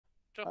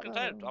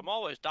I'm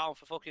always down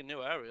for fucking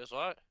new areas,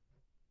 right?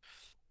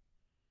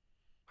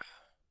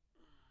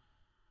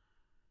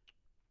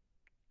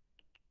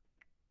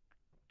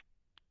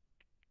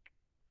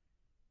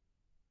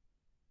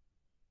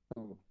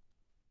 Oh.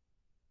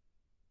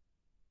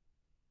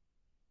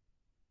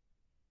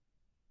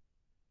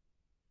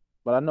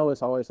 But I know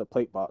it's always a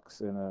plate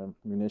box and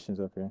munitions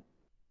up here.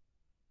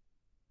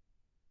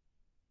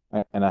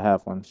 And I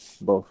have one,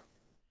 both.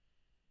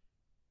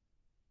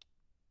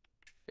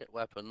 Get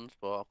weapons,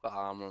 but I've got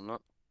armor and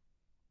that.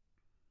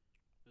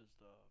 It's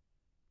the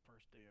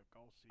first day of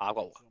golf season. I've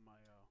got on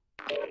my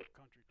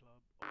country club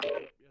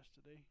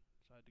yesterday,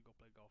 so I had to go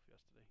play golf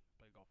yesterday.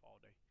 Play golf all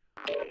day.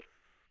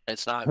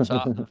 It's snipes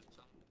that. Oh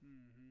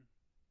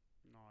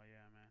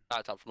yeah, man.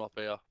 Sniped up from up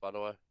here, by the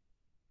way.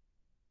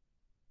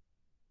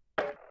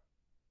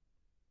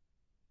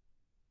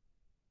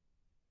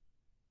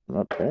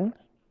 Up there?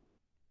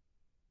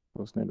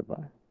 What's nearby?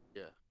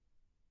 Yeah.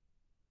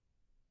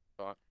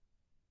 Right.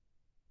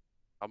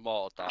 I'm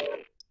mortared that.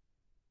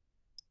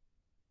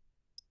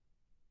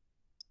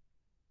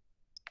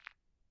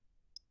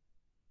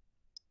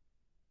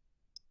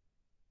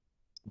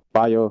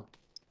 Bio.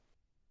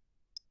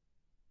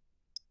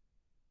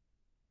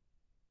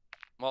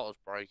 Mortar's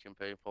breaking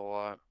people,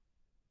 like.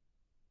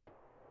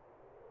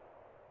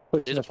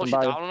 Pushing He's pushing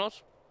down on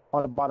us.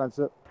 On the bottom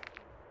zip.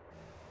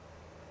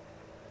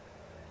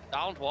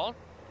 Downed one.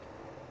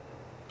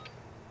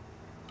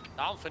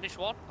 Down, finish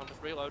one. I'm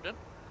just reloading.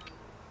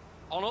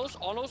 On us,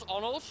 on us,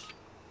 on us.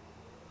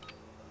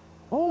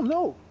 Oh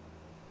no!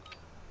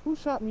 Who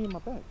shot me in my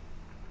back?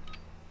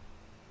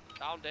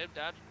 Down, Dave,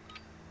 dead.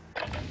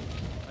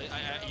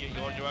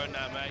 You're on your own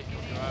now, mate.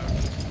 You're on your own.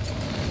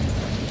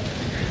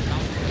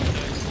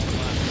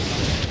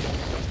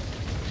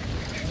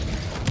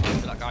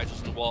 That guy's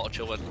just in the water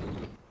chilling.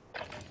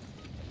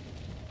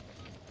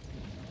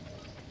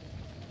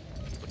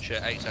 Good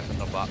shit, 8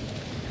 seconds on back.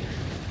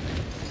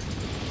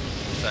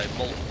 Say,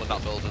 multiple in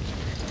that building.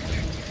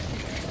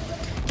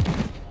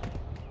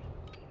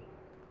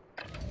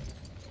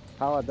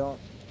 How I don't...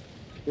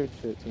 Good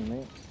shit,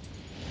 teammate.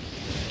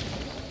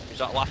 Is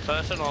that last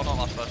person or not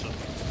last person?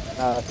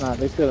 Nah, it's not.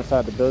 They still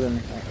inside the building.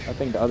 I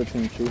think the other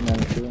team's shooting at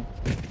me too. What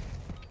do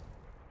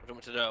you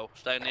want me to do?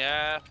 Stay in the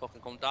air?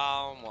 Fucking come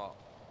down? What?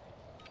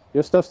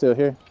 Your stuff's still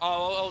here.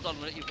 Oh, hold on a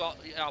minute. You've got...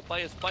 Yeah,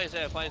 players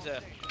here, players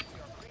here.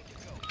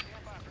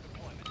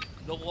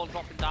 Another one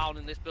dropping down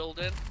in this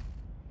building.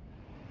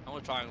 I'm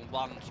gonna try and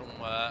land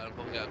somewhere and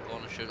probably get a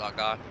gun and shoot that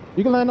guy.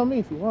 You can land on me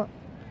if you want.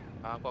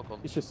 I've got a gun.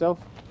 It's yourself.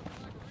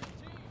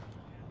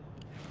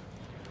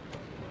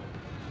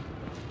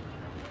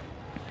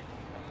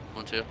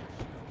 One, two.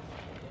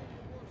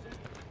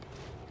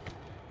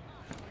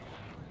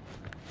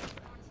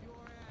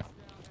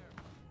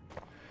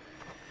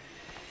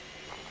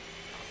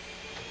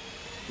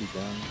 He's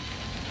down.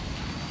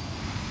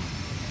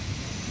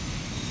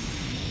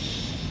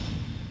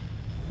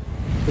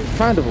 It's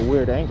kind of a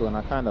weird angle and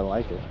I kind of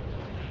like it.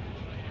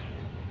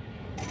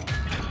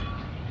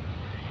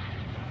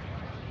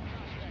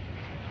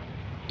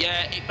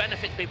 Yeah, it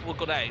benefits people with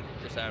good aim,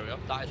 this area,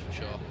 that is for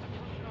sure.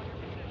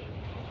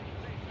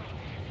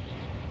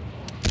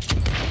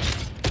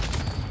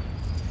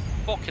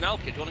 Fucking hell,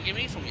 kid, do you want to give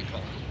me some of your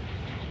coat?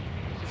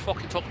 You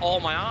fucking took all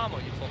my armor,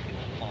 you fucking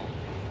mom.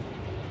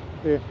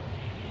 Here.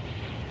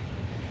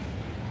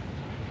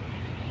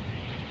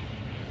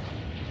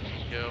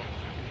 Thank you.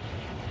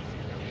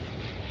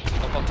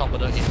 Up on top of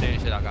that, you see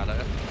that guy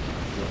there?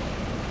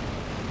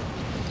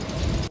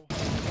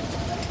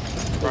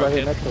 Yeah. Right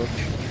here next to us.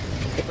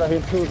 It's right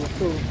here, two of them,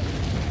 two.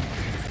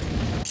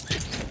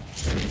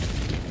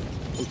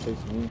 He's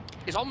chasing me.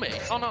 He's on me?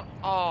 Oh no.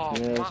 Oh,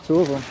 yeah, there's two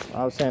of them.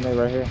 I was saying they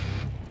right here.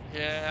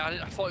 Yeah,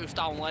 I thought he was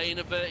down lane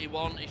a bit. He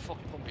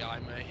fucking come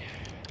behind me.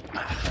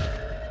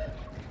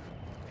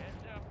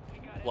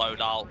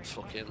 Load out,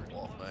 fucking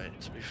what, mate,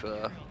 to be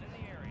fair.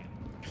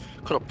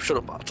 Should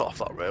have backed off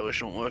that really,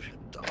 shouldn't we?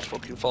 I was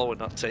fucking following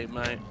that team,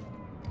 mate.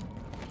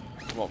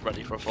 I'm not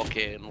ready for a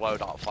fucking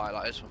loadout fight,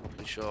 that is for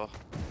fucking sure.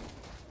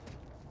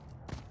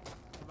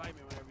 Invite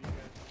me whenever you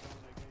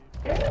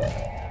guys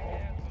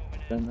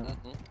are doing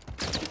that game.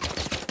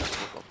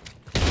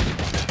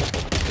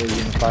 Are you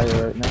in the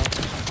fire right now?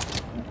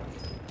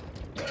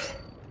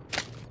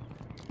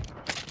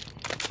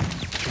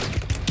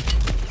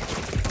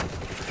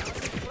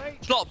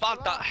 It's not bad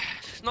that.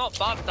 It's not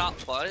bad that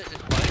fight.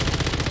 This fight.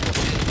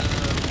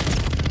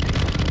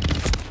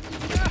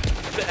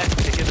 A bit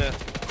hectic, innit?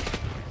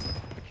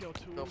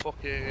 No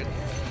fucking. You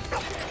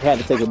had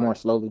to take it more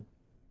slowly.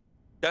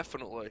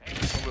 Definitely.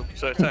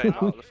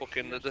 100%. The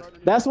fucking.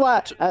 That's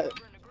why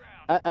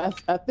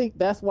I think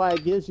that's why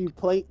it gives you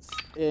plates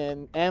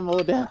and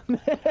ammo down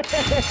there.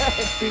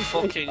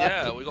 Fucking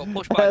yeah, we got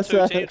pushed by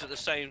two teams at the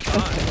same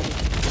time.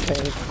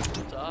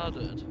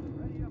 Started.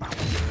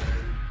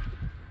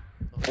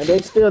 And they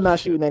still not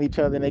shooting at each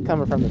other, and they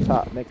coming from the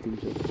top next to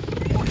each other.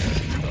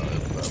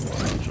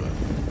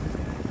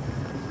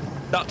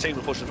 That team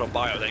were pushing from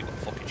bio, they got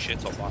fucking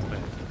shit on by me.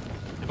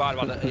 If might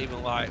have had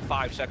even like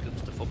 5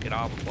 seconds to fucking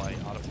armor plate,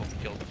 I'd have fucking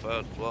killed the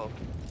third as well.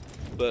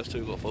 First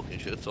two got fucking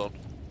shit on.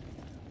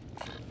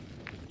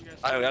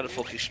 I only had a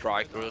fucking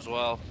striker as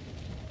well.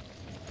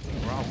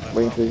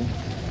 Wait for you.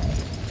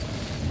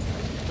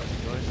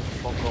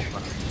 Fuck up,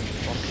 man.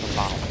 Fuck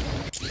about.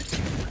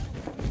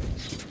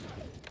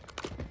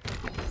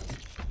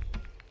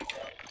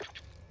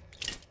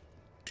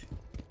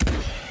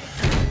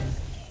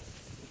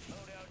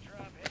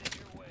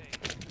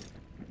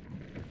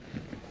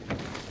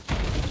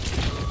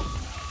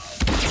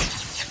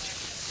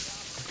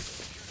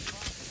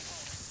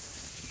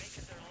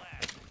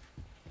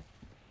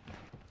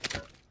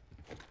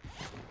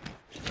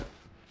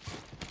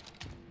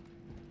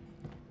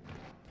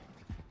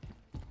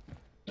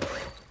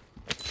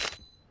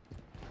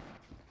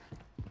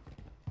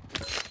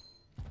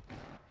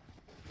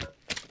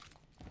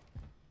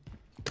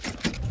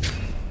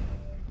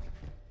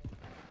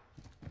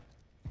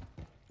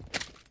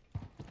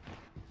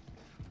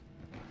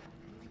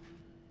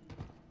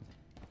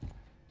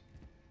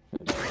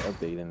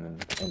 Update in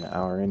an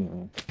hour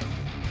anyway.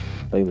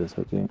 Playlist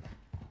update.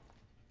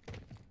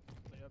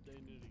 They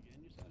updated it again,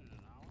 you said, in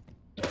an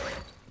hour?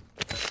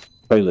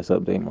 Playlist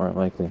update more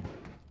likely.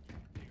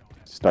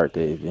 Start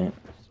the event.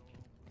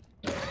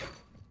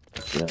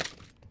 Yeah.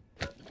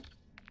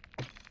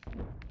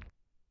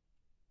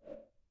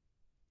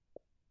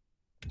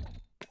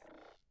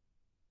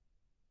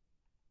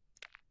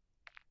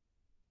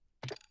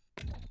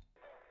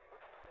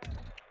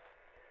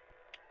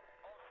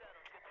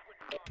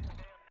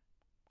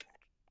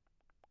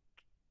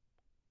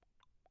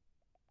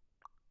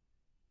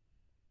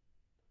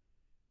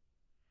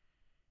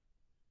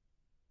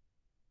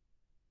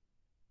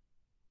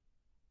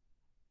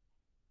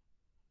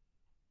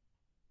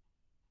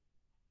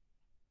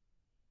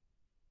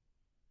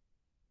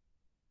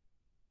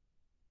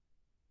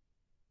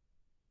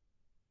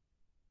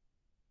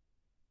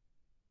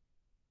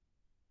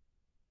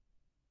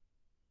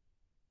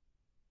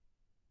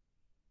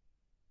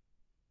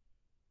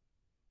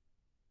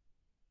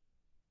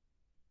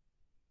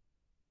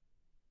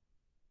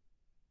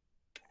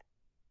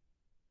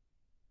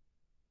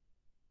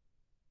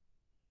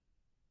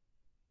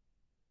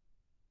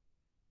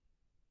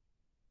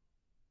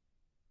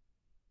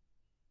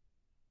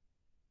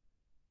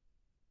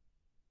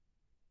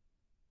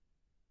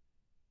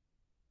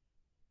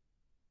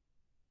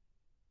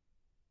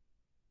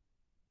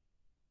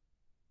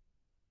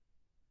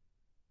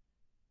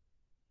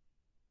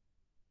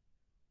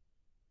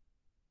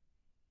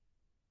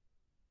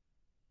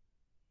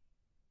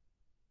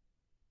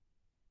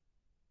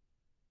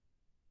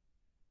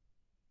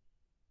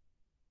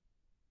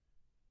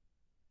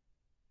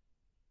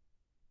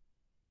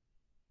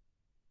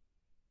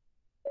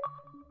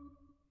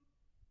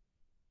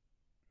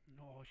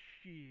 Oh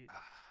shit.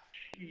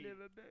 Live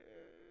a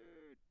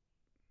bit.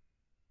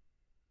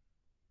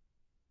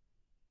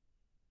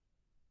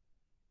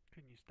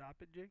 Can you stop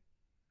it, Jay?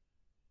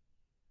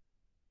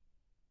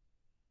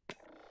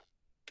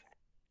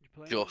 You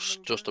playing with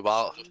Just Live a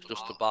about,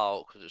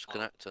 Bird? because it's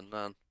connecting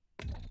then.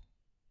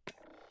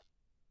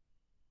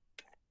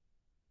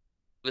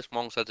 This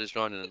monk said he's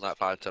joining in like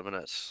 5-10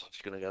 minutes.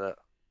 He's gonna get it.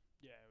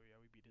 Yeah,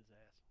 we beat his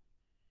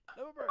ass.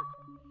 Live a Bird.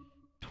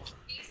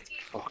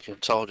 Fucking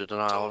told you, didn't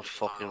I? I was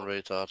fucking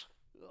retard.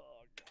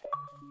 Oh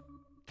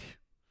god.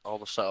 All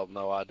the setup,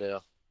 no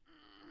idea.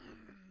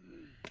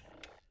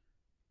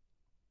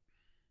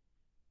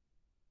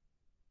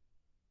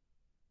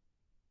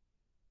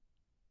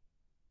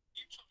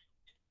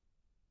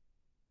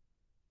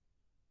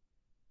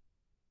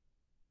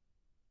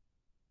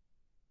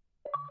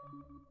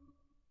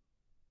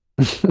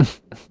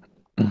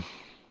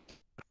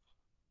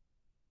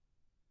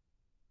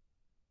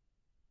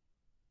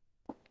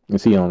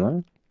 Is he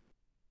online?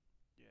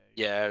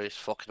 Yeah, he's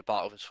fucking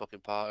about with his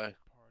fucking party.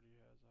 Party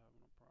has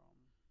having a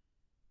problem.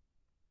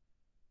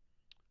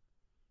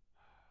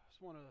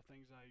 It's one of the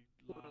things I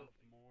love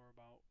more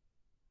about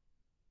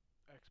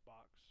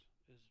Xbox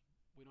is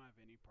we don't have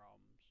any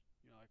problems.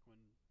 You know, like when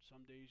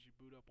some days you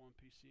boot up on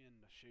PC and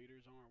the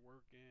shaders aren't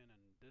working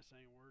and this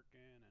ain't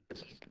working, and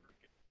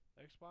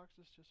Xbox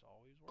is just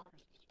always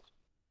working.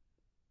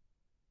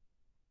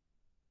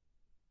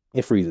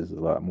 It freezes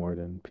a lot more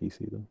than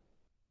PC though.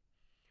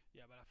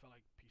 Yeah, but I feel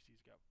like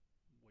PC's got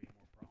way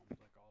more problems.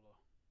 Like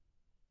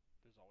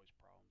there's always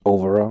problems.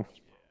 Overall.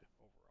 Yeah,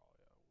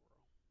 overall.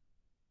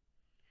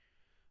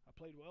 I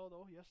played well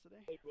though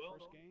yesterday.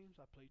 First games,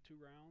 I played 2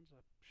 rounds.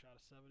 I shot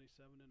a 77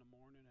 in the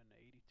morning and an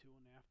 82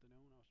 in the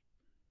afternoon. I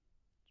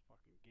was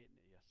fucking getting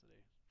it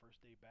yesterday.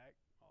 First day back.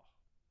 Oh,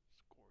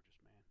 it's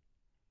gorgeous, man.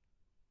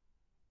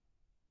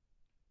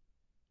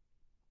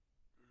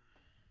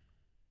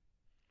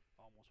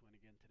 Almost went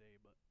again today,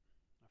 but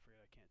I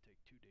figured I can't take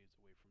 2 days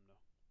away from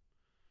work.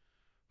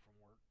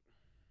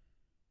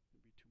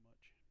 It'd be too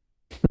much.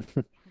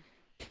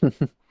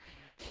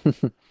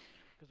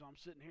 Because when I'm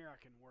sitting here, I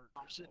can work.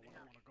 But when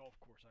I'm on a golf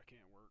course, I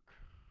can't work.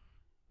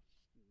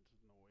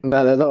 There's no way.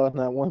 Not at all,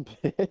 not one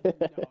bit. No,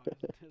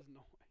 there's no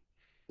way.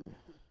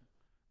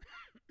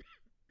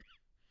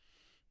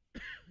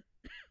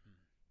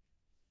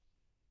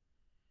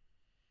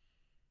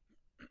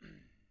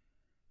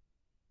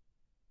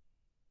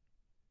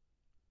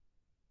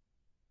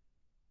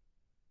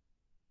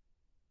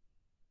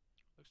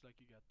 looks like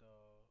you got the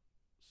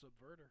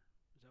subverter.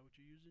 Is that what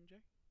you're using, Jay?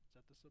 Is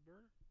that the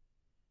subverter?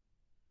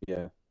 Yeah.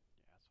 Yeah,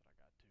 that's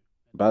what I got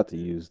too. About to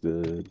use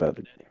the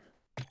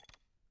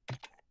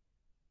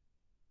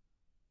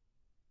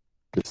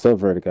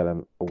subverter got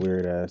a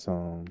weird ass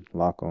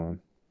lock on.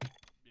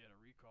 Yeah, the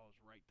recoil is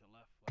right to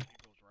left. Like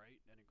it goes right,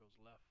 then it goes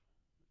left.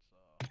 It's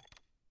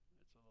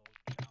a little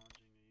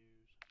challenging to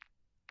use.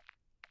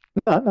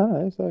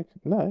 No, it's like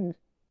no,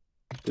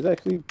 it's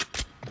actually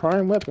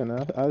prime weapon.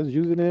 I was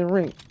using it in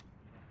rank.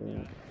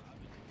 Yeah.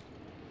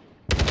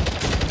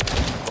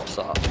 What's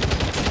that?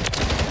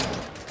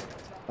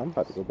 I'm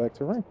about to go back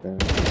to rank then.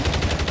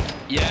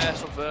 Yeah,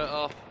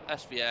 subverter,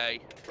 SVA,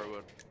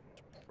 Bruin.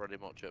 Pretty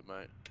much it,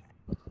 mate.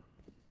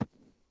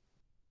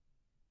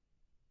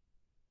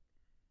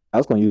 I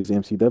was gonna use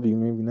MCW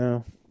maybe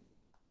now.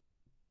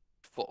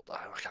 Fuck that,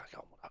 I can't get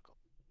on with that gun.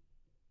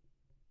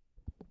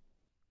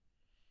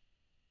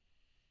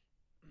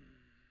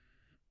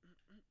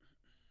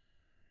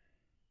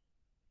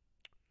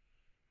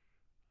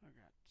 I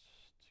got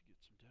to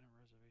get some dinner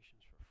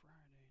reservations for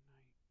Friday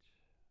night.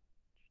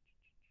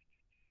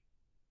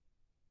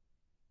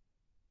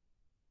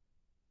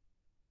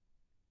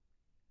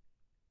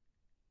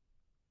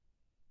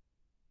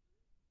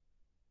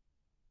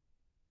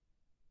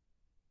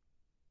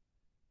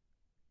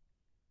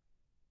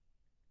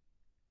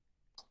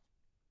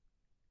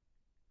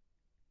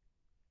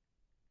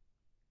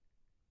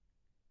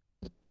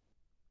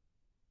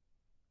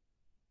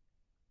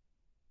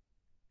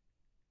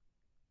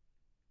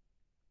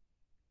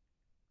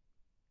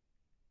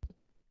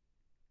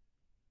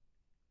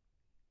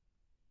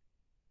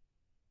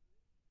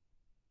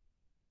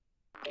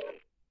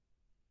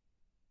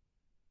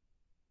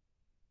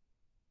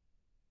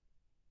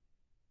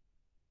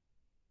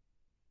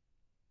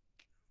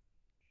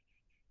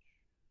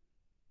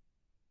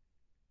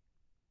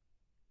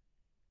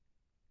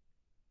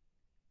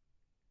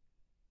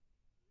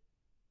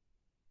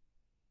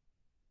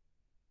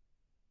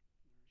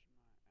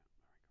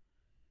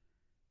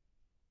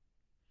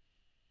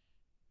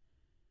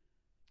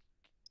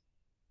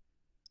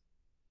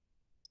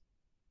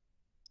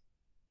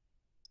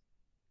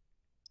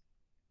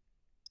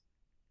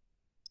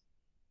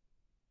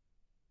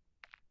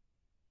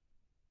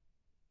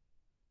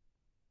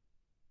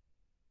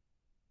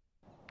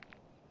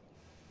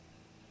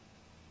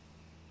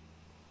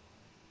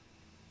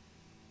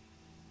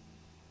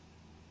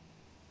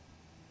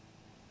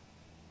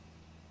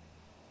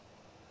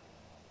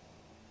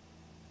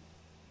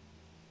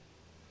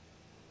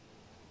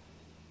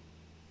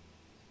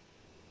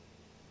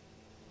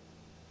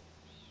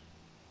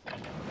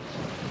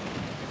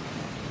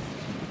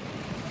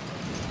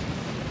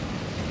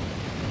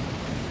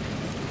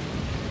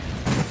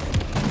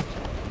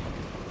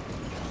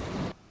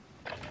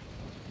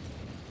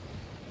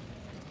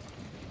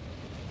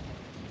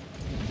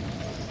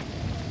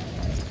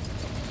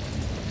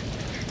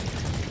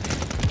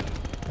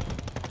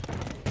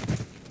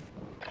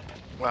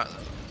 Right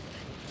then.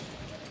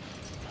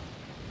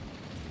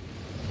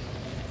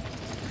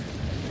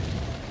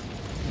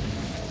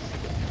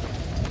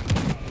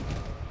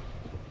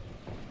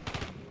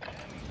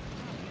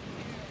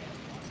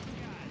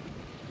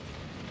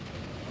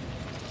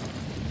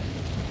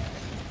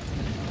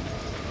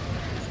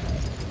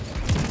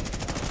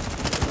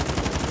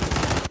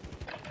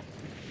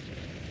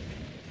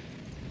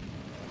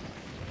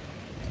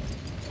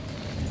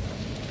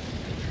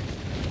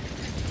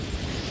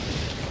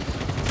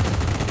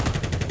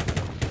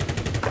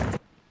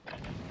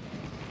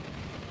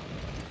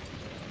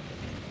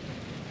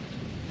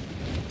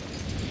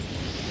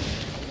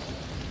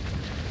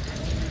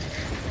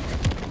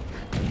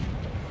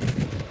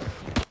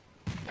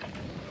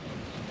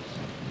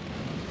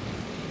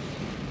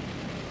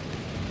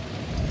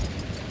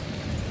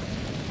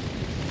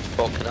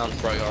 Fucking hell,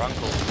 broke your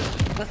ankle.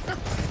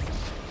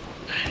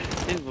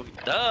 This fucking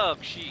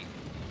dog shit.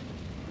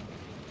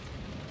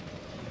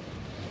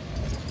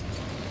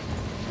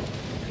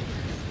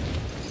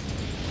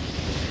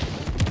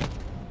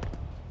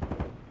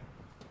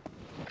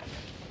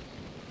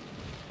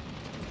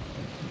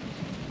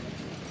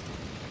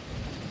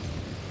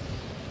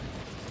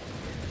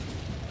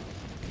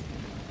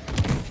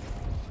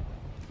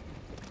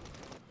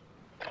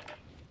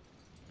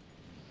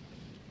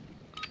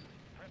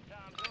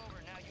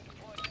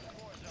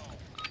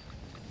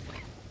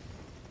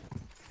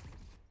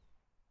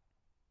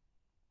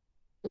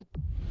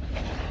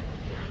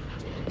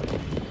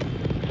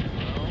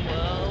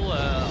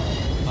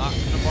 Back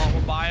to the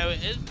bottom bio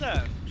it is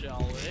then,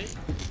 shall we?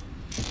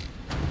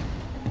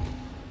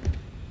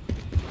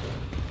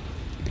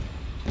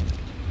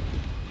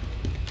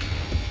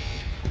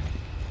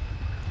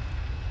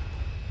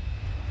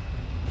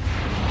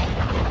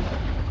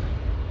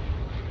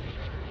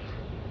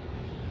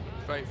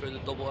 Straight through the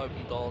double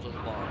open doors of the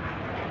bar.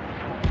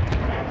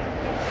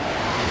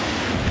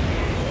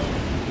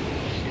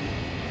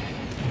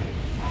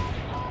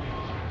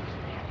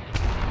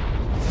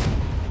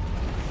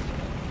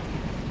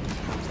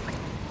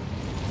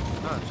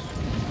 Nice.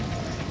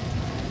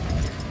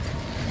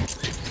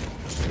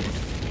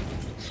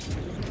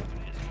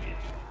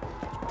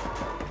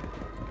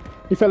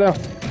 He fell down.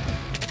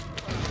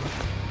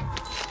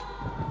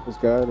 This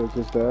guy that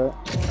just died.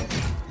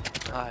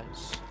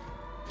 Nice.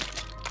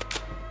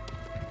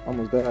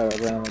 Almost died. I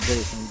ran out of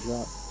bullets and he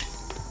dropped.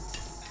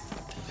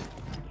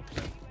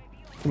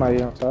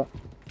 Somebody on top.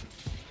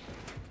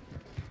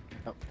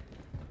 Yep.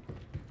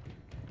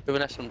 We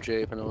have an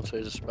SMG if anyone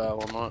sees a spare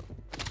one, right?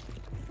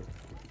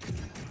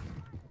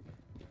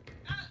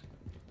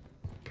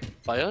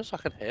 Fires? I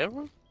can hear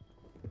them.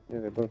 Yeah,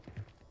 they both.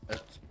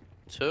 There's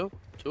two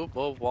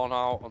above, one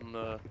out on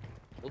the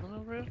building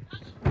over here.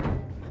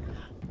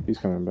 He's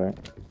coming back.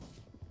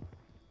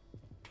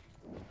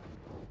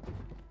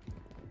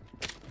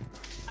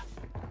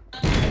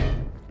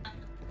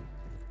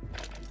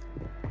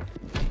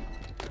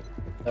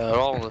 They're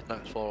all on the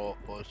next floor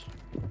up, boys.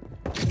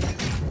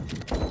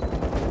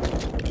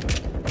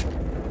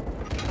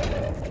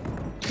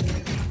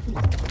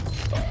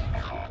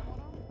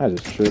 I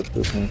just tripped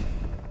this one.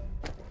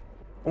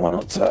 One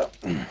on top.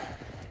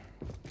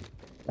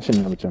 I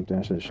shouldn't have jumped in.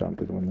 I should have shot him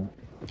through the window.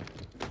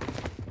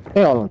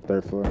 They all on the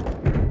 3rd floor.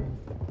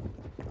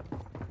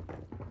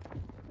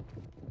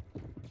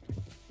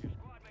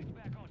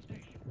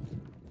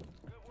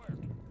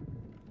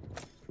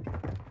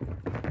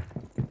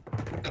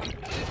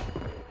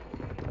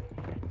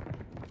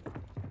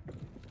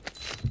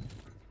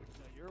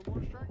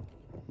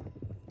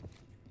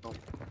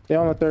 They're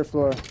on the 3rd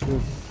floor.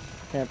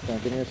 Just camping.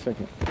 Give me a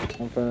second.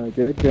 I'm gonna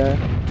get a gun.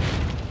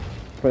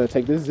 I'm gonna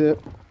take this zip.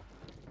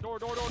 Door.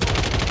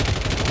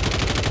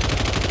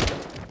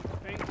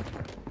 Ping.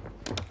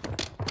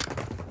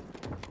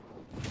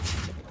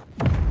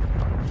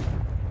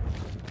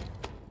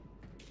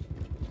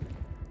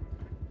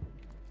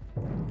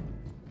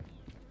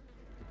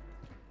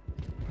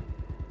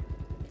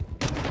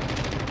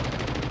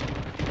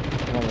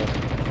 Come on, guys.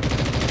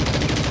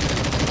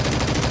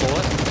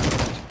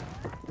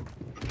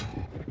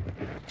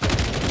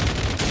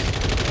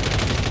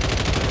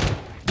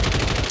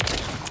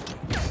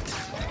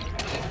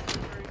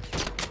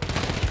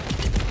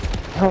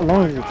 How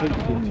long does it take to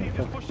get Whole me? team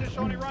just pushed in,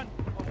 Shoney, run.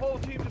 Our whole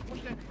team just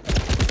pushed in.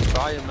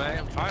 Trying, mate.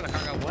 I'm trying. I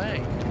can't get away.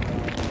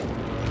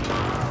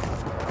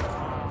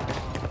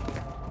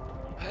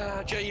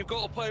 Jay, you've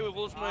got to play with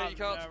us, mate. You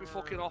can't just be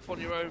fucking off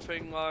on your own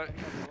thing, like.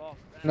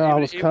 No, I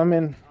was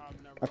coming.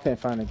 I can't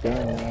find a gun.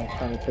 Man. I was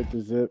trying to take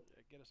the zip.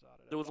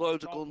 There was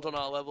loads of guns on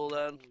our level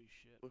then.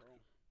 What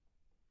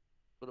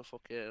the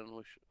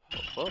fucking...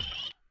 What?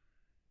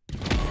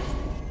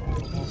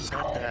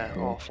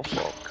 Oh, for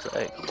fuck's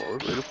sake. What are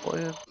we really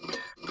playing?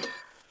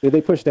 Did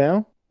they push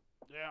down?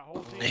 Yeah,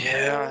 whole team.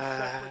 Yeah.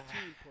 Whole separate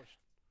team pushed.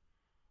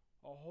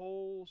 A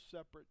whole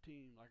separate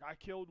team. Like, I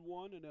killed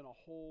one, and then a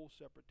whole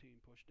separate team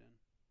pushed in.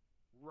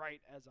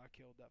 Right as I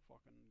killed that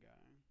fucking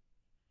guy.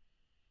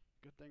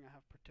 Good thing I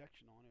have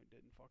protection on it.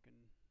 Didn't fucking...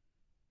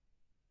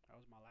 That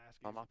was my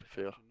last game. I'm happy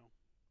for you.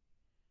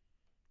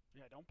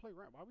 Yeah, don't play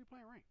rank. Why are we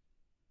playing rank?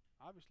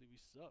 Obviously, we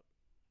suck.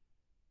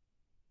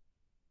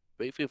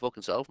 Beat for your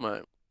fucking self,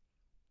 mate.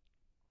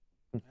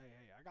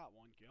 Hey, I got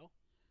one kill.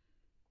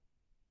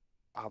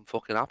 I'm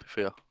fucking happy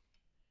for you.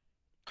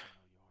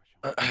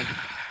 I know you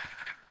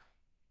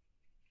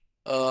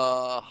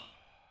are, Sean.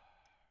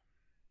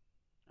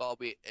 Gotta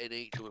be in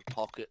each of the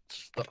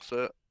pockets. That's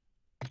it.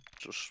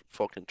 Just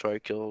fucking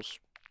trade kills.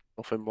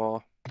 Nothing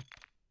more.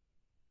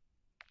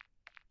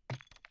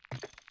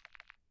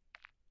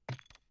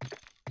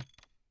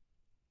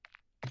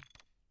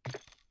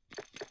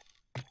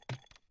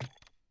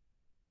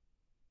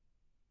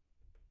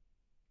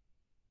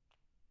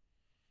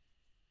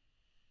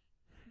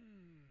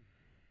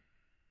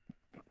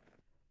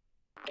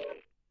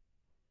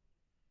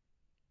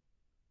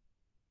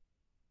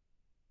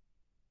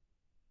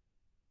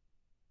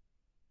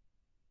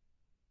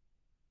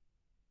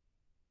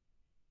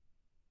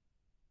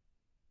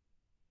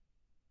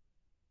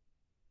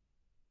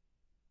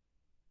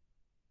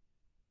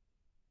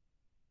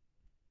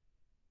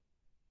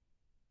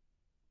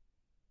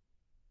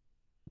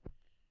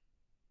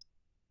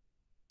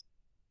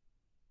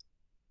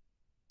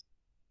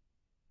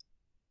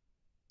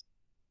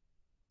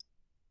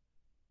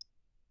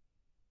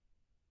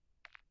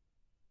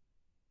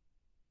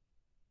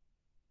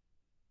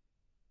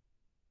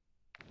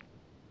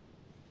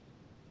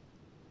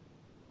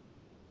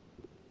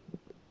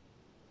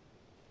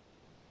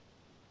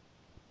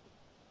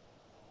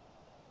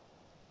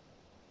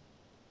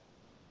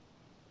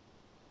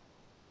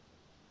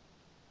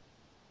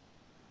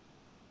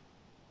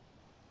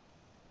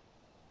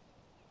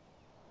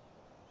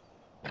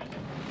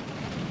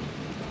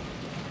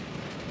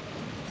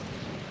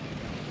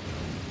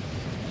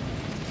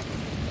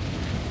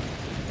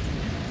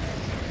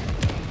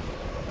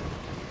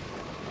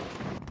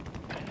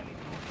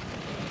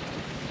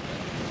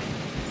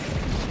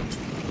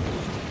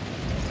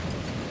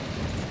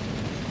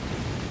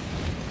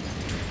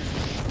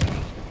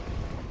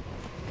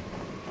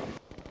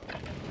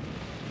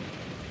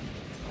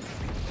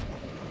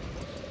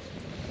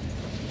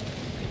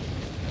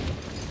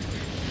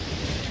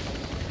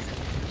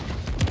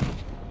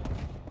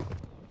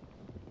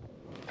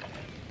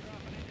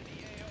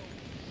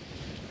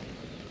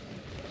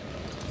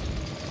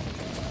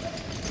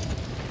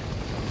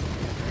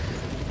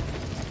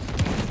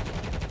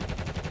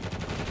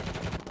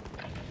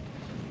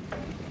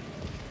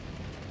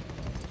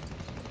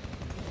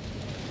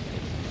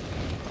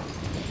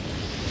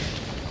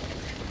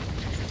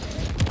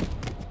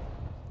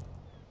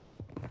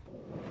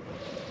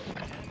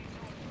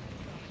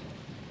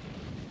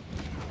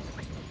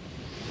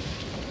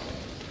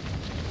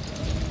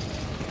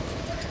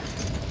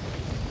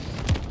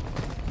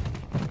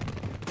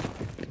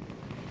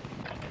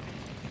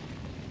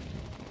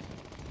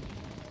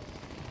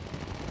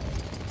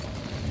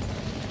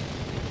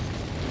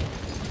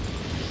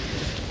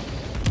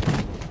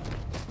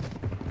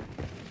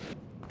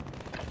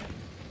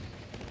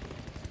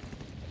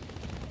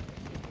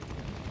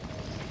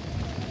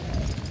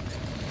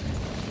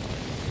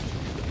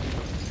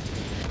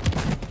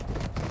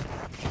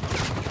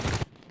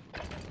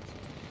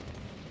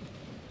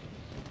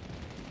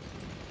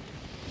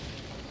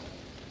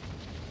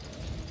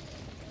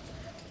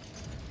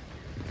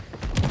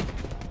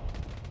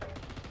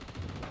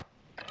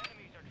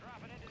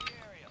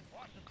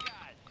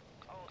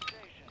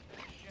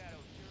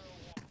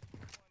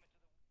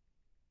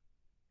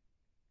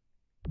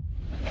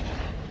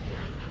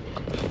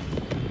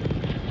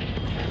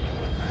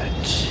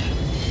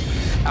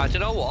 And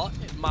you know what?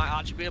 It might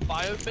actually be a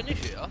bio finish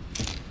here.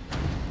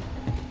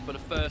 For the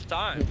first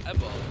time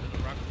ever in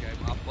a ranked game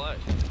I've played.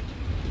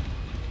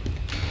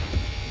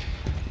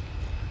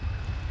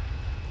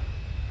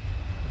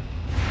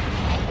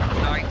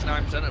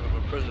 99% of them are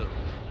prison.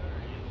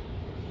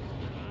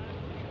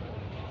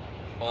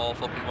 Or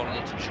fucking one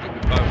of the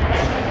stupid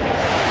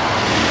boats.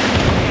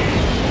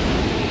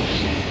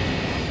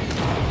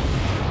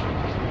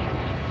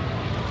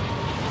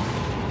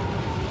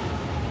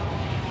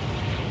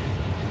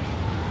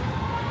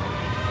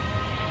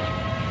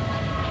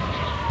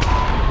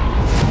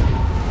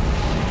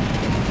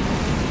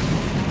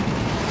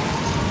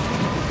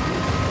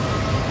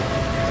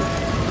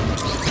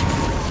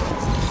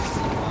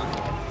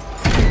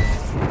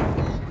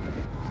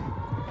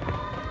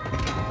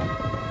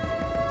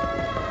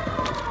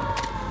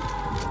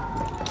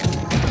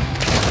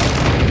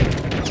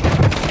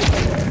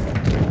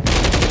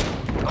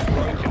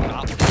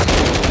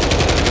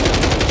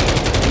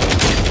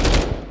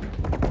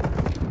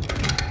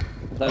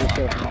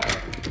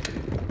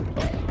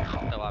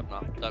 No, I'm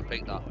not. Don't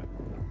pick that.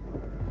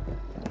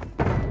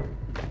 I'm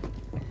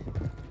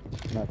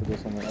have to go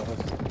somewhere else. Go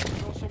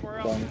somewhere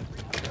else. Done. I'm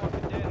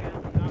fucking dead here.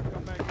 Now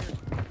come back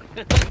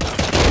here.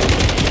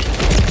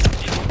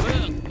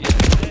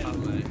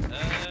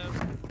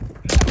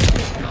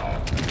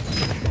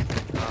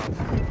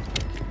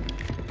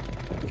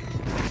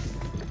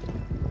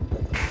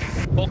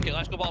 Okay,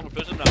 let's go back to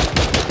prison now.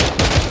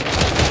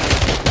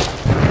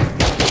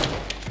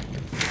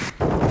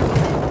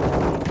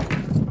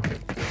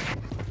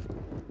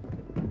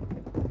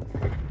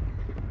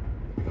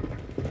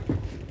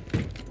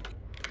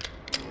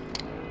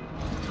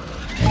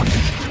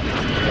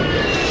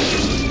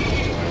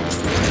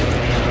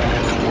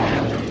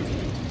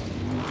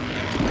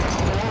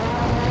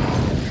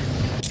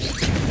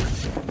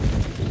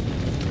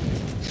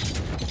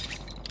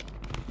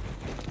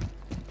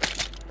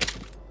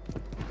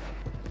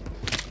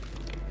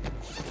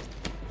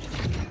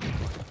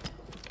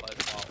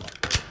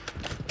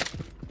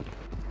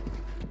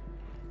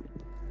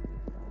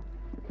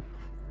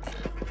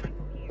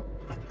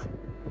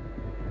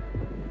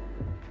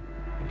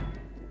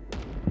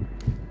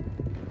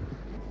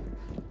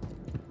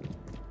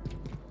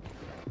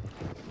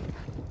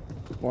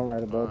 One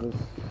right above us.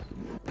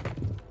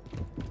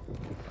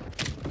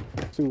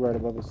 Two right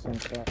above us, same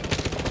spot.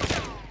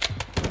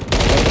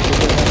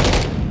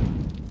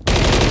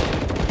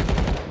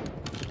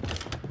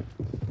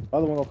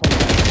 Other one will come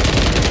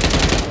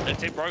back.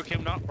 They broke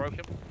him, not broke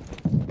him.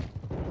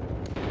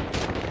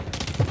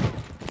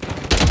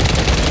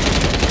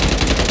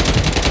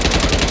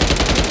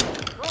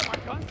 Oh my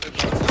god.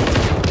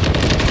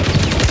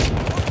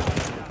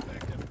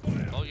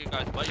 Oh, you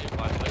guys, wait,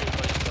 wait.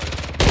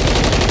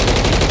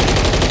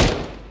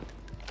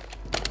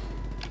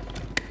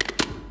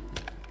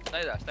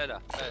 Stay there.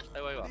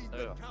 Stay where you are. Stay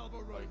where you are. Oh,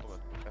 you coming?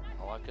 Okay,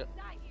 I like it.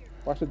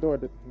 Watch the door,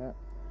 Matt.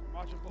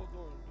 Watching both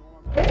doors.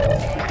 Don't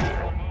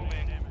want to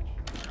damage.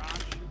 I'm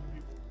shooting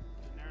people.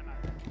 And they're not.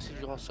 This is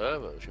your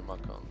server, you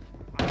might come.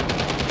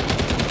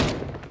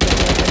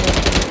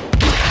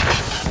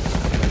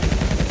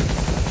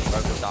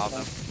 Right, go down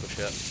now.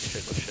 Good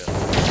shit.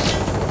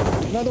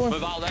 Another one.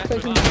 Move out there.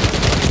 Take Move him. out.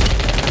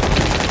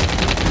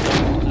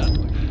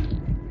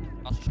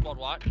 That's a squad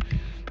white.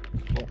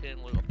 Fucking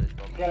loot up this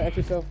one. You got an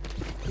extra self.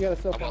 You got a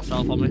self. I've got a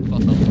self on me.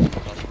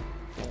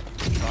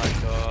 Right,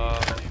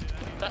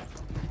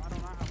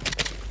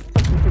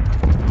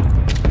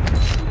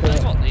 Tell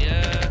you what, the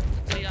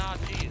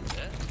TRG is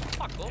it?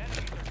 Fuck up.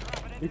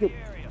 You could.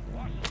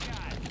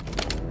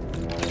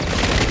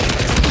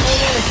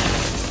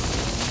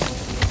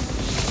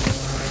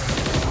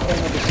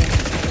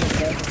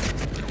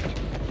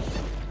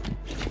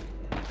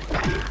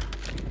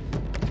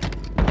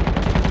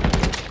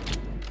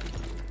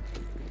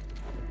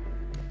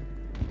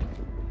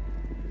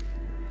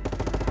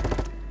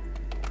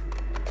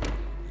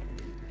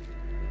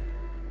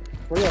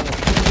 Where you at?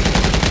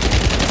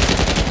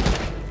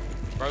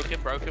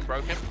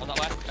 Broke him. On that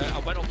way. I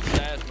went up the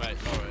stairs, mate.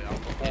 Sorry, I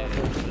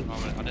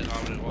didn't know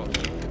how many it was.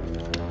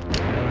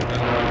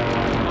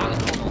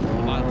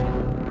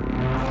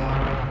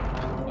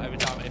 Every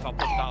time, if I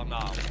push down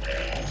now.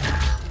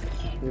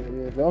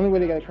 Yeah. The only way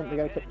they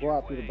gotta go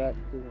out through the back,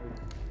 through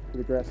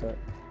the grass side.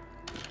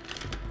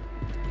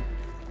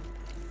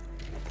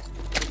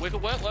 We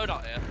could work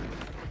loadout here.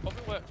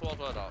 Probably work towards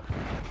loadout.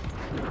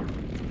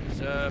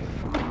 So.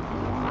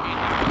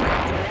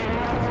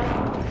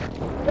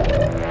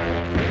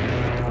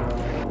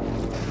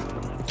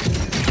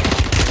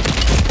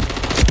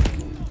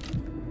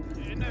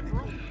 In that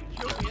room.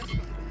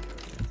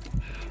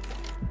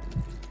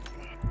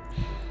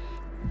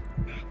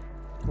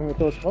 I'm gonna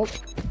throw smoke.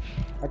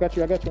 I got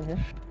you in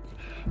here.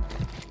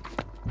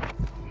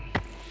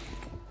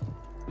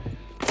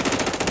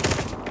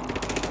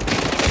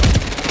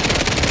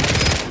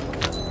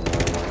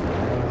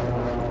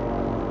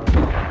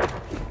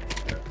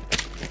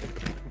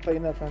 I'm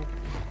playing that, friend.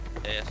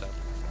 Yeah, so.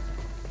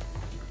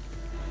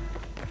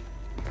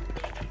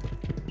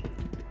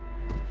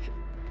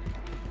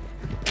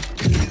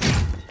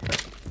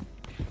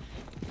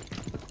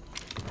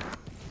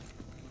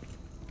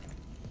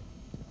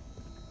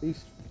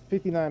 He's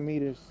 59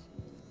 meters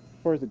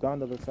towards the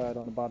gondola side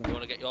on the bottom. You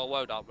want to get your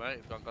load out, mate?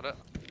 If you haven't got it,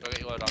 go get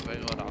your load out,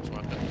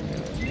 smoke it.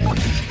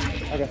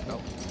 I got you.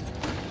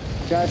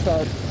 Guy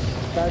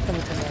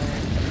coming from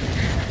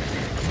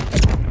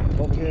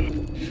over here.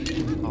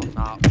 Oh,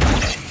 no.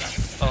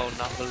 Oh,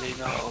 Napoli,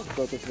 no.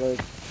 Go this way.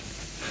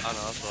 I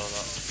know, I saw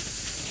that.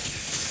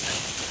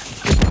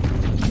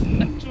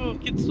 I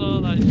fucking saw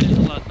that shit. I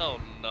was like, oh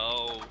no.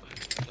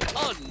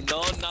 Oh no,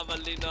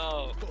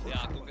 Navalino.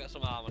 Yeah, go get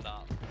some armor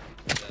now.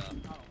 Yeah.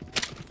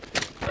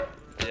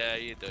 Yeah,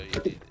 you do.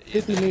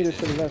 50 meters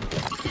to the left.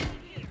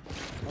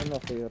 I'm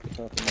not for you at the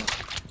top of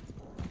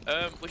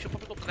that. We should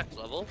probably go to the next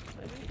level,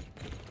 maybe?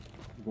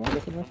 You want to go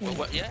to the next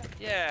level?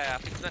 Yeah, I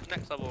think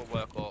next level will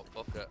work up.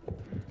 Fuck it.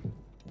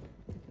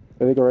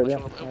 There they go right there.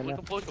 We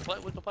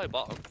can play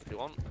bottom if you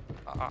want.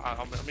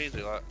 I'm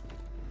easy, like.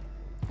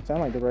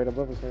 Sound like they're right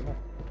above us right now.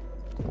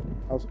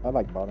 I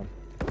like bottom.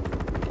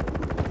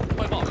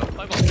 Play bottom.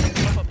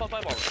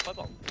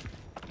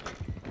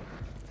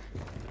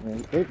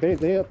 Yeah,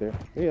 they up there.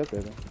 They up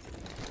there though.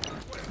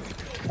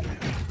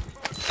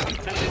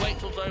 Can we wait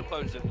till zone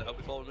closes now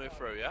before we move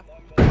through, yeah?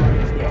 Don't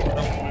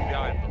move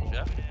behind us,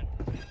 yeah?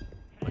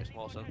 Makes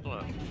more sense,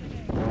 doesn't it?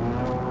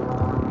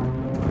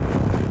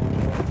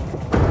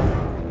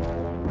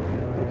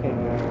 Okay.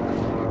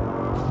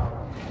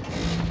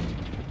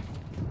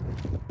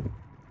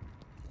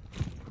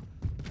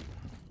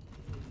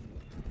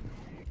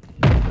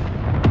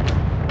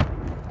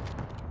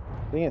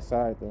 They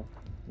inside though.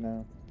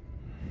 No.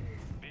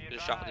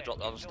 Just shot they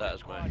dropped down the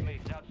stairs,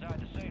 mate.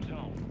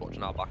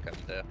 Watching our back end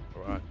there,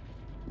 alright.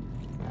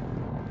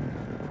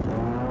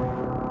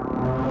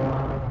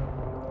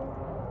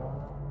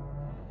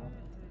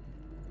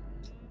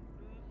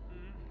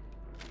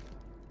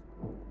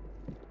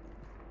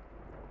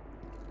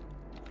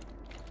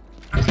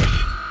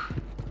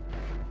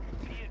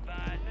 Be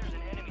advised, there's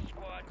an enemy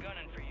squad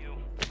gunning for you.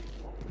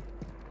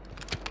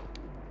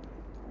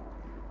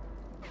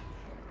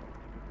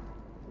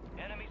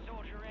 Enemy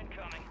soldier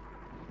incoming.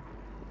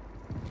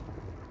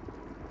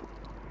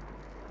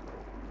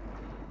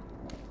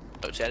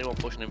 Don't see anyone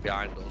pushing in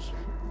behind us.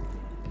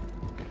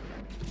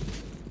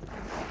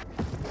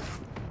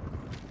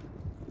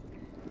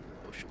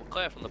 We're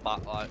clear from the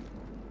back, like.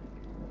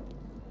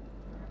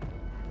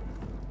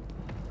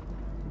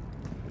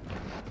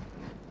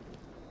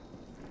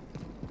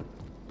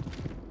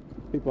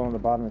 People on the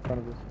bottom in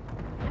front of us.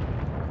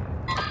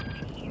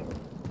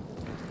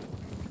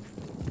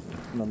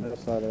 I'm on the other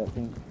side of that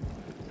thing.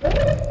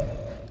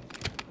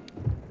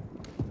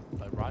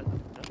 Like right.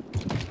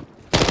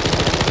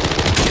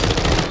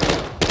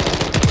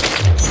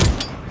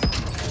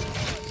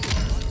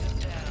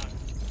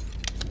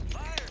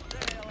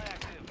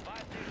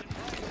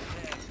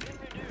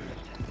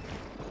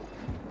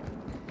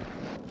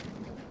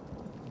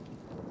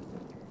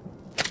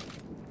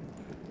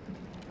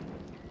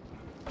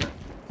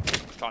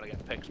 Trying to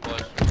get picks,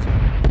 boys.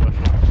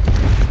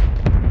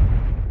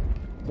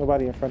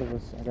 Nobody in front of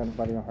us. I got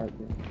nobody on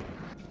heartbeat.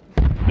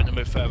 We're going to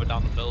move further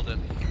down the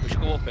building. We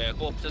should go up here.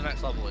 Go up to the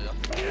next level here.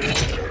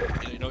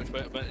 You know, it's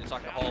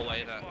like a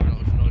hallway, innit?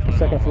 You know,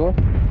 Second floor?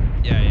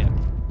 Yeah.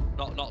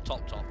 Not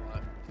top,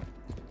 right?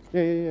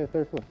 Yeah.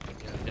 Third floor.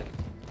 Yeah.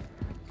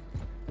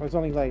 It's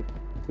only like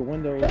the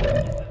window.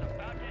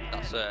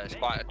 That's it's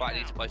quite an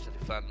easy place to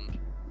defend.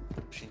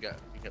 You can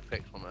get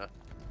picks from there.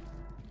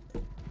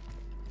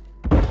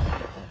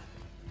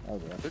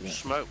 Good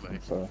smoke,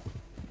 mate. So,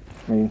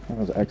 me, that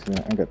was an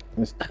accident. I got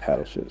this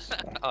paddle shit.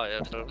 Oh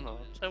yeah, so no.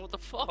 Say what the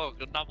fuck?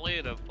 I'm not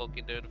bleeding.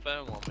 Fucking doing the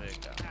phone on me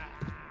again.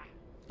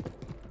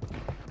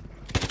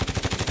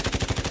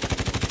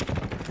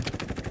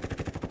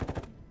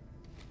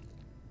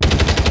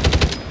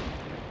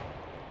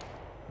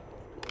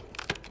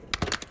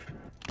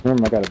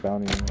 Remember, I got a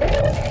bounty.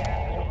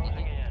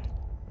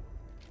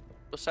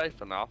 We're safe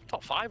for now.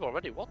 Top 5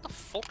 already. What the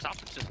fuck's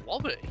happened to this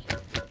lobby?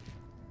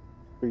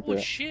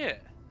 Holy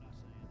shit!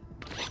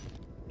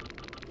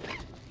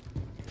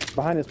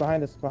 Behind us.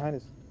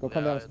 Go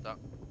come down.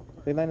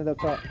 They landed up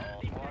top.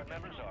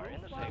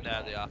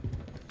 There they are.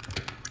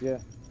 Yeah.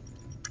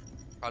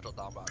 I dropped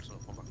down by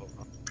accident. Come back up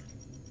now.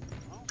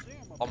 I don't see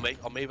him. On me.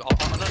 On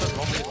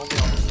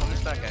the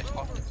staircase.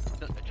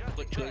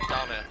 Literally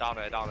down here.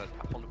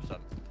 100%.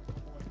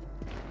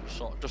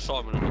 Just saw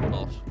him in another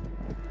boss.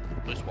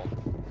 This one.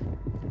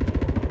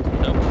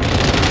 Nope.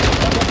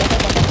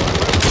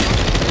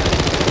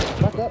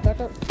 Back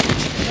up.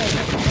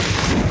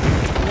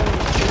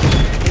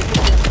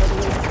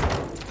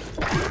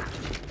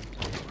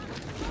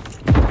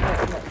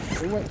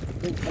 I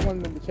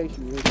wanted them to chase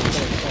you. You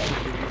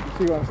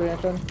see what I'm saying,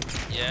 Sean?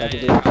 Yeah.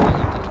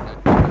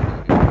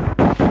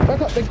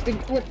 Back up, they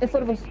went in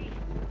front of us.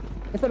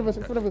 In front of us,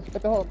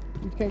 at the hall.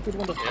 You came through the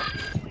window.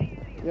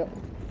 Yep.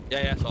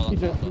 Yeah, saw that. He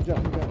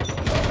jumped.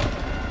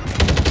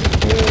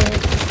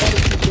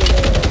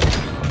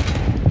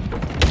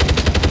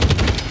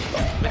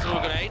 Missile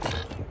grenade.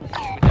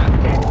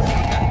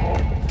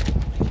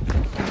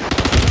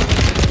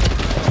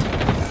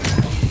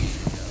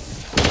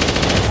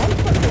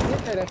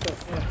 That's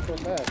so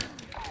fast.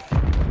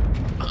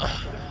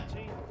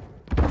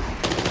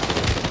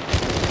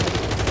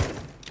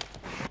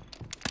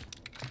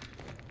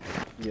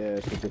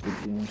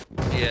 team.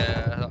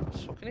 Yeah,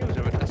 that's fucking he was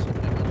iridescent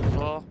as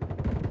well.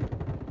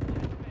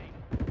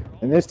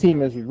 And this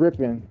team is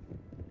ripping.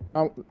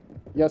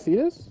 Y'all see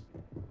this?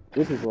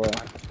 This is why.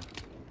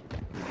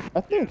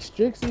 I think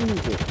Strixie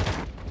is it.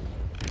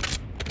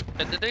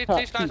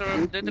 These guys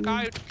are. The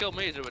guy who killed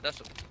me is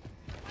iridescent.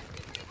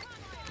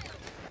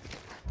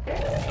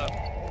 So,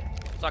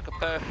 it's like a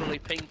purpley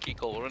pinky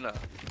colour, isn't it?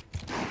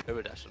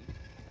 Iridescent.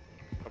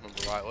 If I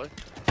remember rightly.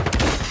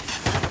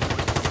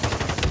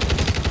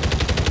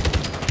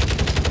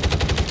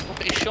 Look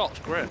at his shots,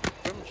 Grim.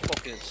 Grim's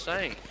fucking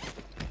insane.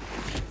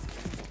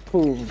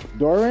 Who?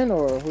 Doran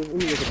or who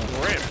you looking at?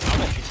 Grim. I'm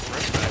watching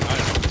Grim,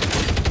 mate.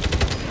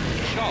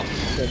 His shots.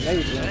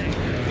 Amazing. Insane.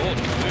 Good,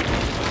 dude.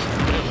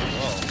 Good as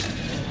well.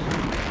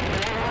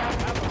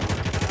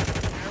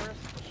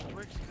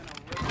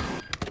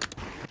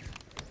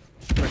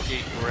 Stricky,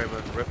 Grim,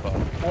 and Ripper.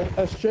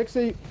 A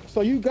Strixie. So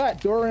you got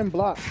Doran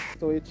blocked,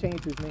 so it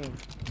changed his name.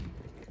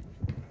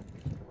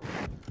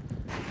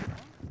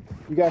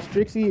 You got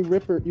Strixie and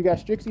Ripper. You got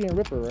Strixie and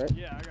Ripper, right?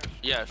 Yeah, I got.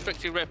 Yeah,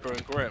 Strixie, Ripper,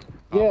 and Grim.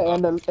 Yeah,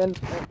 and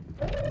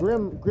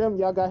Grim,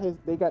 y'all got their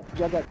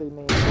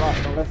name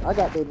blocked. Unless I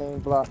got their name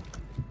blocked,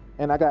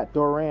 and I got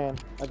Doran.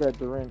 I got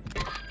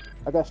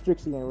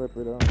Strixie and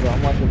Ripper though. So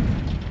I'm watching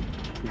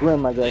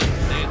Grim. I guess.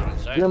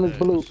 Grim is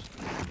blue.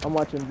 I'm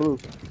watching blue.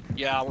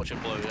 Yeah, I'm watching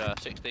blue. Yeah,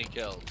 16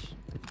 kills.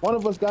 One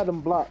of us got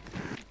him blocked,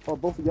 or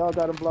both of y'all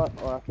got him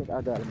blocked, or I think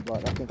I got him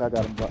blocked. I think I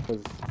got him blocked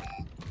because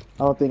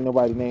I don't think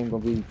nobody's name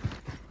gonna be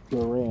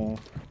Doran.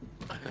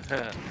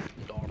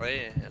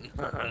 Doran.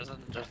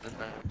 Just in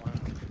there.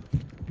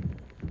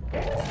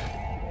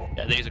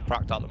 Yeah, these are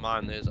cracked out of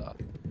mine. These are.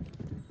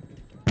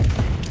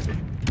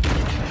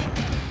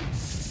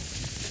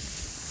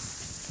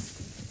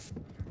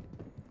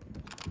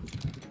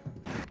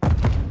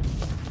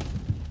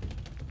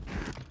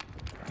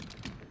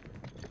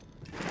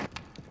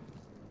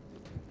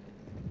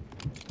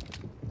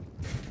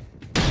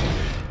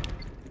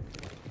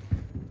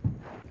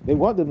 They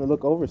want them to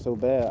look over so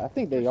bad. I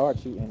think they are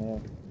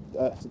cheating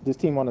there. This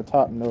team on the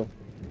top, no.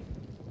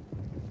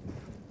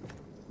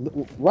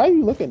 Why are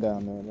you looking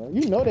down there, bro?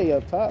 You know they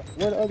up top.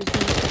 Where the other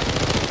team?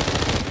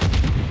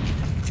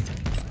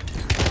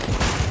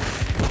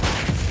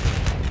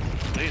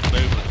 These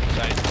movements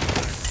insane.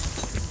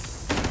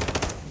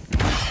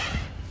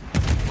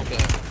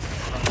 Okay.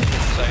 That's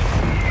insane.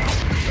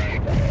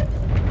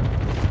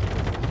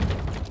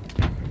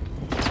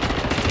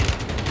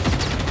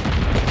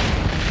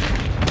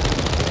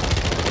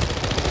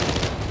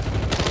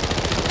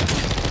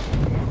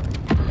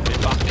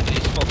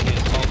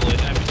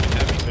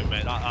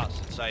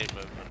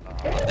 Movement.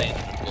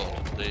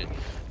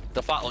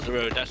 The fact that they're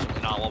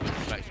iridescent now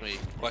obviously makes me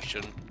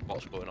question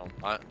what's going on,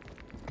 right?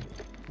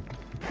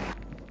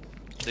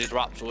 These are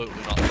absolutely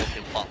not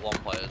fucking plat 1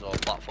 players or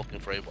plat fucking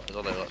 3 players,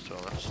 are they, let's be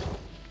honest.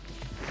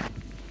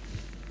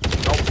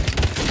 Nope.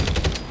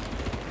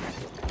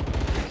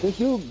 This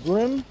dude,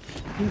 Grim,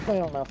 he's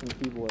playing on mouse and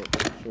keyboard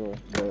for sure.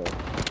 But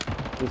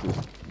this is...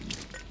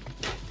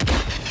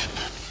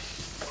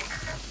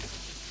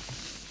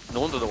 No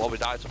wonder the lobby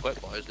died so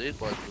quick, boys. These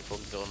boys were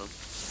fucking killing them.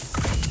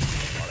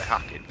 Are they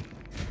hacking?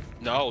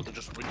 No, they're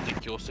just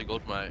ridiculously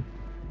good, mate.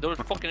 They were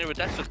fucking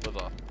iridescent with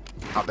her.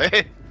 Are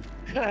they?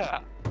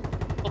 Yeah.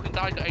 Fucking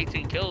guy got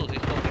 18 kills,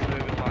 he's fucking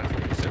moving like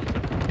fucking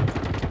Simpson.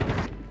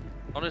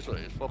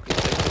 Honestly, it's fucking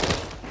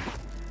ridiculous.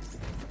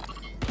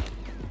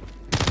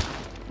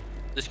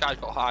 This guy's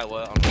got high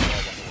alert on the wall,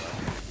 by the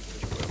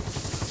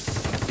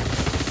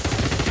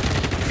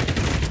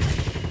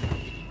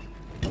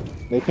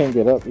way. They can't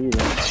get up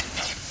either.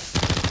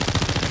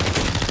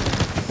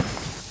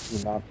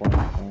 You knock one,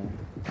 man.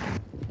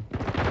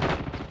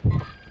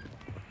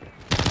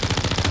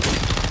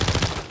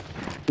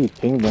 He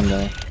pinged them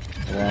though.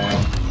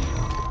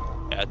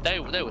 Wow. Yeah, they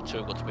were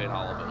too good to be in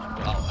our lobbies,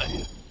 but that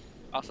way.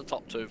 That's the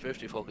top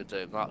 250 fucking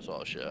team, that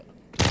sort of shit.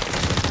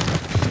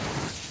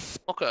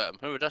 Look at him,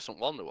 iridescent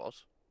one there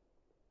was.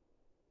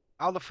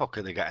 How the fuck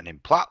are they getting in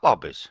plat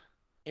lobbies?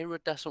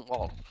 Iridescent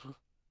one.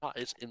 That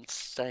is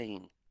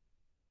insane.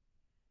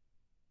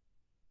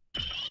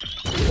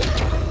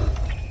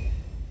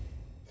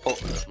 Fuck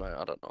this, mate,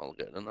 I don't know I'm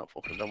getting in that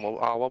fucking dumb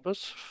our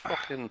lobbers.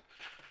 Fucking...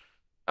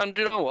 And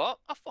you know what?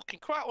 I fucking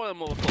cracked one of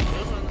them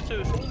motherfuckers and the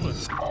two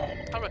shoulders.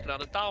 I reckon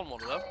I'd have downed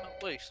one of them,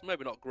 at least.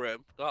 Maybe not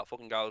Grim, that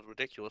fucking guy was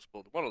ridiculous,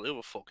 but one of the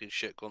other fucking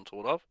shit cunts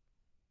would have.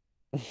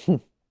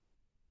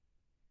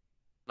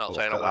 Not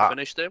saying I would have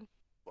finished him.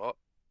 What?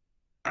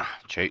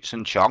 Cheats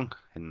and Chong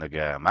in the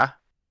game, eh?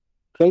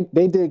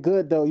 They did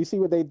good though. You see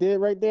what they did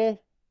right there?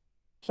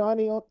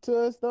 Shawnee on to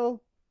us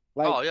though?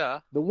 Like, oh yeah.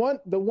 The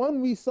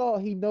one we saw,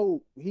 he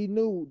knew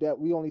that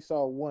we only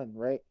saw one,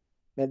 right?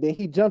 And then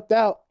he jumped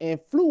out and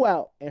flew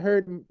out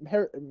and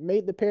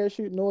made the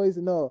parachute noise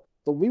and all.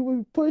 So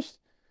when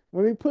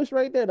we pushed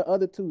right there, the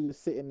other two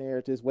just sitting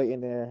there, just waiting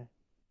there.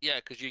 Yeah,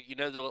 because you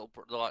know the little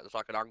there's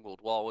like an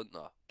angled wall, isn't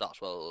there?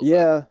 That's where.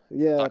 Yeah,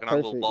 like an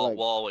perfect. angled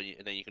wall,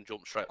 and then you can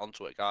jump straight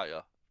onto it, can't you?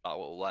 That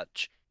little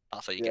ledge.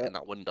 That's how you get in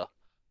that window.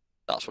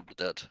 That's what they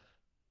did.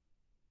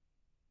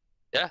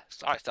 Yeah,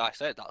 I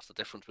said that's the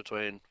difference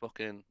between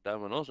fucking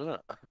them and us, isn't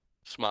it?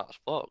 Smart as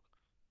fuck.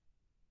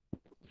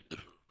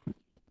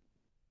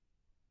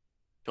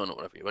 Join up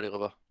whenever you're ready,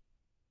 lover.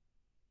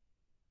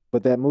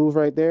 But that move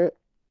right there,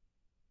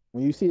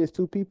 when you see there's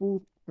two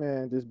people,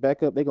 man, just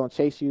back up. They're gonna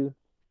chase you.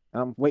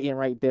 I'm waiting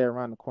right there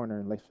around the corner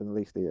and for the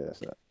lace their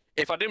ass up.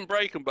 If I didn't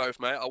break them both,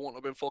 mate, I wouldn't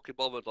have been fucking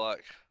bothered.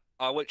 Like,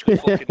 I literally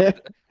fucking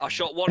did. I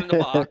shot one in the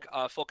back.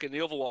 Fucking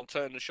the other one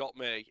turned and shot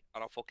me,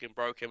 and I fucking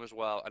broke him as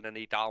well. And then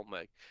he downed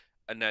me,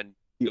 and then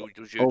You it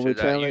was you over two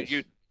there. challenge.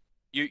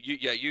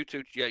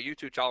 You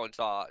two challenged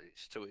that.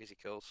 It's too easy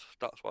kills.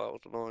 That's why I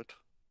was annoyed.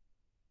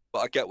 But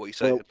I get what you're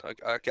saying. Well,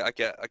 I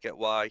get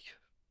why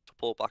to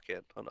pull back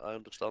in, and I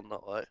understand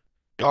that. Like,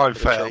 You're Could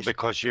have failed chased.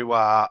 because you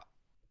are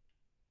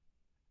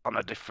on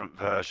a different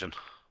version.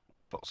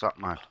 What's that,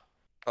 man?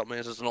 that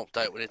means there's an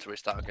update. We need to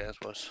restart again, I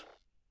suppose.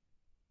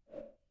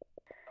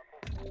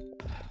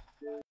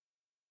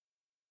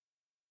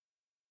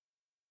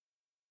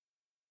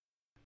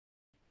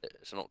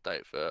 It's an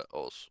update for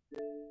us.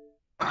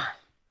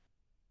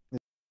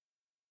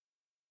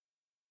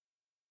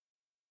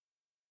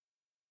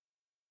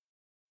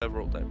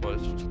 Never update,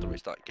 boys. Just have to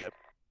restart game.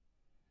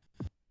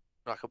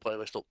 Like a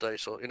playlist update,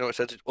 so you know it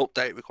says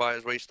update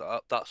requires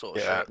restart. That sort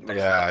of Yeah, shit.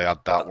 yeah, I had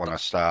that when I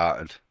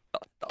started.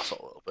 That's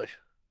all it'll be.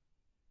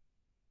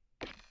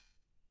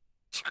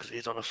 It's because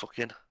he's on a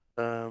fucking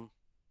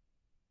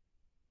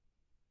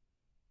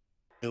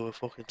newer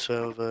fucking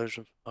server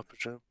version, I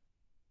presume.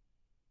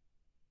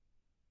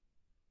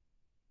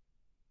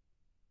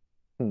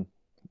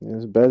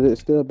 it's better.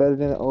 It's still better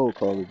than the old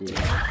Call of Duty.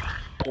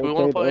 We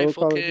want to play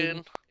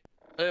fucking.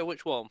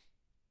 Which one?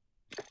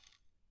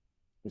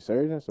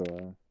 Resurgence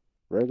or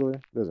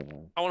regular? Doesn't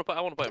matter. I want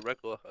to play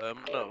regular.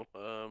 No.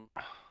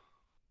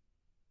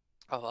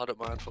 I don't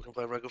mind fucking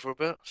playing regular for a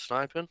bit.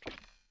 Sniping.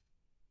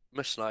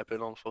 Miss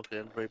sniping on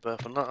fucking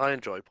Rebirth and that. I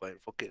enjoy playing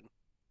fucking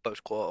close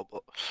quarter,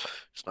 but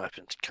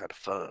sniping's kind of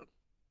fun.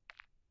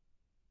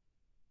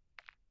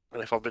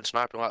 And if I've been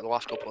sniping like the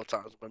last couple of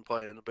times I've been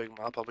playing the big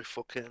map, I'll be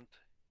fucking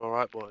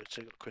alright, boys.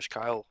 So you got Chris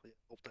Kyle,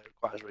 update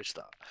requires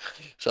restart.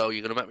 So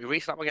you're gonna make me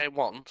restart my game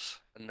once,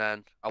 and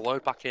then I'll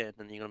load back in,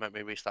 and you're gonna make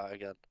me restart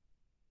again.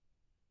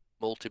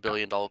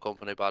 Multi-billion-dollar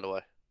company, by the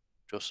way.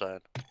 Just saying.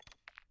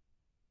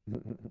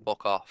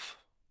 Fuck off.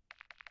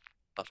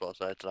 That's what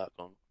I say to that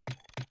gun.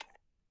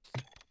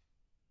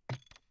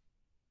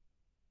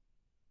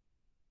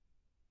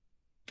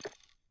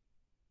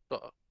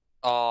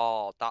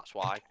 Oh, that's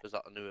why, because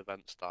that new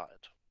event started.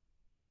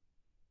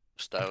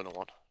 The Stoner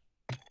one.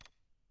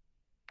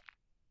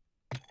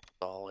 That's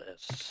all it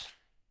is.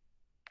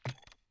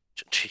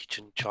 Cheech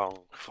and Chong.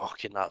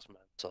 Fucking that's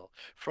mental.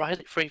 Why is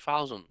it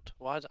 3,000?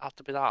 Why does it have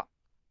to be that?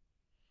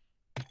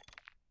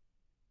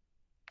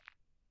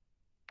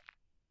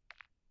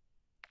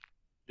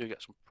 You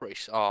get some pretty.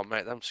 Oh,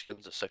 mate, them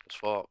skins are sick as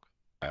fuck.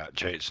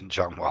 Jason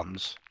John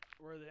ones.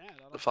 Where are they at?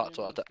 I don't The see fact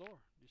them in that- the store.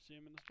 You see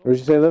them in the store? What'd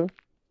you say, Levin?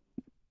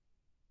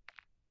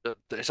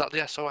 Is that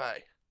the SOA?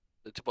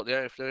 But the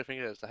only thing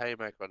is, the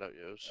Haymaker I don't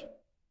use.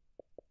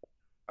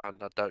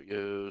 And I don't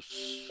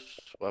use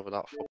whatever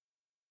that fuck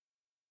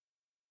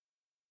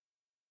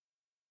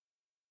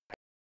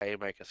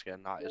Haymaker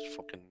skin, that is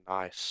fucking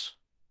nice.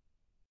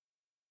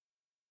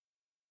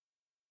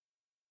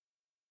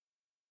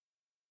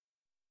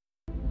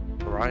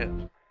 Right,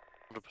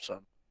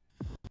 100%.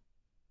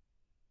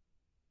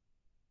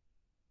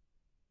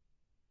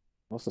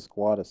 What's the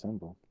squad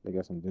assemble? They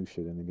got some new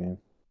shit in the game.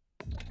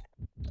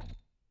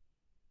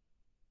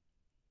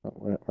 Oh,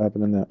 what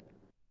happened in that?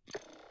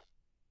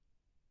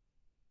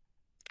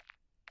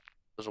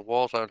 There's a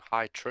Warzone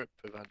high trip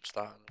event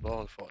starting as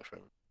well in 43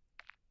 minutes.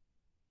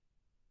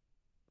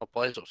 My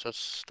Blaze up says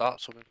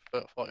start something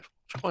in 40.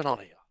 What's going on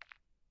here?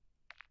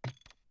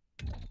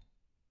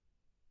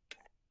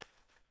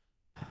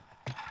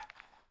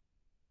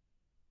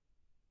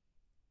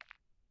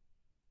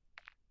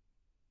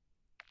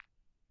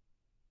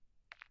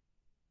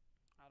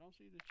 I don't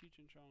see the Cheech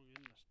and Chong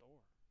in the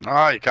store.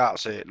 No, you can't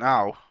see it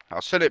now.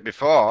 I've seen it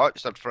before. It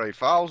said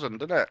 3,000,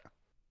 didn't it?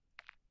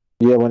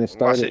 Yeah, when it Unless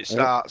started. it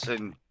starts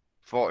in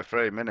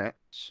 43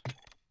 minutes.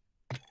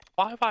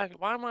 Why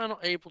am I not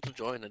able to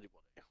join anybody?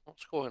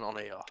 What's going on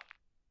here?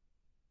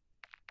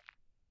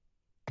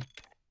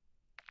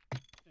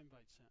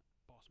 Invite sent,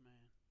 boss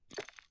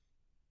man.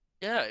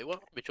 Yeah, it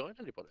won't let me join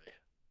anybody.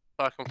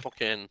 So I can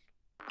fucking.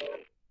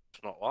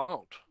 It's not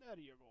allowed. There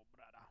you go,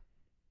 brother.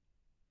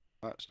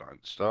 That's not in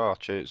the store.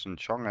 Cheats and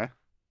Chong, eh?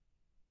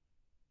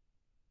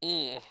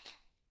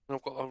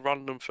 I've got a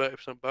random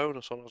 30%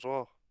 bonus on as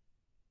well.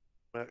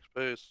 My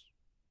XP's.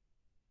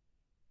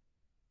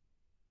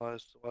 Why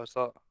is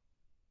that?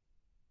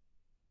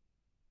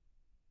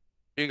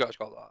 You guys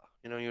got that?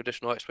 You know your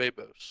additional XP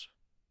boosts?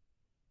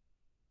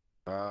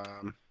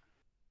 I've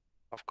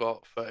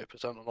got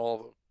 30% on all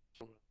of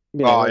them.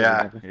 Oh, that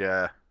yeah, was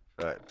yeah.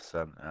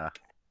 30%, yeah.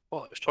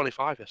 What? It was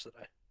 25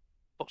 yesterday.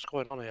 What's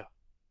going on here?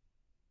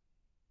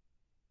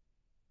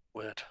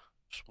 Weird.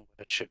 Some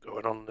weird shit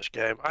going on in this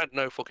game. I had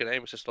no fucking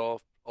aim assist or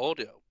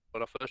audio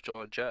when I first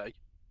joined Jay.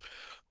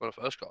 when I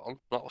first got on.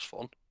 That was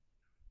fun.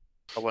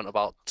 I went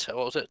about,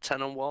 what was it,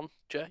 10 and 1,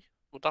 Jay?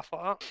 Would that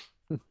like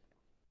that?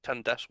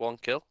 10 deaths, 1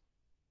 kill.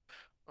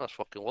 I was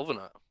fucking loving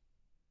it.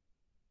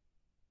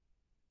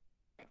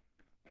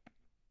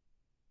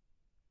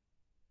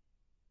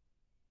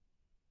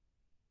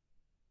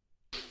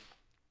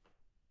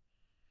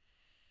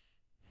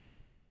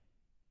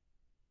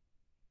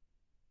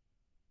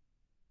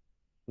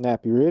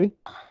 Nap, you ready?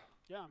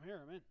 Yeah, I'm here.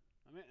 I'm in.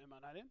 Am I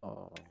not in?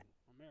 Oh. I'm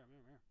here.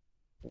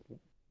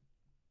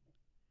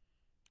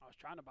 I was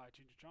trying to buy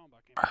Chichatron, but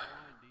I can't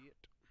find it.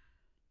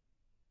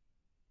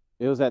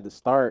 It was at the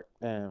start,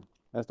 and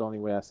that's the only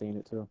way I seen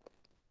it too.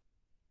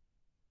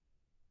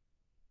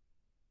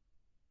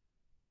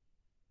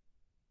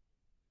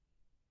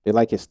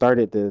 It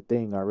started the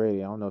thing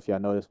already. I don't know if y'all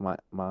noticed my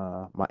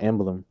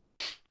emblem.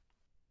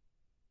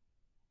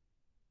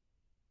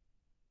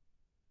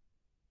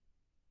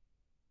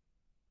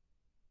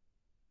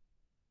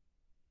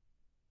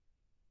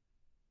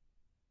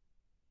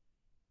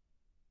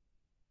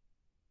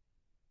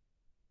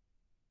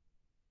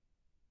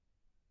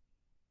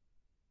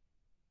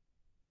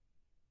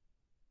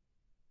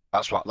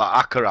 That's what that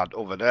hacker had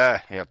over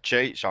there. He had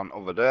cheats on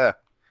over there.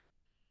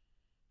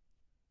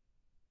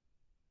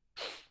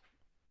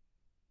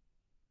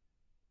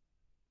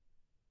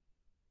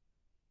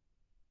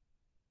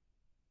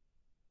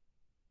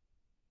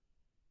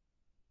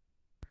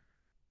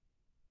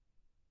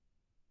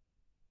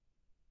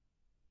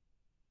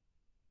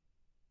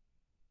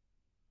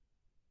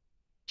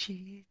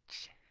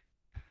 Cheats.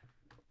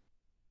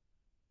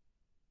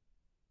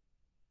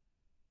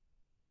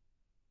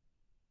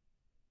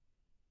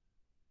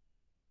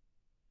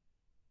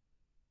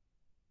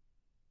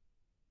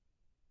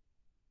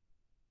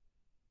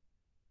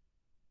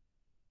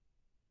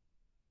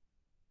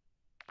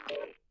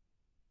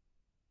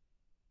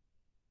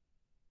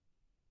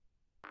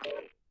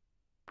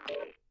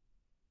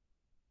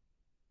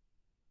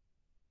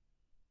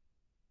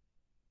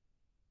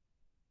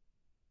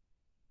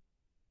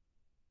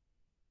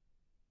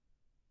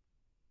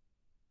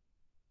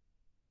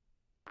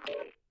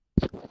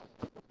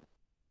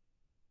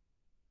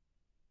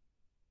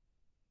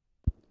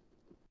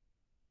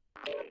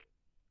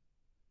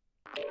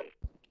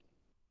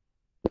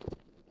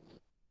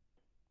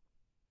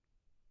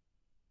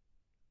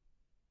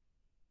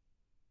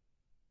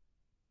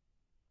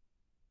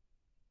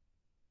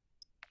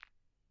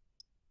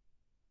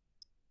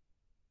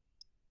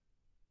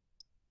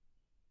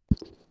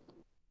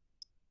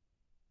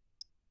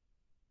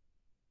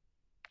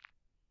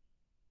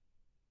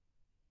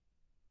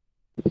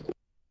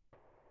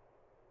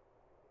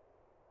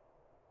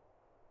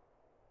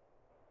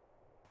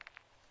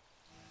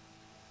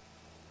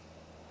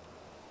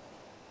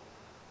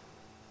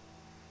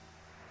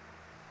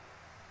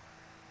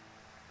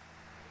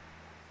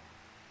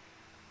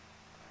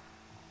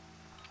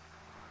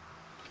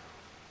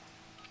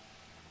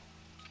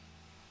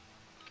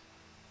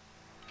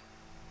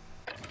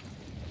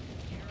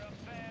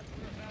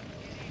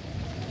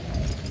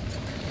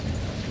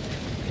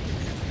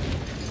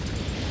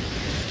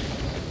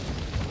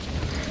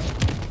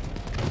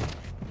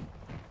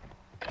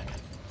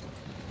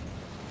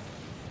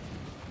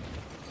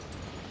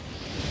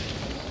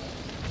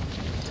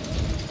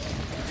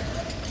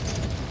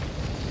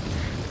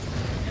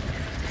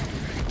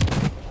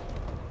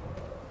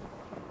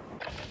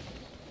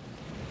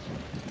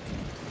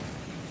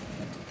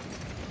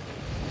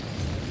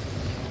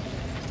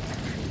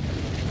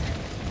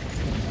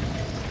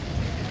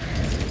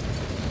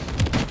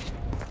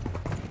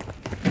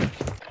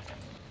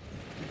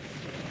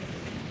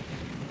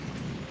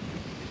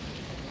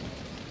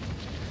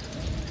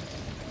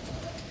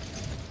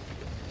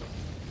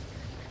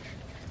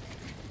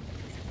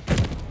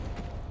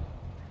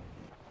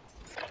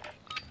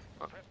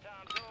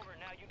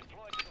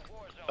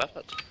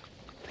 Perfect.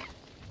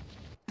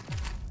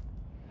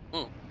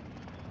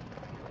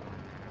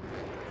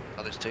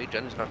 At this tea,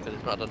 Jenny's not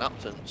had a nap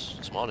since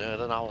this morning. I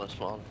had an hour this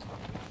morning.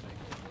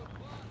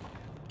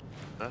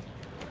 Yeah.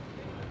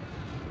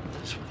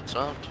 It's fucking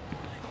sound.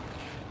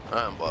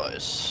 Right,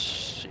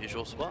 boys.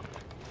 Usual spot.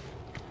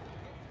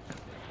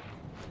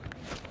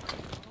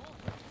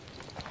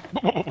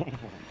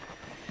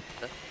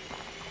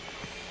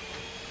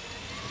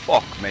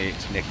 Fuck me,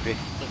 it's nippy.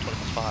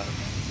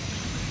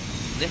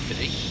 5.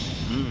 Nippy?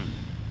 Mm.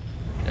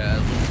 Yeah,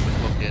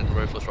 it's fucking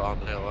ruthless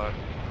round here, right?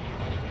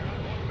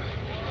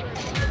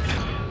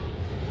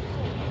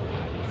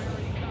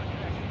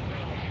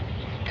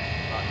 I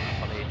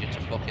need you to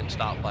fucking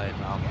start playing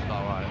now,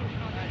 alright?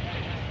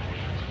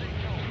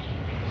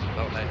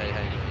 Oh, hey.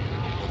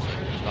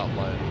 Listen, start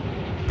playing.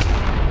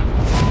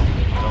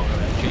 Don't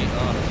cheat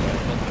hard.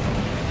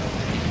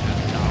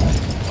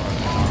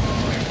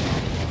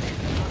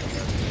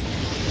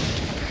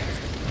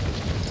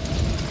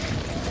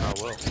 I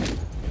will.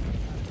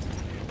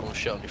 I'm gonna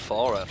shit on your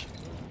forehead.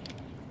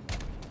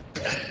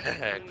 Good,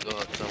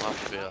 I'm happy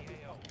for you.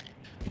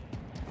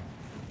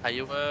 Are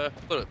you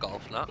good at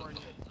golf now? I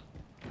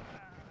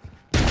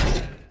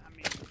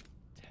mean,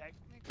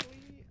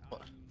 technically, I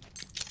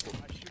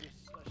shoot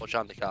What's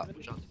your handicap?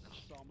 So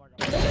I'm like,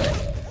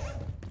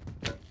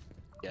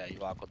 Yeah, you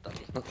are good then.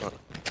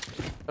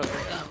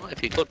 Yeah,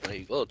 if you're good,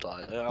 mate, you're good.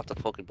 Like, you don't have to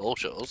fucking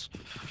bullshit us.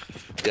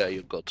 Yeah,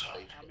 you're good. I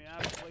mean, I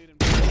haven't played in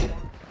once, and then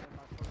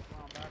my first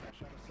round back, I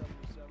shot a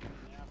 77 in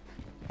the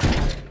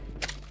afternoon.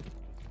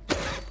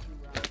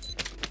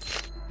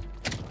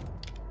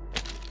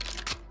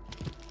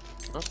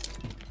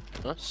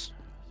 2 rounds. Nice.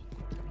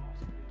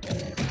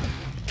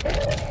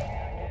 Gas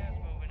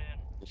moving in.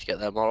 You should get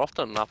there more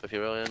often, Nap, if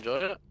you really enjoy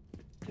it.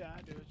 Yeah,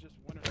 I do. It's just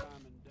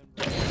wintertime in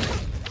Denver.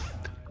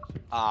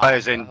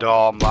 Players in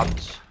dorm,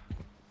 lads.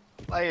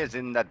 Players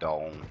in the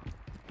dorm.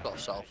 Got to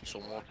sell for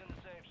someone. What's in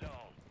the safe zone?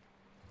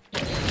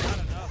 Not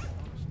enough.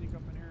 I'm gonna sneak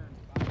up in here and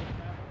buy this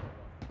map.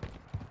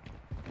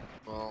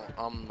 Well,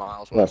 I'm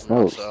miles Yeah, away from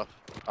you, smokes. so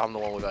I'm the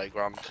one with 8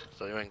 grand,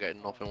 so you ain't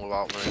getting nothing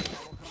without me. I'll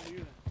come to you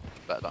then.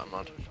 Better that,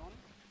 man.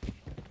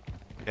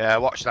 Yeah,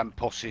 watch them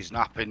pussies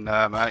napping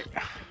there, mate.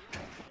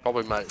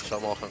 Probably make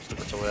some more can stick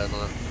it away and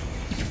then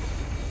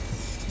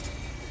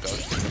go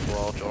stick it to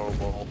all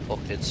durable,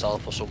 fucking sell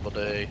for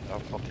somebody. I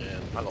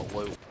got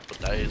loot for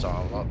days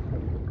out of that.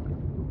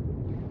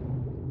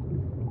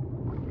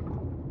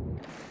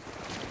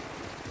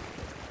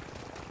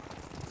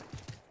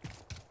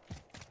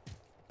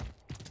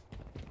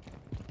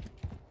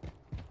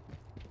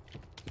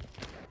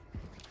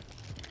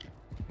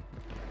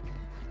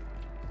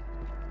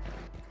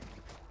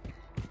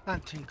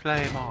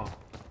 Anti-claymore.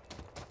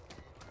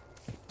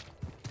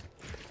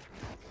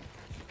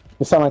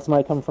 It sound like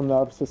somebody coming from the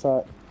opposite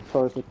side,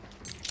 towards the,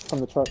 from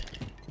the truck.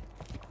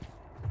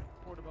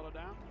 Portobello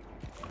down.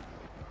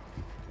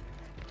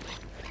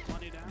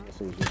 Money down. This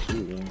is just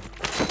you, man.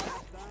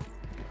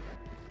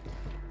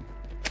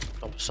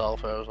 I'm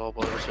self here as well,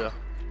 boys, yeah.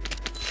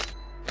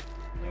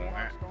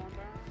 Box going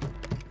down.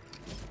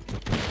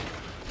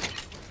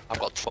 I've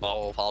got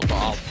 12, I'll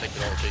take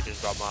it all so you can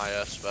grab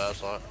my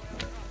spares, like.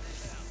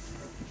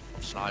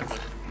 Sniping.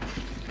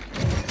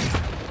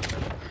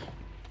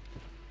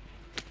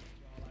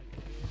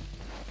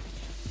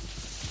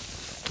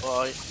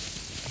 Right.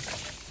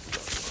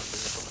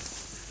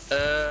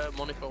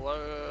 Money for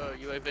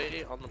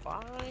UAV on the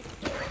bike.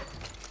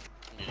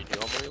 You need your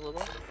money, little.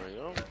 There you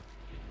go.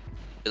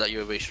 Get that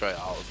UAV straight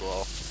out as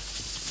well.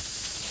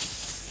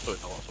 So we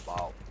know what it's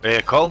about.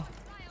 Vehicle.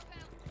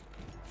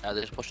 Yeah,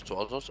 they're just pushing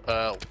towards us.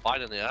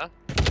 Line in the air.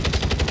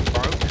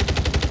 Broke.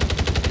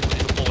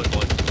 He's a bullet,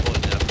 boy. Bullet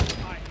in the air.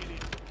 I hit him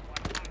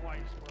like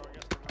twice, bro. I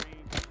guess the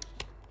range is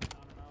just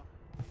not enough.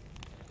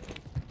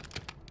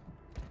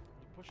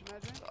 You pushing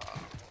that, Jay?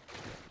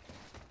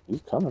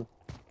 He's coming.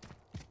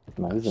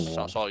 No, he's in the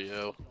That's wall. all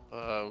you.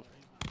 Well,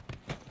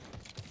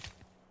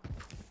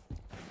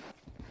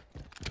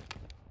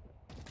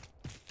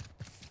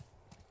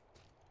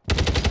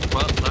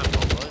 nice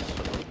one, boys.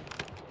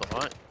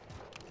 Alright.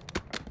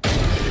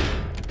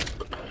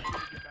 Get back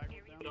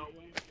down the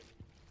way.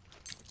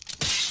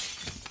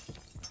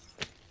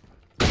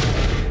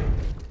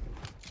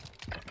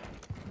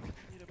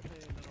 Need to play a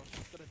little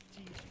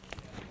strategic.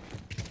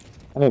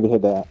 I need to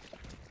hit that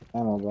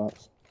ammo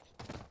box.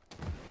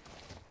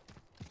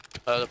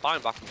 They're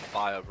buying back into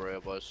buy over here,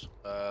 boys.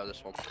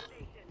 This one.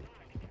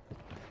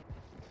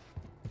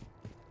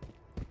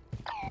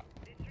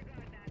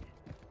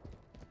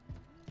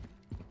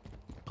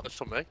 It's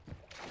from me.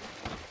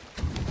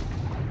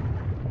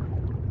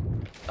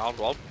 Down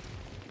one.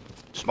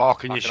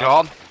 Smoking you, Backing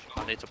Sean.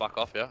 I need to back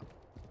off, yeah.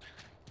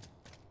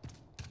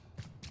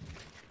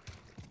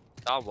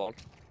 Down one.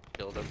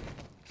 Killed him.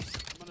 I'm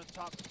gonna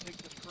top to take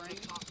this crane.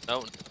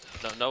 No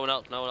one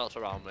else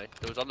around me.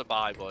 It was on the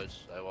buy, boys.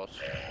 There was.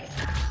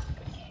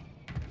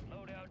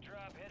 Loadout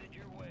drop headed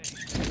your way.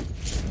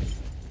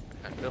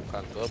 I feel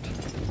kind of good.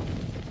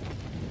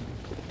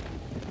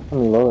 How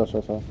many loadouts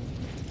I saw?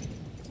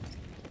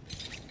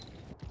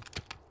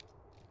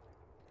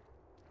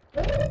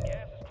 Gas is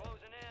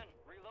closing in.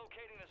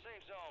 Relocating the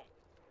safe zone.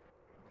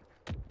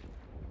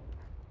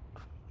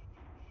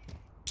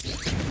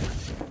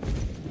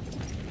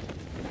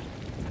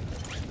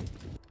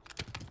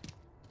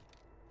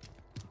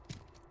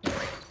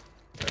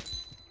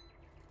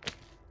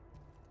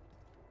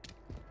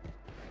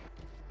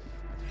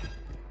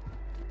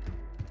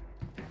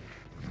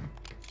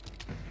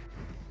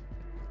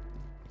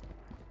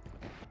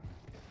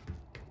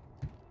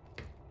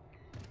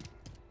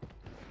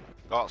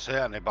 Can't see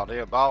anybody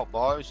about,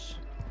 boys.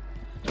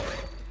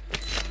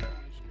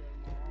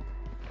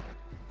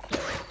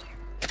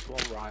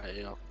 One right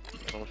here.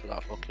 How much of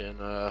that fucking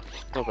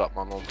look at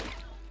my mum.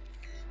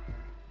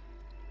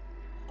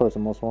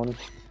 Person most wanted.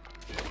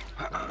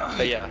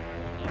 But yeah.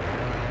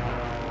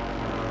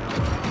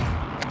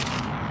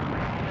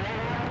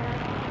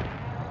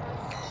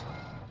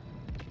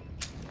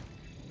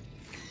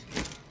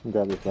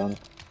 Grab this gun.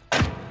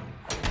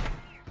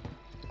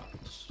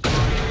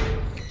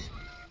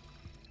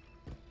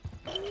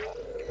 Closing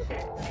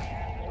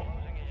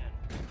in.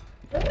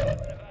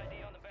 Sensitive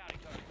ID on the bounty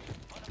target.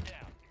 Hunt him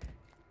down.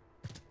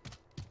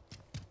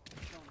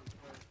 Tony's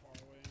very far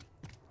away.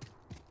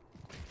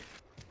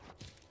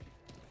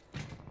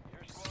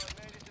 Your squad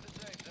made it to the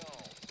safe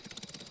zone.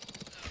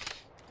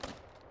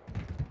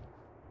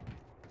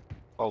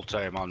 Full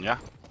team on, yeah?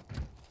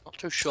 Not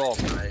too sure,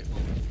 mate.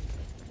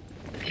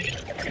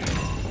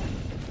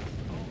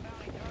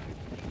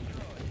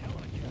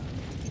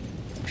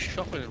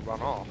 Shot me and ran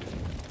off.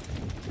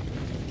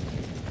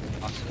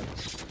 That's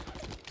it.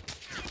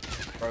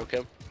 Broke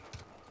him.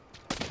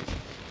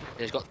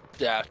 He's got,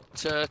 yeah,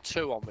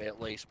 two on me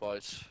at least,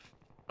 boys.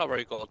 Not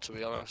very good, to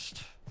be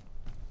honest.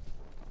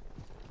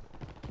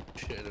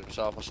 Shitting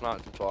himself, I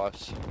sniped him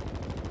twice.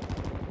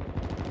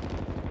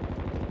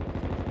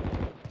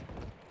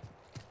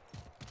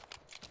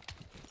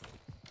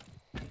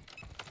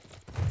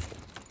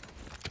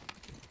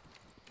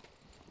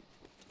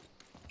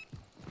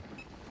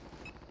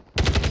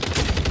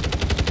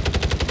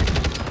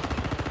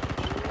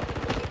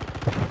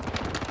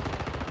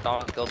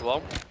 Down, killed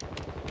one.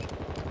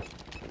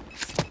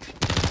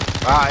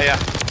 Ah, yeah.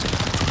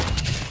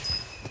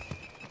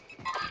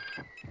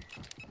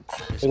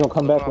 They're gonna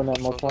come back when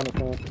that most wanted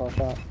fans cross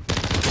out.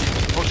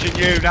 Pushing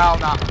you now,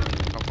 Nat.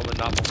 I'm coming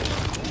down.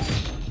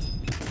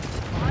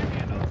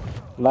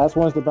 Last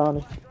one's the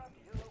bounty.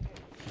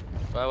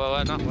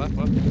 Where, Nat, where?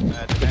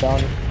 The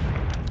bounty.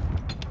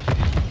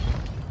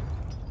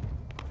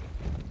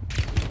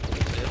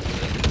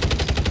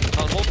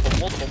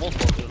 Multiple.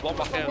 There's one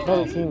back here.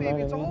 Another team, man.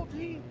 It's a whole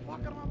team. Fuck,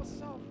 I'm by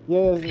myself.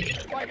 Yeah,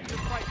 Fight.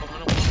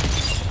 Coming up.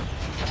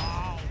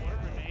 Wow, what a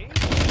grenade.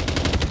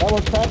 that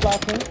one's cracked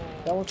last team.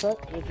 That one's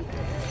cracked. Oh my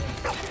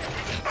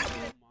goodness.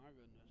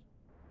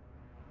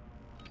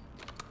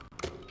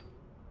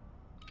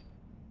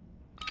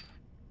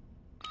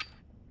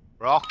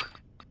 Rock.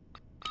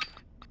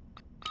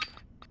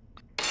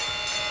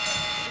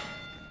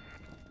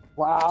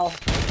 Wow.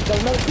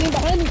 There's another team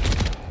behind me.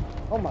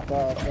 Oh my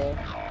god,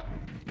 man.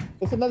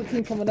 It's another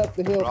team coming up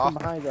the hill from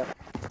behind us.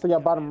 So y'all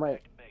bottom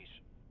right.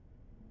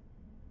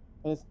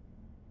 And it's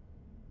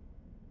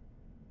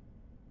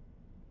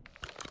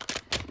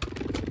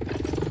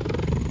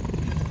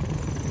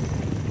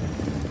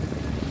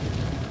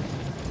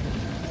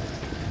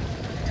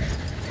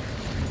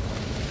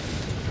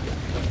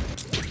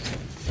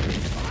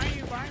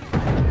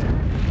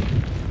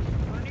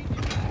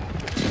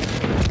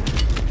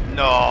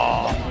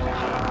No.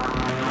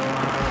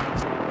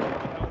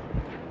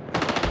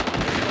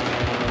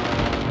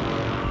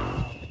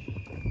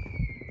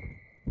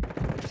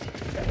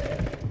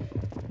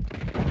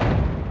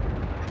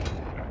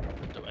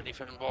 Do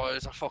anything,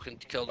 boys. I fucking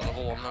killed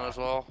another one then as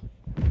well.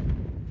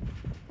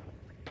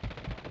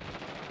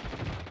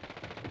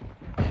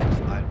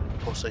 Fine,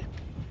 pussy.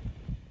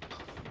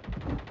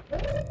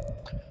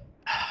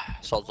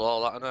 Sods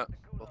all that, innit?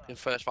 Fucking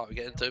first fight we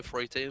get into,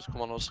 3 teams,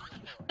 come on us.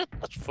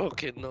 That's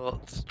fucking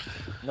nuts.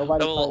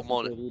 nobody We have a lot of fights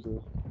money. as good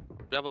either.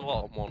 We have a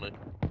lot of money.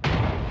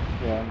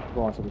 Yeah, I'm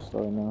going to the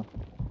store now.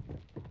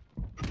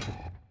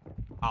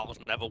 I was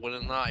never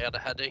winning that, he had a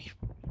heady.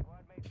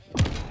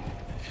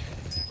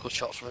 Good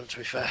shots from him, to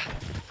be fair.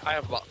 I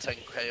have about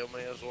 10k on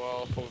me as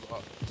well, probably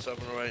about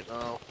 7 or 8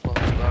 now.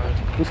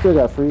 We still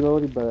got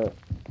freeloaded, but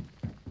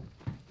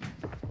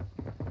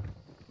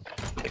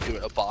If you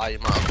were to buy, you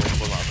might as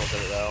well get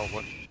it there, haven't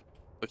we?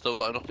 We've still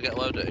got enough to get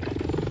loaded.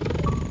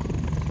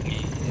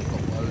 We've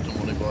got loads of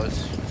money,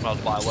 boys. Might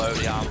as well buy a load of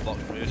the arm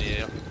box community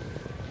here.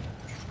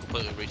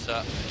 Completely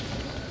reset.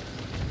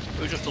 It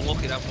was just a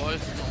lucky then,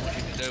 boys. Not much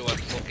you can do when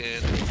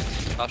fucking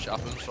that shit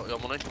happens. It's not your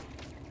money.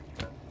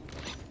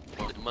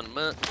 Money,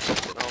 mate.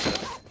 Fucking hell,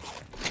 mate.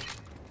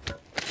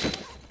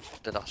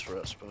 Did ask for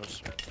it, I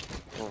suppose.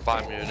 We'll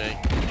buy muni.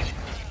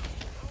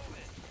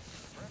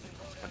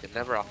 That could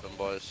never happen,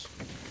 boys.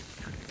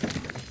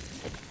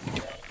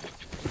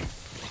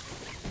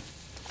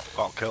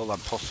 Gotta kill them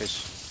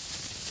pussies.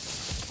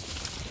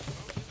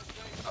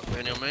 That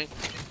muni on me.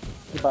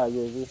 goodbye,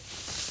 UAV.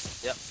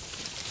 Yep.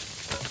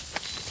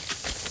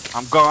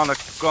 I'm gonna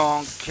go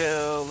and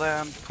kill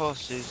them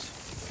pussies.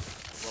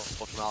 Well,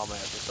 fucking hell, mate.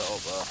 Just set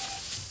up there.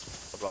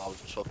 I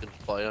was just fucking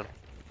playing.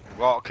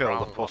 Gotta kill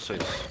Round the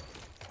pussies.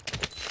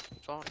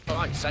 So I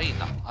like saying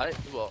that, right?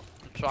 But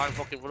try and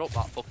fucking run up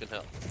that fucking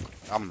hill.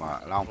 I'm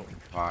right now.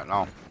 Right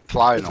now.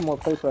 Flying There's some them. more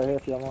place right here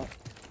if y'all want.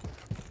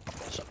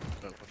 So,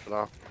 for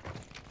now.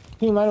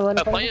 Team line right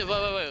in front of Players, me.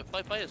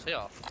 wait, players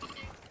here.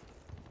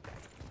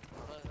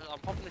 I'm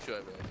popping the show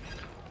over here.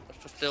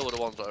 Let's just deal with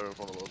the ones that are in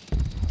front of us.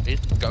 He's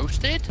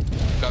ghosted?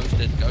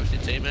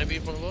 Ghosted team maybe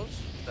in front of us?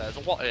 There's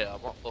a what here?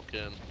 I'm not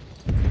fucking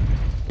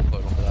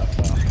going up there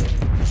fast.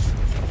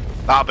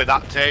 That'll be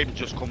that team.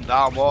 Just come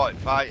down, what?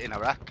 Fighting, I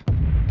reckon.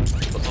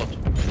 But not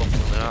fucking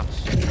on the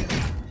ass.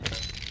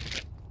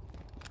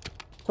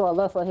 To our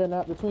left right here,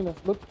 Nap, between us.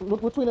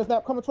 Look between us,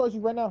 Nap. Coming towards you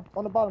right now,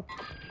 on the bottom.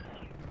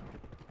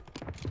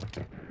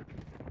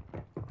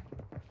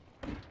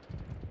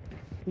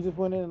 He just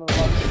went in on the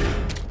bottom.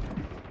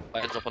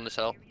 Ends up on this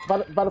hill.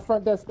 By the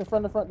front desk, in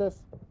front of the front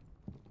desk.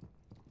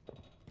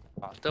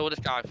 Right, still with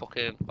this guy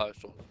fucking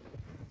post us.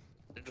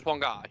 Just one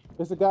guy.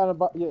 There's a guy on the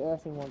bottom. Yeah, I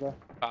seen one guy.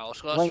 Right,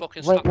 let's Rank-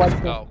 fucking rank stack white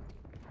and go.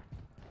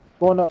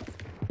 Going up.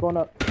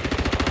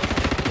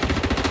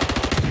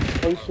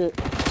 Oh shit.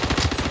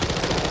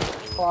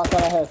 Oh, I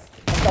thought I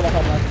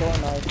had my store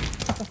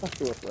knife. I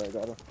swear I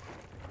got him.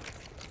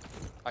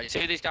 Oh, you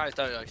see these guys,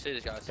 don't you? You see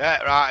these guys? Yeah,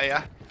 right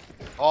here.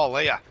 All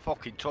here.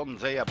 Fucking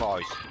tons here,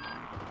 boys.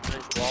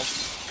 There's one.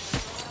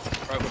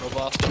 Broke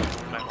another.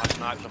 Mate, my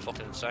snipes are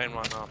fucking insane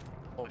right now.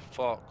 Holy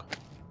fuck.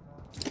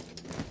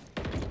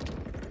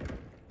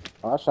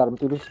 Oh, I shot him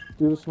through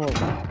the smoke.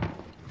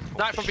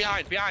 Snipe from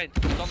behind. He's on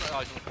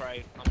the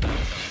crane. I'm dead.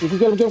 You can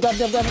get him, got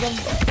him.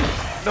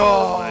 No!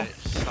 Oh, mate,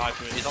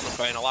 sniping me. He's on the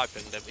crane. I live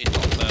pinged him. He's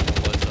not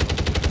thermal.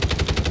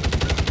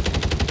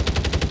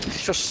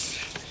 It's just.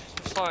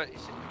 It's like.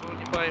 When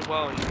you're playing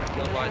well, you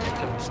feel like you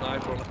kill a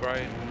sniper on the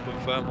crane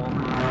with thermal.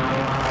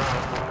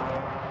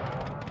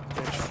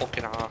 It's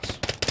fucking ass.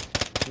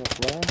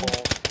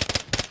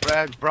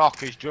 Fred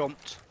Brock has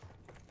jumped.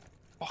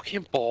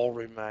 Fucking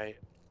boring, mate.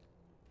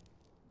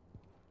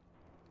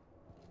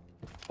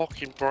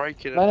 Fucking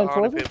breaking and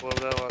downing people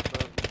over there like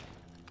that.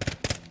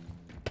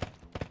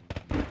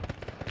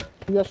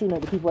 You guys shooting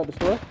at the people at the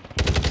store?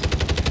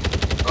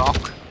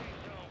 Brock.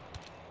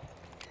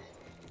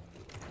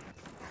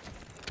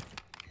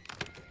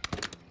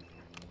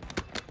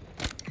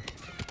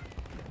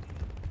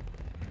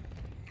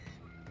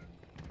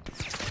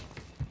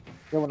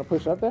 You want to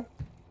push up there?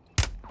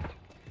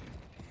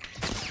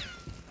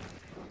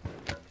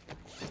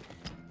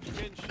 You're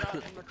getting shot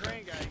from the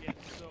crane guy again,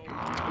 so.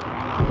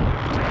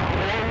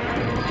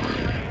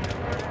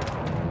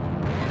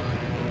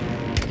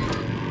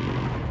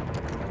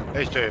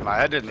 He's doing my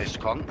head in this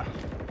cunt.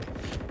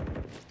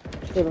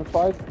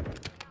 7-5.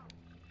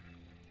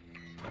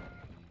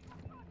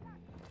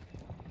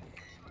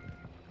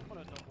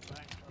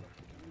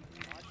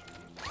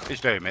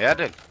 He's doing my head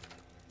in.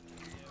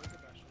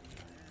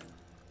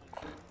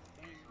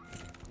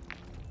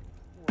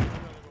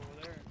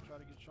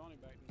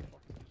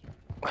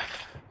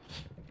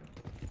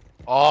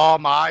 Oh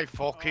my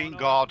fucking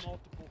god.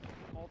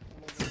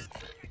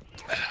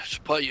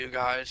 Just put you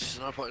guys, there's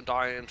no point in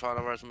dying trying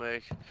to res me.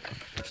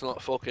 It's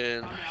not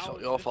fucking, it's not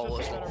your fault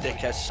that some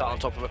dickhead sat on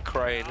top of a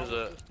crane, is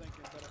it?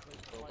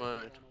 Oh,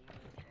 man.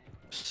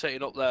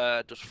 Sitting up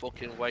there just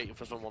fucking waiting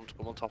for someone to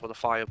come on top of the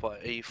fire,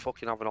 but are you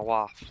fucking having a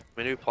laugh? I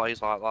mean, who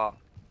plays like that?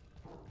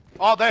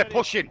 Oh, they're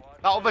pushing.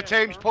 That other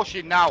team's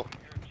pushing now.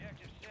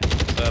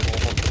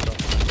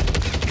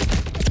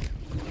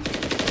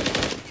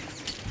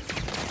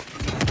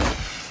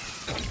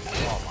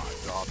 Oh my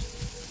god.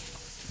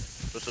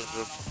 This is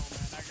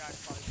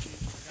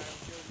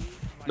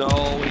no, he's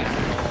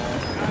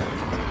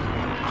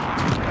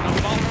not.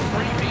 There's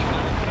about 3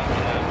 people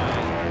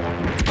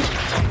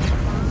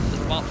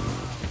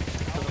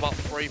There's about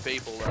 3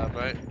 people there,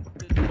 mate.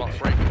 About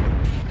 3.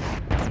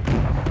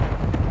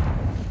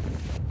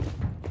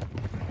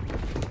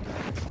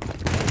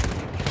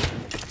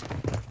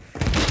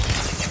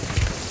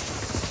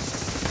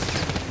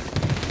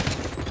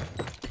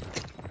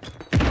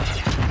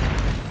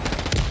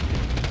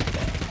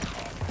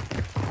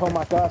 Oh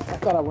my gosh, I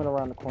thought I went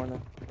around the corner.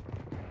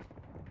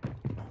 Oh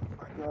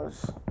my gosh.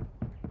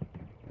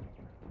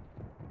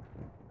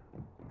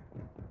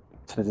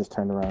 Should have just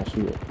turned around and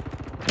shoot it.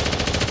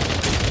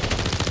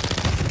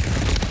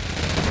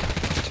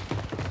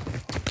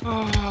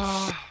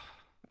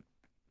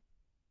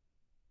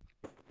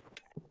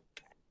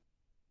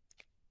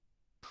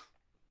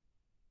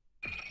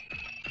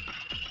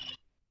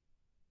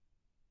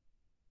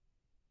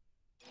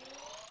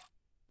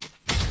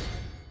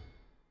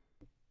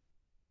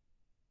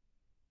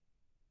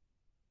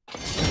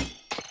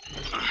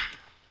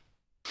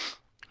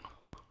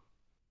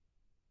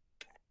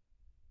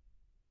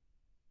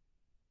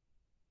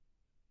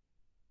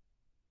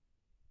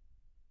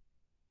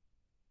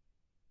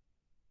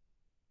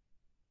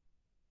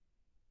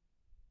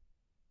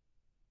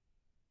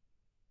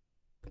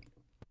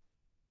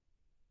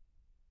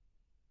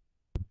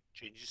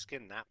 Change your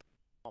skin, Nap.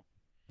 I don't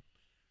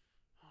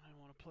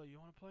even want to play. You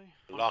want to play?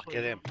 Lock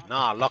it in.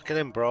 Nah, lock it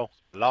in, bro.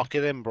 Lock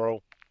it in,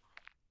 bro.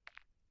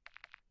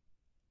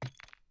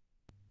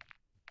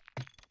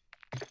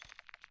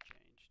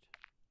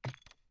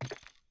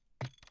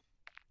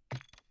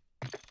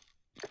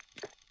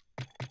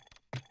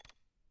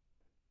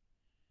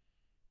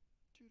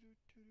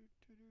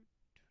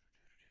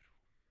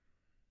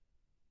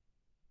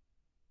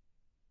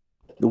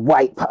 The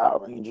white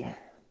Power Ranger.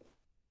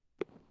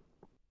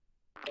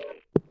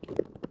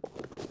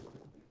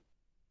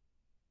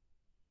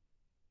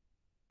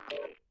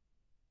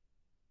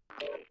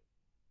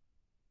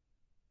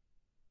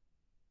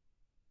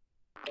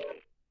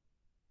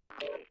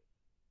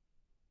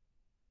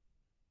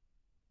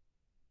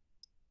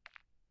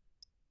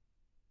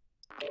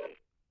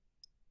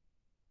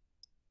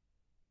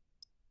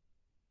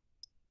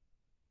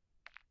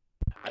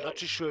 I'm not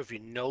too sure if you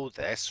know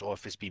this or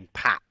if it's been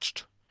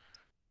patched,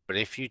 but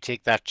if you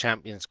take that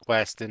Champion's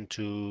Quest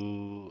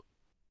into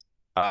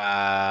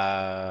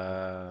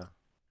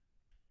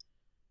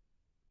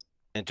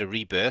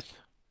Rebirth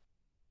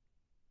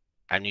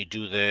and you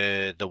do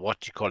the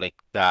what you call it,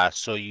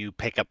 so you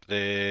pick up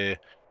the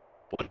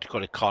what you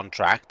call it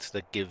contract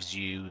that gives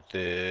you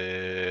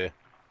you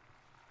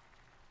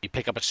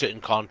pick up a certain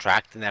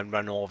contract and then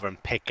run over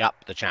and pick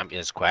up the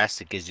Champion's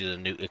Quest. It gives you the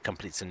nuke. It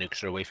completes the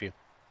nukes away for you.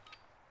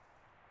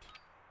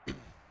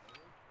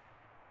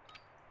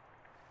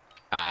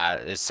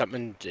 It's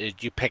something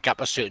you pick up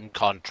a certain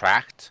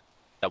contract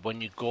that when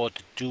you go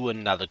to do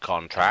another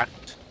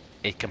contract,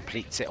 it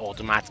completes it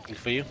automatically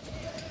for you.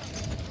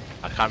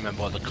 I can't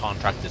remember what the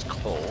contract is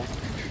called,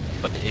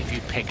 but if you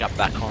pick up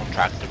that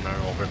contract and run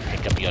over and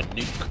pick up your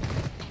nuke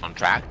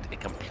contract, it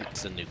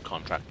completes the nuke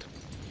contract.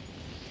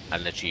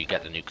 And literally you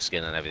get the nuke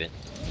skin and everything.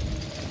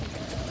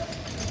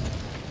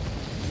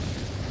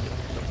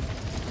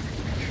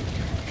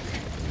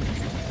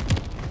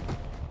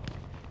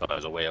 But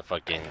there's a way of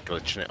fucking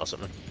glitching it or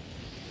something.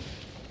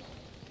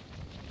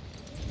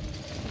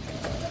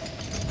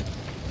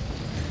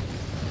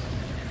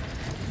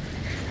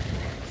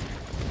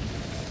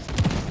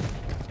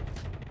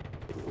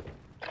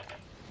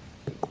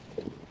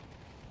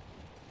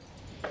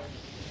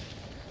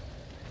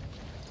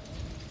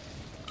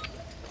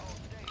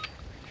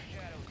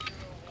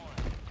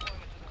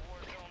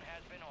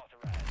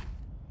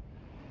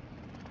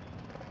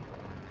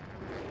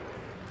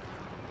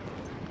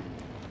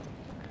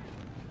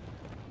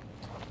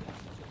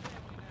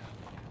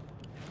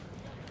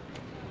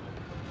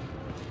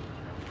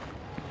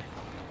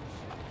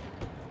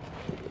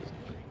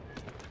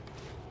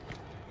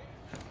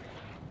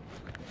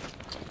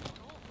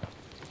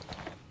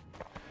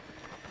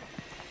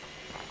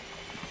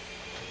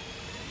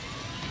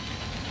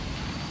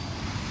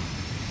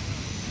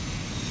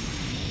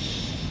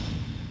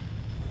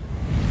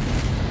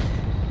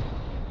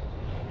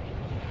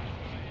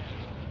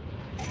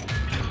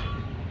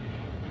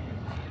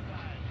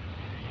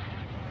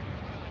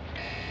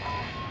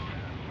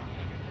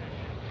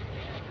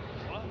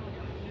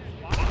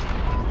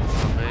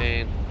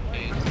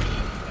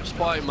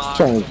 Spotting mark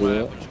Sounds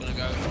somewhere, good. we're just gonna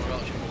go and we're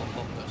actually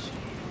motherfuckers.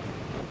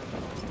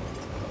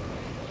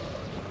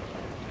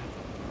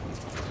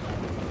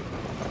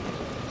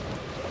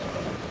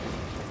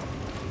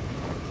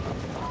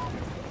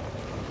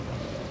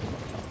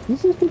 You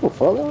see people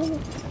following me?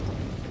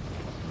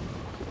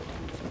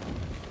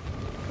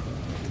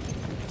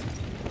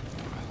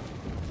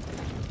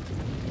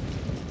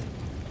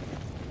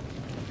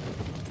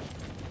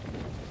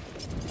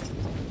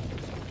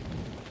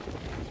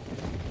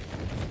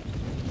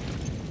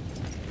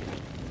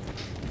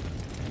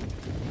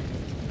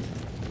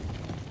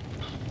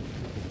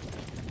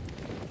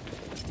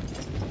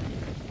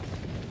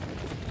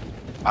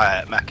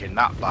 Macking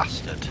that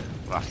bastard.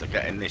 We'll have to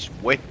get in this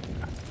whip.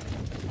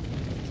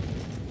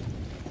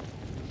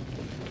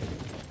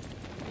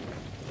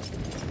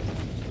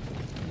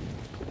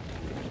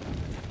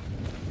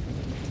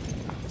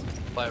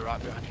 Play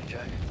right behind you,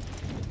 Jay.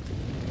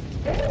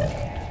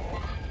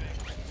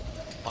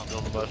 Might be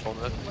on the most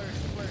wanted.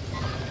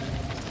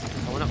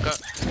 We're not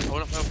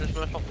going for this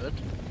most wanted.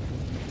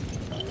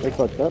 They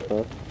fucked up,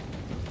 bro.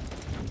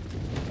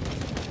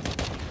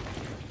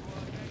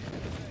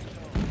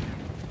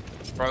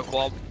 Broke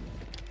one.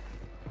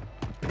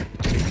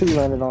 Two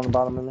landed on the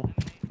bottom of me.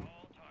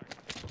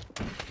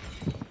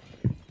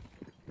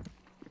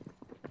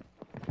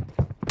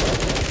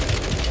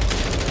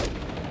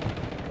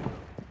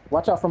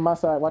 Watch out from my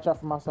side. Watch out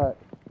from my side.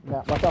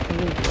 Now, watch out from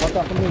me. Watch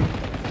out from me.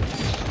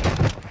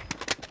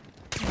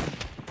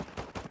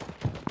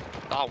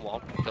 Down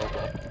one. Killed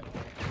one.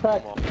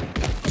 Crack. One more.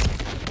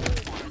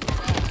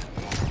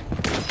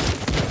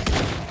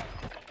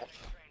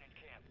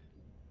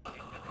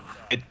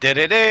 It.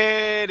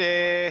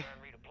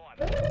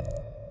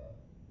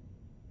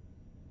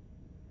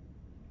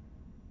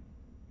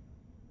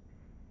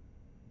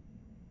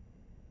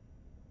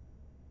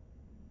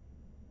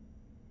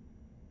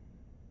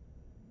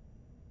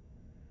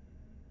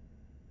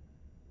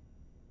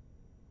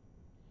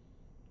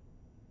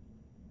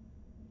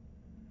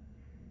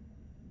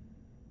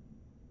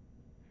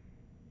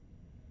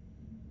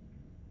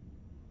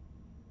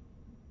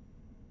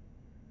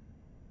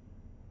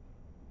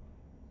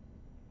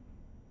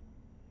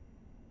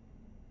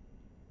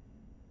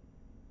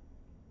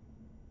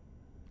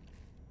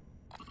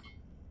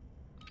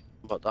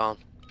 Got down.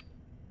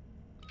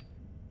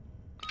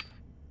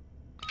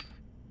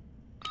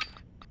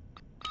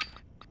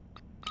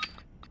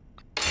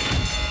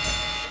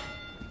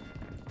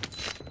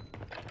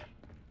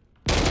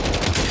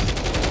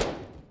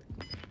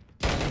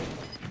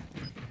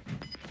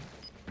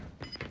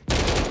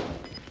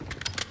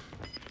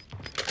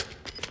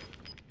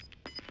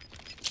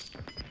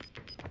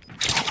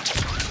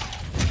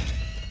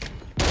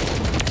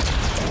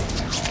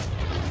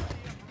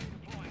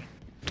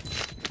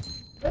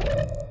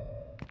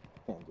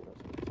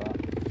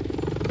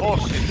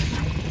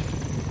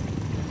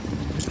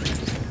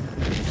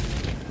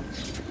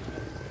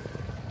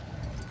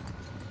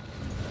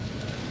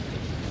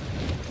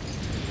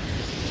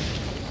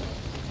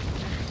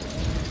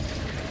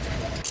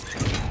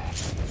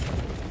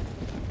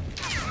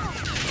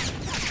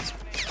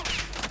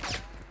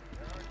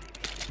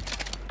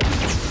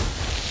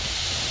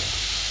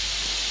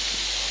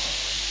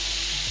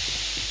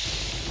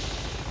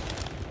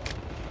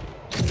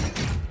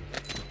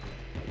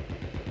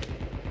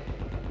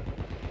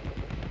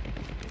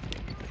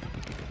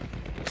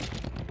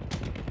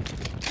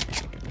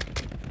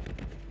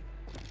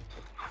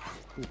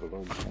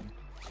 Below me.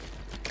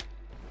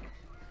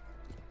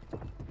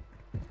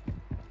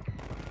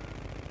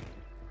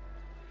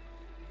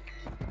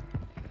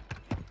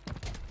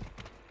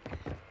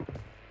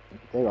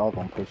 They all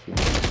gonna push you.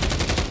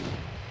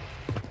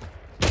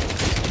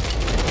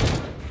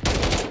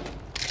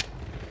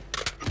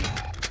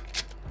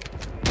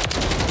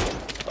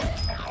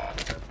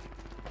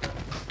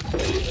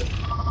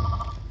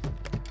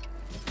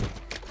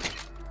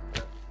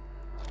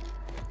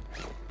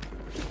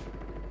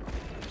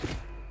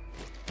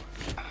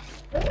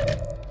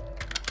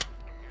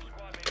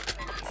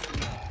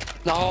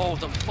 No,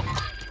 the fuck.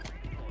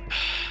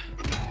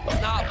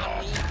 No,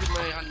 I need you,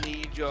 mate. I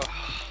need you.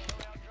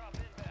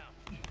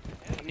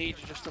 I need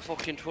you just to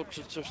fucking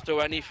just do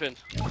anything.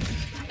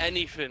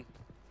 Anything.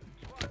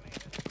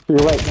 You're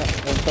right, man.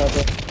 One side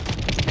there.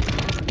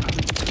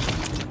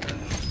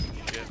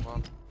 Shit,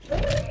 man.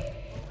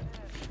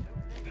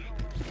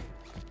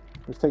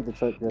 Just take the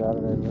truck, get out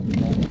of there. And let me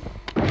know.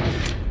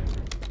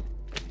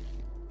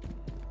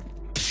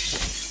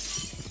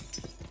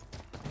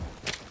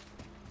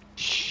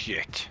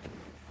 Shit.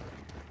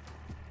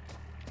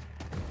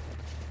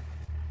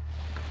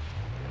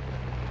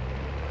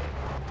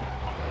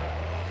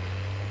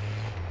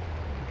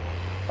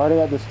 Are they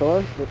at the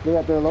store? They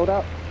at their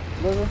loadout?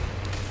 River?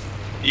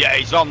 Yeah,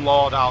 he's on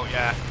loadout,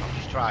 yeah. I'm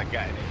just trying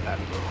getting it then,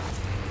 bro.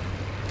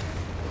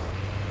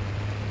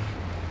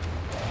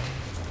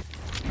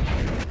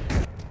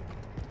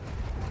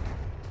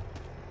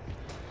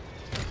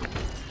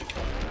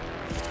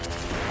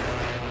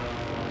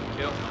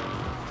 Kill.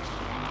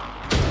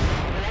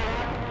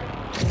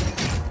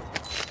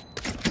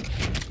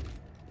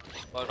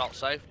 Well, not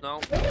safe now.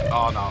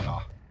 Oh,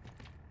 no.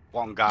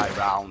 One guy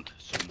round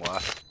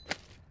somewhere.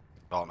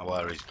 Don't know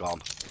where he's gone.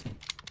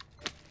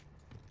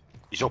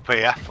 He's up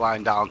here,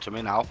 flying down to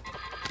me now.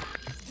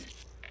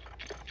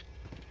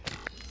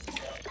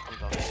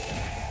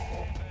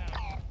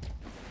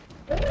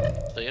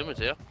 See him, is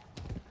here.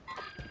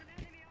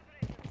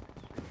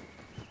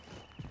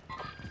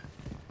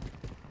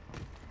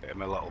 Hit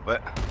him a little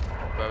bit.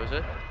 Where is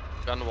he?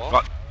 Behind the wall?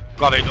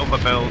 Got it, up a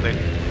building.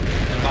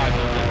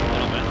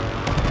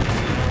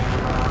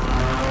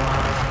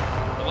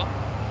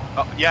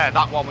 Oh, yeah,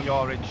 that one when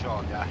you're in,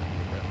 Sean, yeah.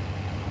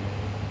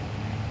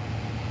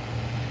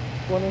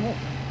 One in here.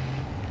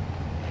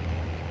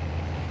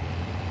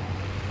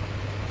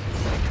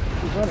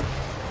 He's running.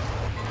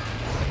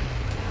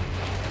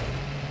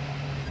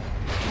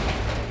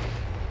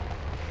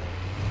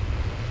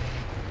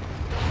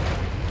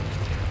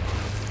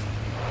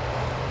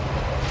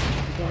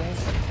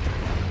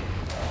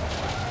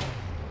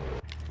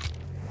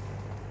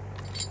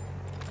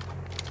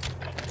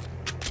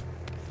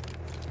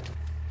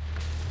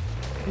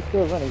 He's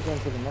still running. He's going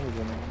to the money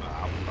bin.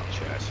 I'm not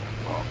chasing.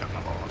 Walking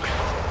the morning.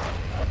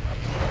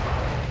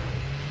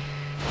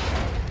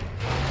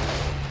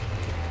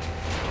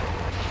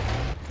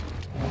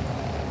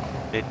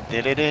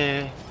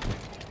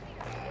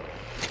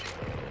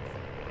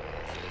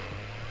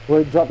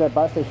 Where he dropped that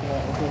buy station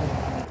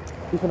at?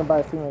 He's gonna buy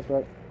a Siemens,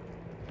 right?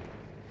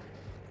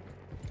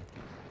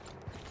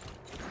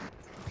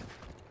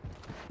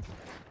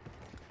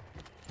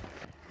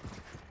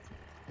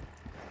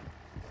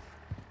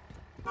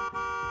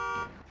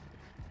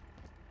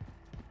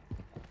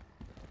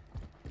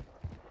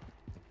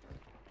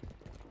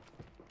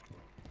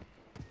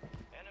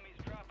 Enemies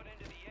dropping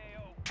into the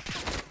AO.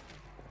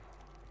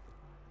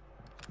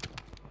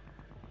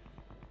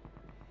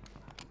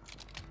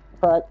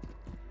 Crack.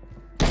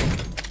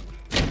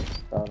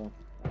 Got him.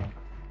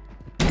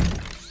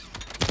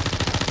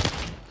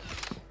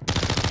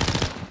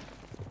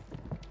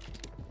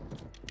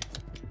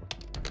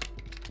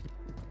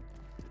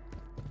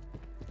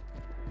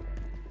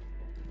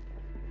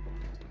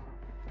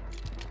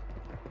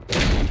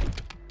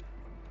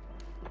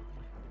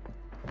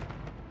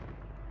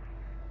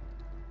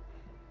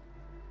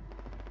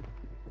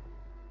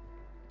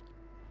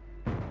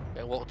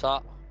 Getting walked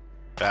at.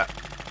 Yeah.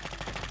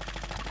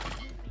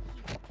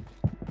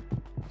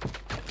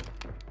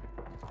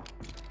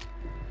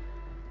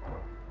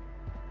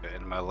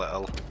 Getting my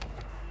little.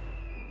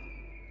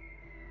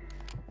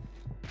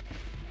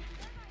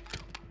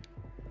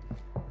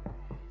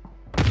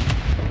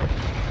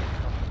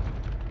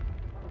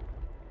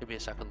 Give me a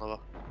second,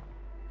 lover.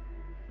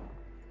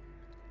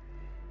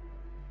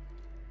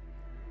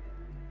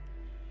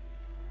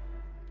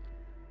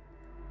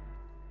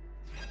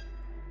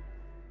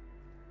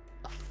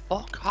 The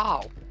fuck?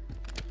 How?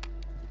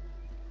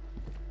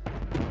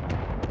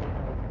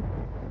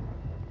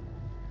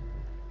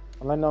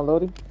 I'm letting on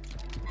loading.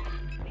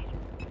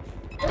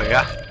 But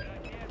yeah.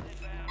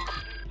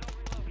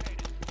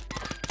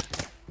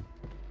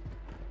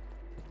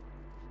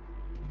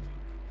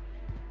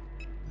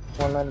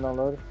 One landing on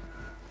loading.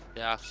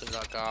 Yeah, I see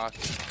that guy.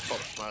 Put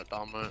the smoke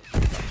down, mate.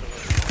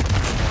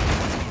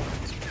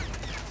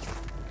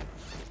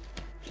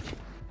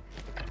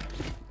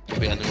 Could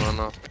be anyone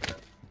now.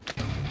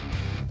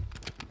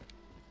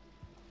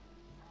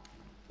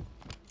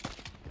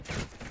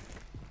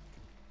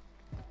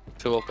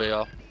 Two up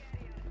here.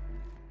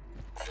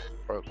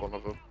 Broke one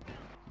of them.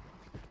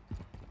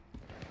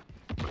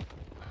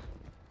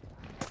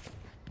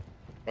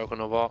 Broke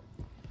another.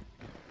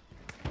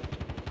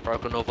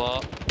 Broke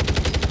another.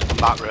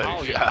 That roof,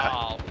 Oh yeah. yeah,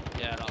 oh,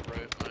 yeah, that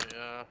roof, mate,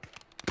 yeah.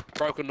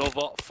 Broke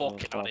another.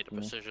 Fucking, I need a fuck me.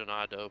 precision,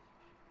 I do.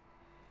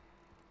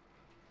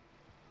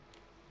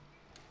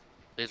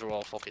 These are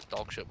all fucking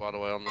dog shit, by the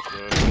way, on this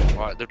roof.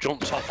 Right, they've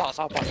jumped off. That's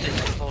how bad it is.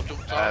 They've all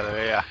jumped off.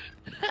 There, yeah.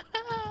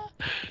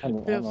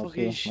 You're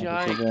fucking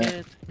shy,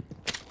 kid.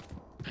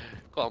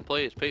 Go on,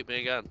 please, peek me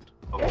again.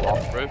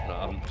 Off Roof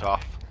now. Jumped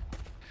off.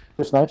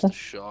 You're sniping?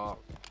 Shot.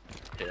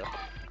 Here.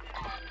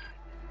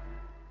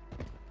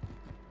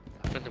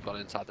 I think they've gone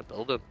inside the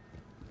building.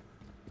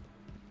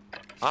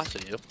 I see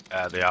you.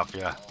 Yeah, they have,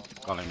 yeah.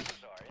 Got him.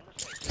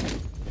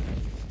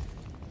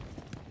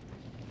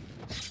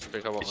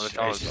 Think I want to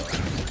challenge that.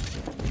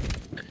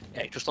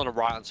 Yeah, just on the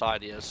right hand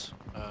side he is.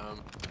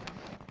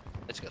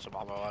 Let's get some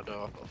ammo, I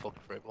know I've got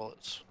fucking 3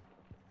 bullets.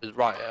 He's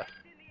right here.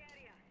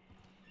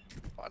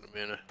 Find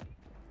him in.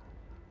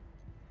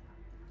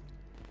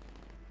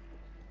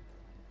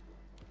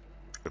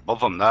 Above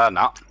them there,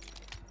 Nat.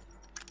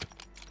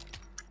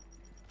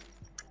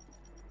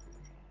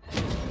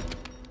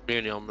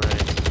 Muni on me.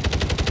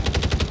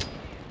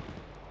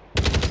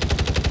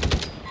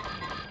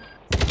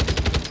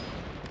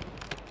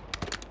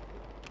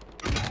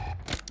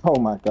 Oh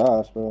my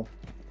gosh, bro.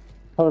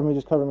 Cover me,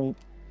 just cover me.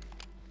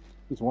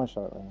 He's one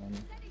shot right now.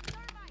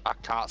 I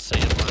can't see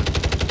him, man.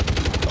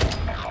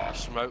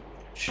 Smoke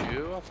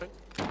you, I think.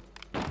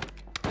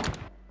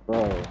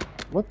 Bro,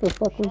 what the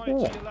fuck was Showing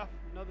to that? your left.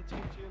 Another team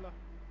to your left.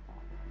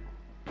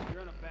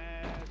 You're in a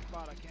bad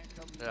spot. I can't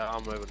cover you. Yeah,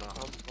 I'm moving out.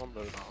 I'm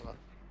moving out of there.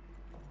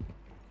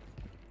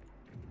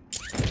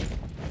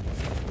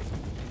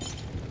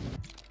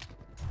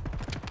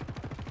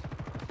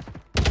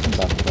 I'm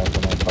about to back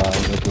on that bar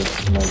with this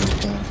smoking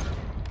thing.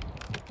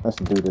 That's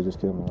the dude that just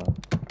killed me.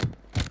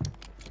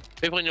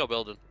 People in your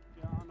building.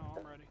 Yeah, I know.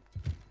 I'm ready.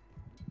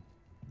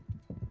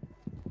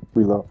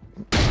 Reload.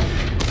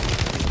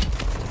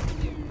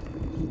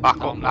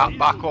 Back up, Nat,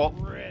 back up.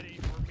 Ready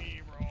for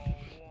me, bro.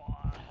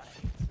 What?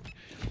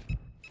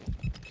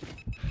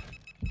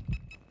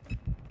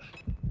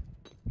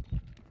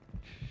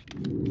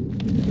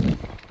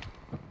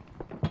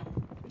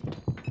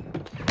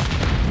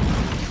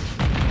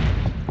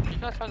 You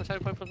guys find the same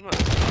point for the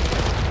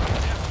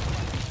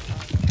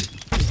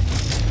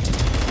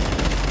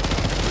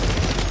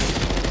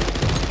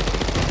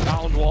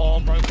Down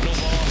one, broken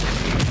wall.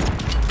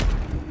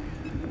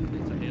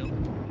 Need to heal.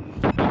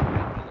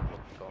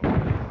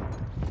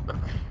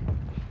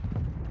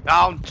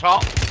 Down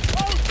top.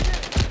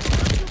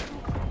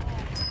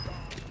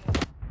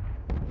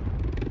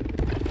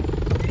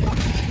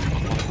 Oh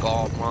my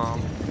god, man.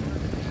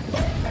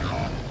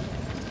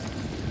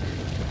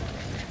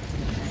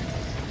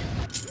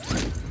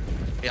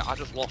 Yeah, I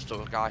just lost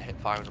to a guy hit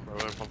firing a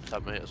maroon from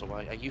 10 meters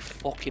away. Are you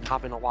fucking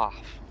having a laugh?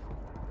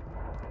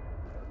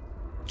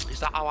 Is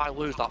that how I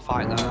lose that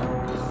fight there?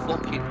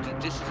 Fucking,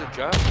 this is a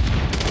joke.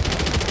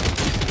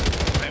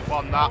 They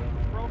won that.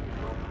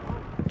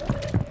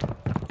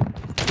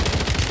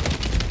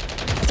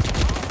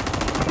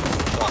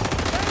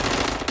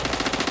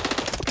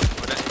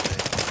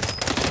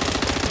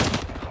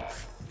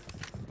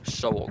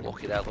 So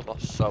unlucky there, the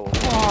boss. So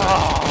unlucky.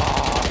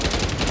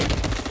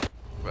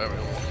 Very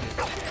unlucky.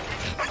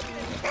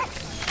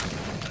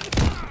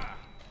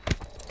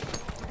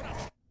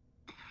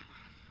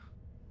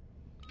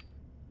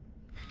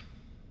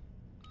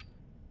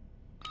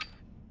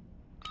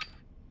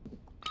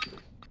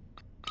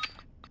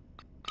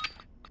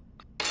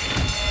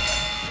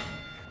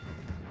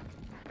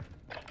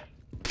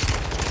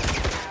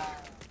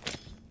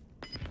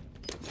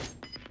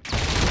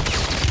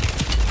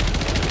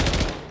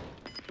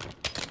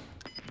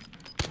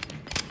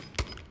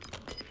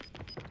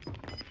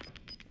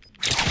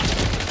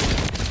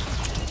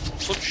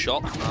 Good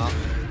shots, man.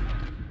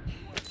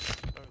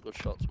 Very good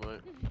shots,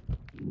 mate.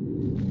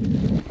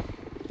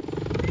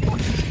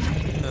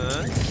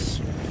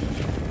 Nice.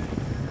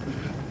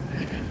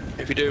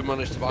 If you do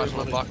manage to buy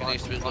someone back, it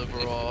needs to be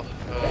Liver or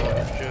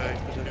Jay,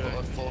 because they've got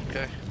like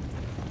 4K.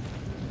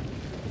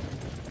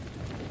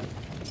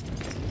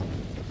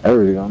 I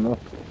really don't know.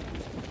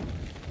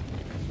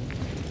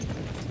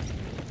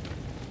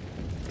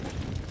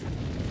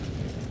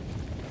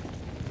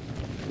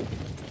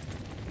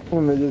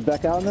 I'm gonna just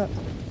back out on that.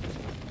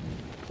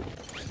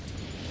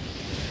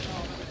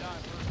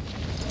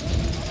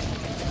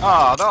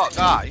 Oh, don't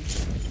die.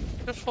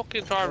 Just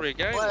fucking try and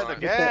regain, Play the man.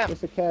 game.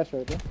 It's a cash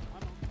right there.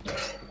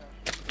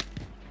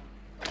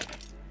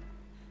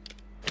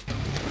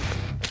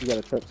 You got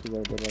a truck too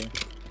there, buddy.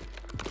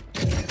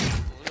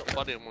 We got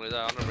plenty of money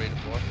there, I'm not reading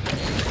for it.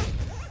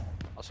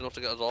 That's enough to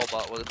get us all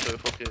back with the 2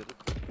 fucking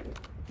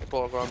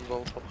 4 grand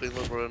on fucking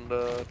Liver and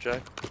Jay.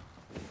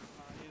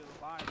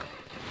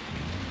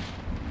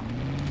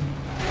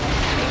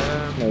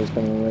 No, he's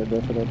coming right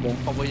there for that thing.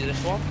 Probably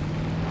this one.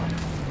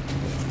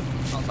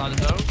 Outside the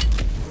zone.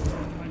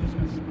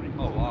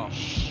 Oh wow.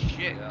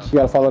 Shit. Yeah. You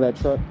gotta follow that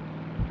truck.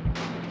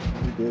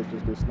 You did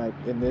just get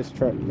sniped in this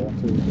truck though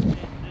too.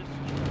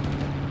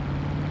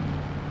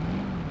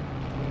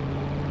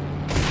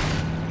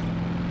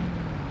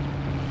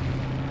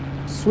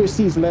 Switch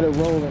seats, let it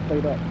roll and play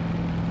that.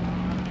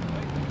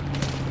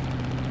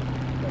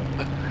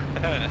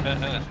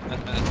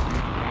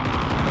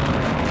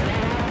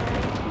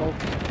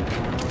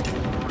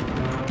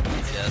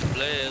 Yes,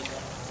 please.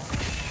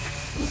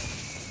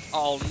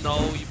 Oh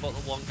no, you bought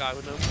the one guy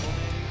with no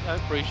money. I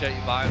appreciate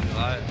you buying me,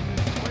 right?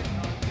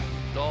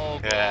 No,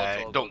 go,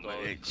 Yeah, go, don't. go, go.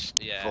 It's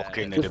Yeah.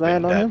 fucking. Just It'd have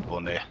been land on dead, him?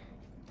 wouldn't it?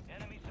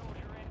 Enemy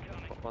soldier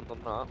incoming. What one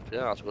done that?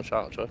 Yeah, that's a good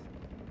shout, actually.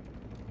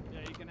 Yeah,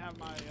 you can have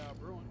my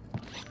Bruin.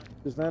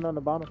 Just land on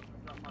the bottom.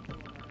 Got my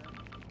Bruin right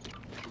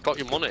here. You've got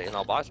your money and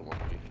I'll buy someone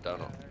for you. Don't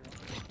know.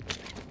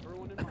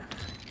 Bruin in mine.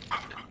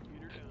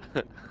 Peter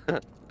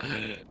gun.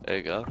 There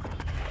you go.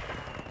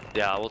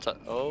 Yeah, I will take.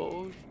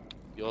 Oh,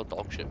 you're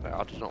dog shit, mate.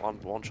 I just not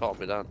one shot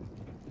me then.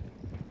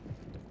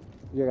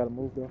 You gotta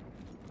move though.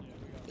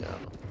 Yeah.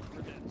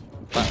 We're dead.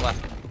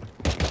 Left.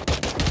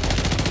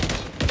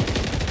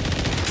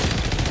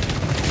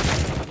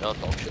 You're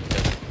dog shit,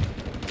 kid.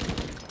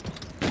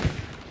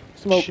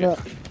 Smoke Shit. up.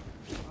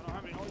 I don't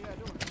have any. Oh yeah, I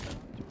do.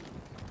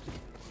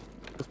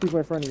 There's people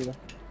in front of you though.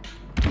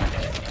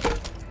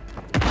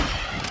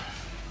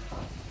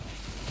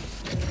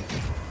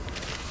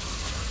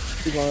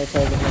 People on the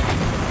side of the map.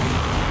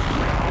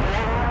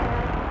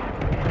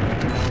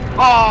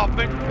 Oh,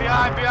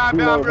 behind,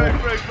 Reload,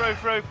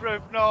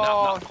 roof, no.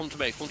 Nah, come to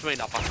me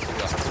now, bastard.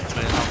 Come to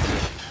me now.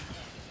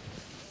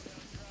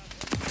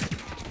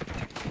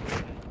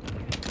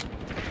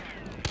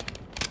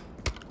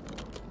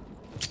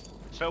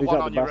 Still We one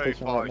got on the your bus roof,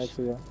 station right boys. next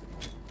to you.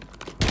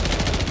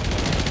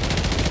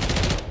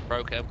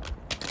 Broke him.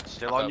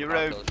 Still on your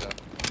roof.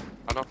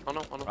 I know.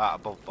 Right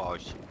above,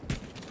 boys.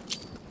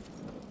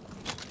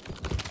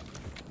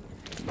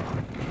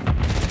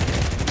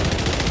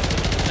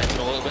 Let's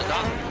go a little bit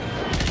down.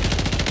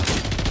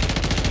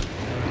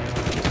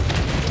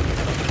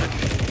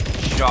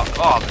 Shot.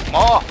 Oh, there's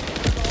more.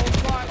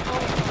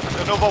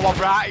 There's another one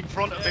right in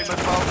front of him as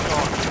well,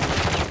 Sean.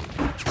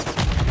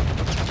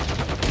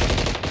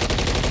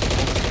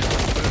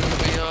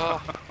 We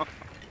are.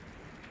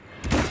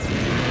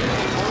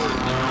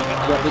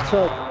 Got the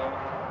truck.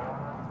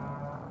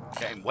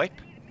 Getting whip,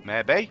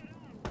 maybe.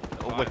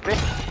 Little whippy.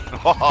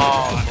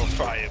 Oh,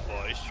 Try it,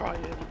 boys. Try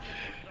it.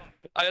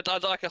 I had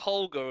like a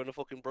Holger and a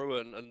fucking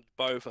Bruin, and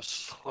both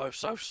are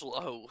so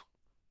slow.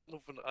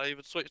 Nothing. I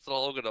even switched to the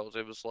Holger, and I was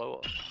even slower.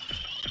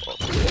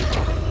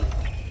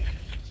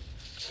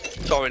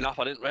 Sorry, enough.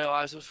 I didn't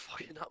realise there was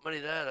fucking that many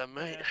there, then,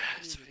 mate.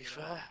 Yeah, To be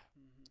fair,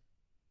 Mm-hmm.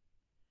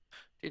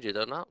 did you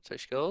done that? Take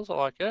skills. I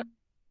like it.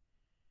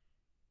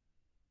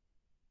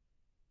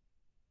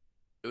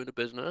 Doing the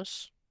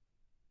business.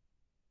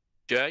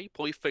 Jay,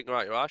 pull your finger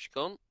out your ass,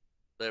 you cunt.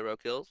 0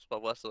 kills.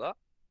 12 less of that.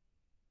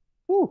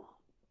 Whew.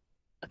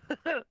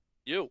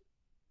 You.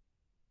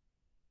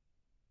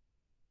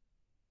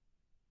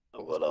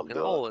 What I'm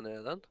Fucking hole in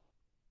here, then.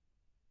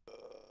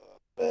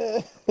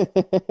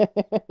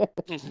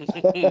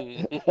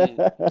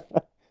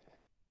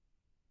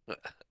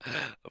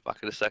 I'm back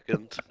in a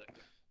second.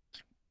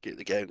 Keep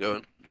the game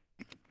going.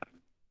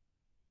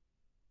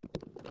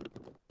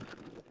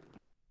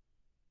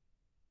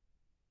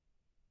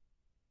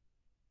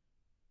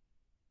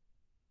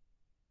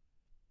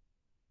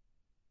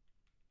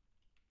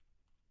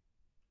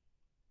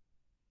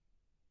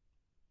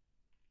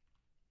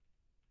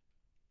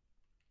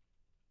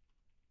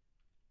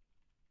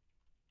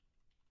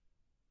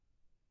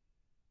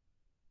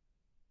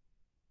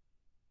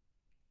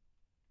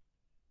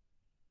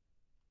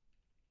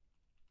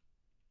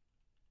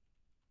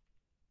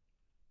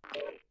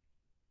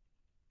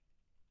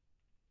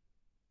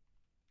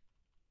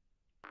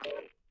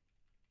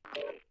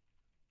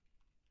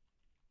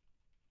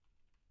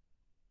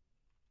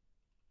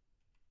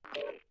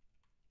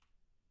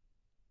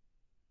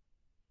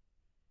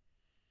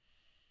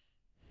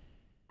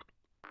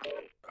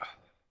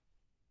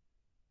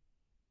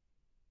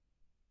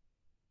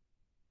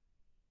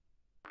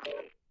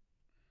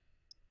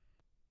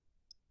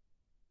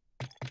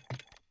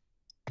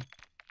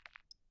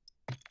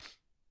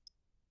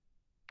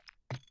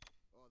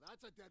 Oh,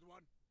 that's a dead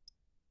one.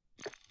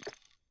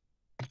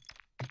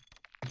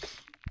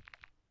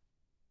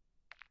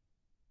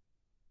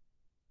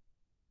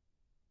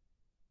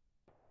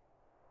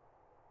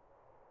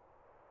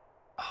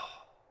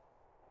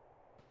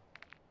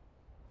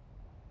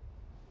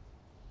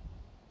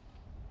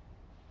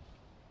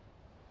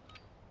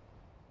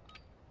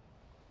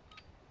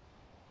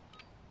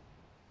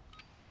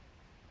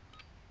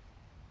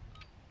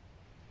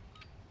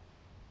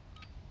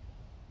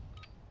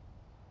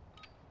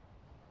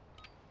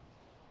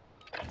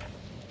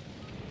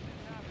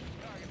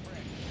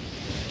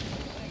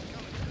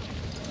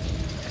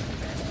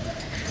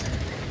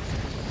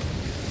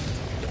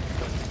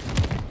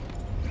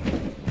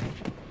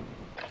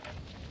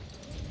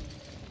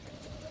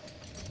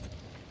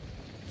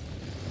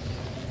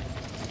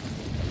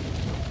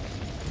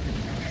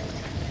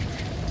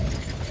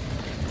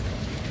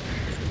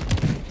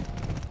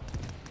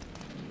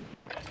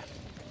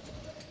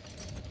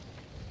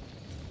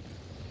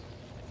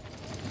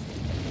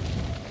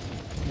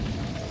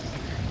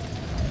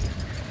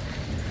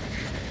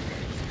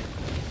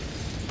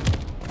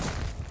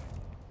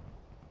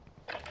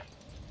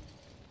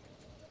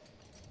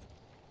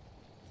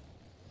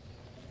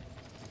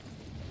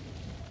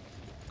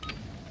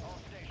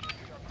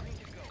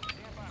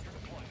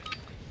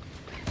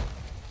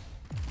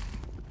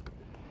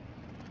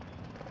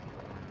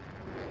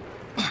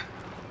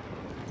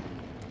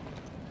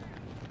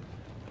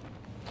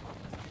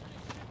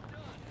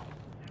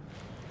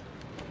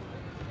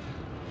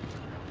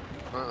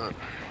 Open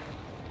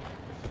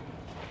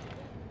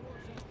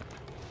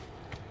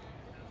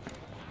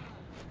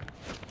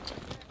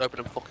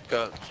them fucking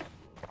curtains.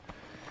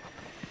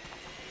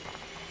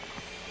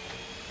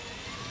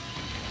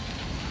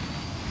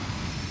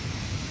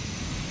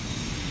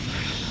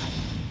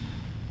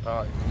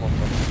 Alright, come on,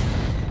 bro.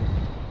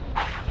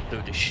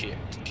 Do this shit.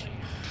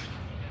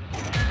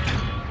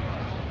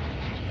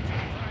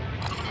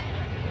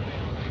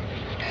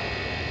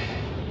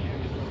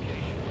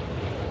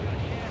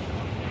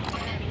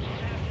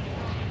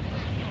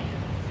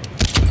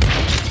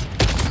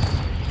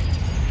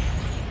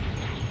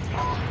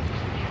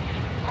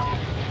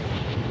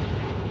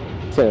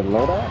 Say a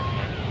loadout?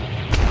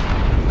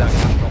 That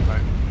can't drop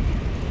out.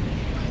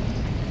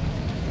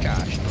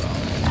 Gosh, bro.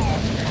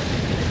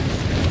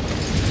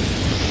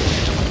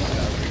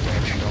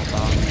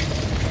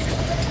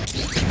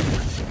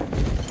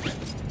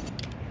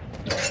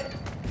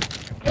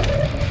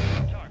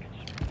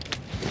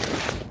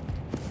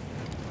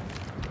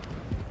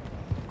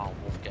 I'll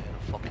wolf getting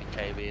a fucking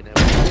KB in it.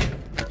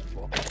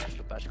 Fuck, it's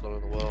the best gun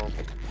in the world.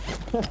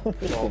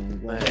 Oh,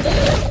 man.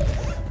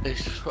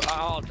 It's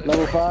hard.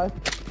 Level 5?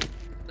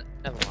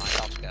 Never mind,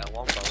 I'll just get a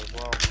longbow as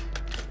well.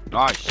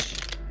 Nice.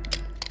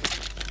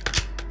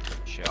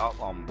 Sharp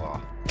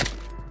longbow.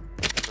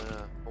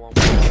 Yeah, a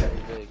longbow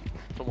getting big.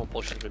 Someone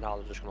pushes me now,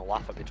 they're just gonna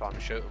laugh at me trying to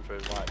shoot them through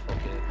like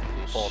fucking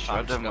 4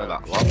 Shred times. him with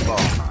that longbow.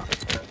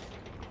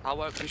 I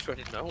won't be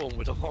shredding no one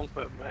with a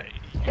longbow, mate.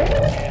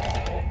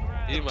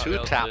 You might be 2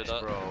 able to taps, do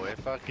that. bro.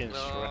 If I can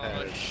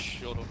shred.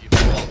 Shut up, you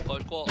fuck.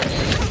 Close quarters.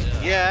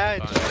 Yeah,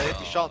 just lay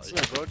the shots in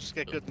it, bro. Just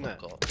get good in it.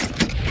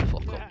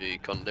 Fuck up, you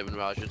cunt. Devin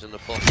Raj was in the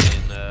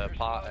fucking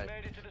party.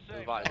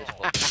 Invited this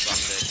fucking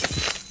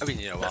bandit. I mean,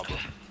 you know what, bro.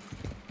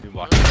 Been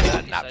Why watching don't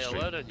that you nap say stream.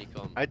 hello then, you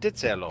cunt? I did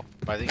say hello,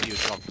 but I think you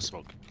was gone for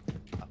smoke.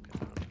 Okay.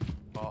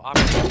 Well, I'm a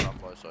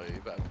that boy, so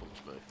you better come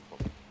to me.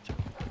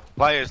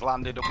 Players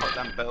landed up at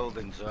them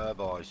buildings there,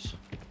 boys.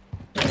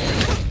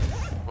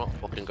 We're not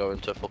fucking going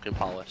to fucking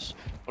Palace.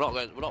 We're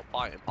not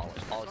fighting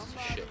Palace. Palace is a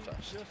shit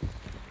fest.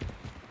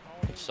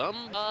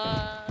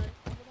 Somebody.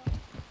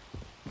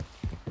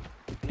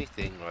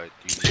 Anything, right?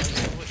 Do you need to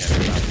get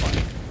that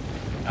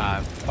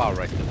fight? Far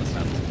right to the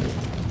center.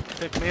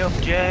 Pick me up,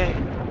 Jay.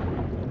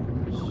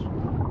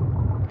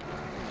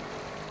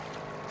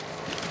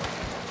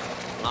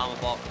 Armor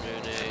box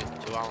community,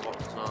 2 armor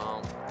boxes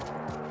now.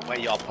 Where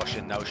you're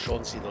pushing now,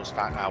 Sean, see those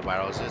fat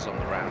warehouses on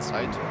the round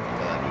side?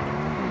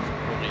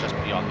 Just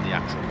beyond the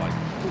actual line.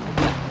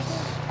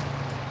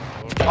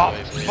 Oh,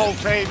 full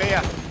team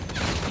here.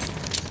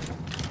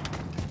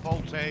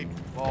 Full team,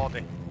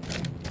 40.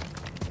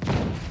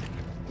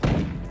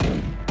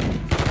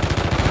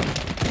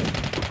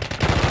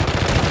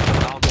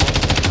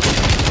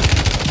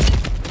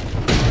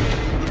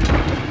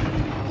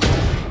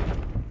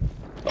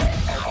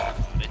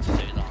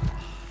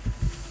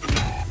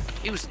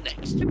 He was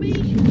next to me.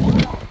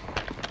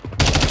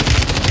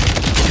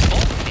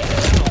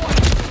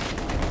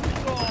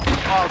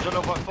 Oh, there's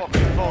another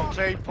fucking full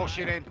team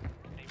pushing in.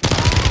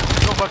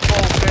 Another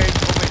full team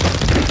coming.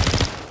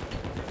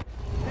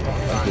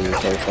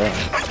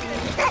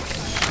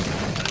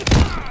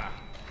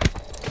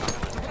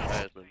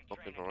 It's been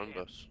fucking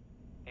horrendous.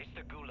 It's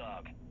the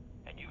gulag.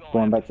 And you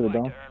Going back to the fight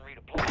dome? to earn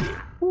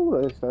redeployment.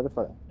 Ooh, they started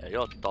fighting. Yeah,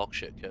 you're dog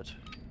shit, kid.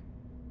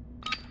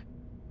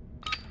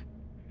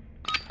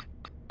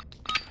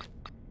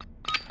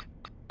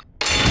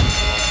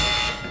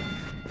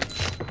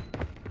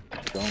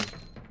 Dome.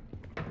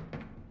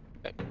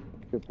 Okay.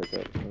 Good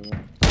pickup.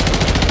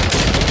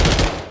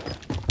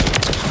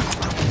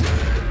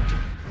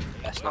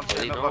 That's not There's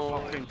really another no.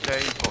 fucking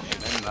team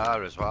pushing in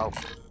there as well.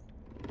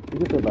 You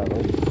get there by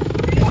road.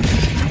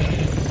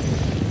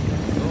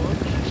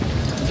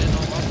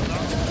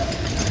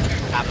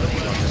 Aberdeen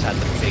just had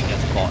the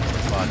biggest bot in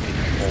fucking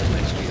whole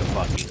history of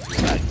fucking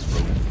legs,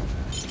 bro.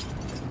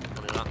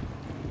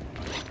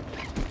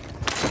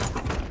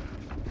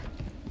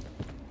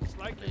 It's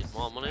like Need his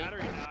more money?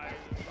 battery died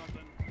or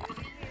something.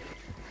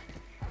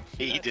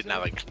 He didn't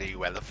have a clue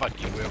where the fuck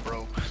you were,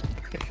 bro.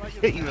 It's like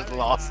his He was battery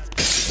lost.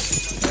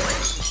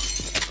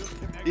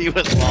 died. He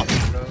was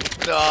lost, bro.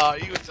 No,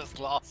 he was just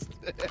lost.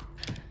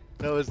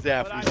 That was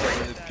definitely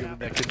someone that's given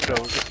their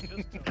control.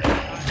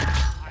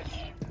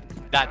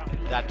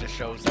 That just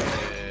shows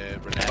that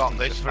Renee Got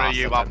this for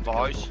you up,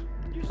 boys.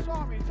 You saw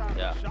how many times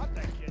Yeah. I shot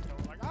that kid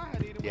though. Like I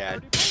had hit him Yeah.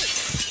 with 30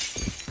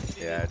 bullets.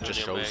 Yeah, it just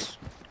shows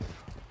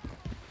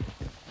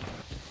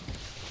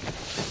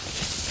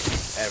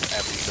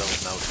every zone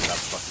now should have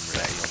fucking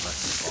Renee on that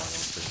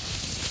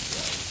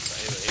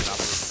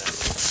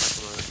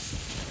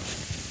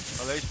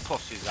Are these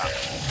pussies out?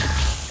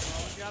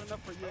 Well, we got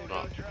enough for you. No.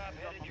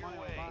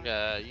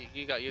 Yeah,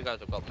 you guys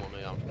have got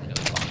money. I'm gonna get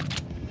the back.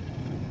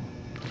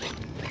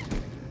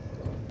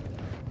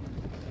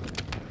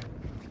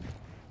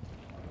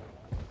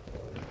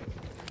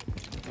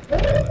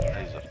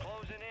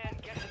 Closing in.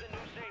 Get to the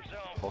new safe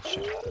zone.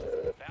 Pushing.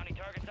 Bounty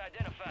targets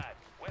identified.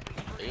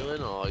 Weapons free.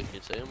 Healing, or you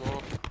can see him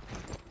all.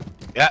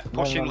 Yeah,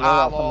 pushing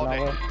hard,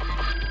 Lordy.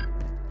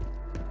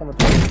 Coming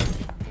to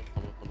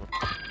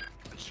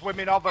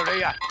swimming over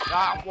here.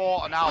 Right on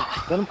water now.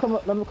 Let him come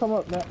up. Let him come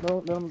up.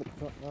 No. No.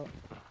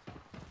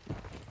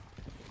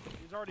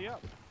 He's already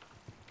up.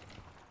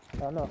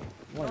 I know.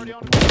 He's already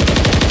on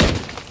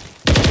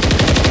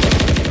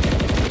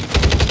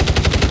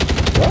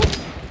What?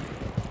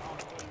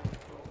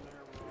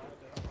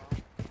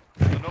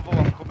 There's another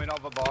one coming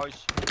over,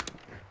 boys.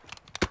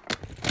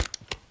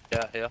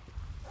 Yeah, here.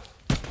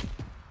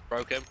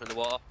 Broke him in the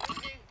water.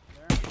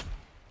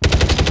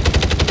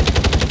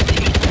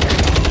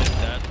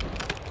 Dead.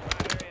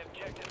 Primary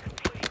objective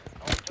complete.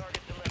 All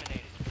targets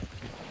eliminated.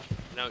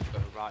 Now it's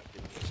going right,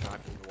 being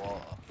sniped in the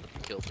water.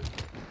 Killed him.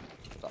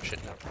 That shit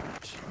never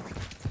works.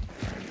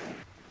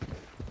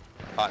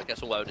 Alright, get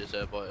some loaders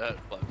here, boy.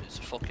 Loaders.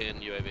 Fucking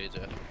UAVs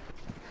here.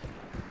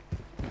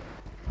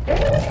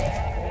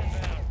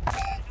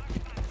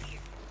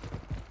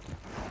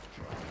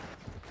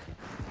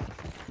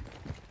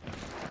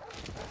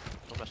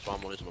 The rest of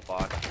my money's on the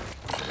bike.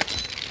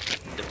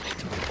 Didn't need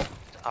to put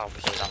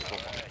obviously that one.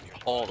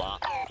 All that.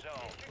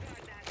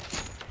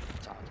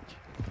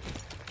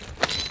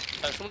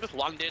 Someone just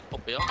landed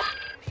up here.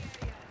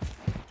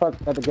 Truck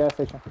at the gas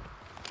station.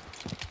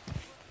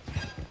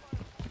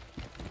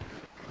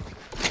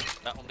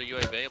 That on the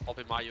UAV, I'm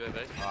popping my UAV.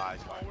 Right,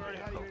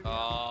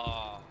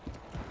 Oh.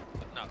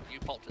 No, you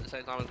popped at the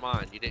same time as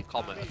mine. You didn't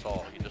comment at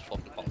all. You just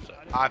fucking popped it.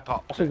 I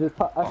popped. I should just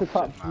pop. I should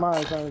Popped pop it,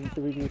 mine so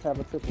we can just have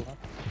a triple, huh?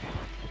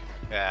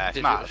 Yeah, it's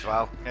Did might you? as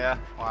well. Yeah,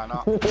 why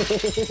not?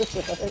 Jesus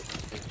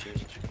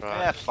Yeah,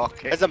 Christ. fuck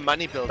it. There's a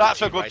money builder.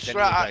 That's a fee good right then,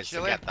 strat, you guys,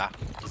 actually. To get that.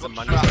 There's a Good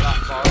money strat, builder.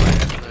 that,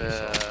 boy.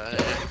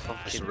 Just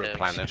Fucking to dicks.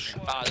 replenish.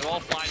 Alright, they're all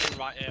flying in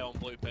right here on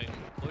blue ping.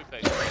 Blue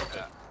ping.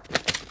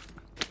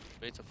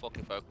 We need to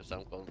fucking focus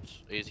them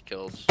guns. Easy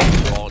kills.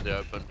 They're all in the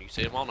open. You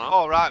see them on now?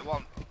 Oh, right,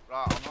 one.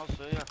 Right, on us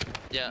here.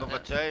 Yeah. Another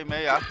team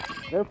here.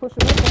 They're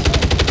pushing up.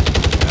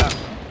 Yeah.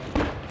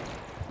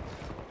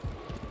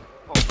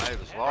 Oh, mate,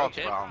 there's loads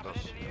Okay. around us.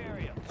 Into the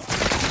area.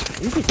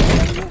 You can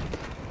see them.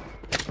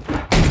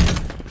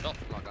 Shot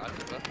from that guy, to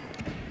be fair.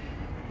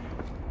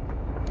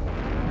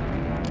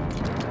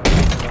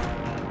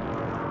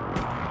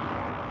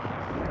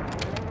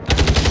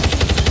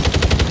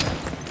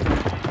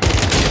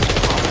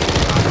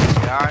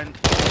 Behind.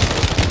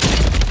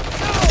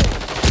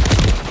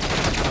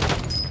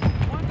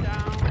 One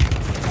down.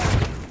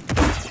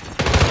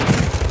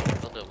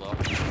 They'll do well.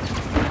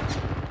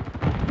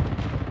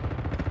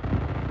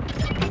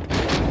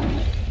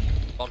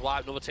 God, why?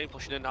 Another team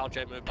pushing in now.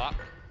 Jay, move back.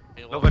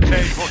 Another team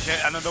push it,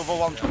 and another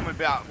one's coming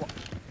behind.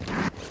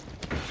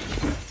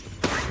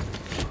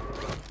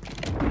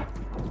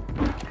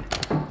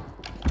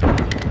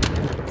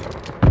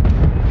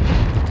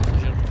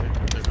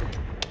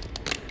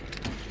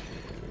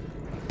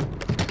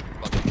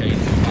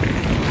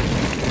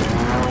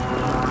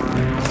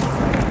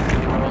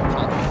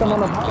 Come on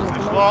the bottom.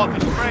 There's Come loads, on.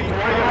 there's three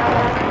or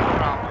four teams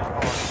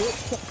around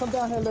this boy. Come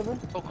down here, Livin.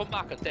 Oh, come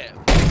back and dip.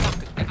 Come back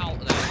and get out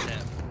of there and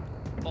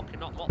dip. Fucking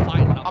not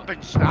fighting that. I've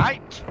been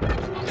sniped.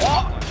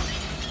 What?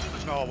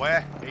 There's no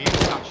way. He hit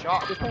that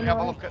shot. Just Let me have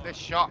a look at this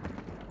shot.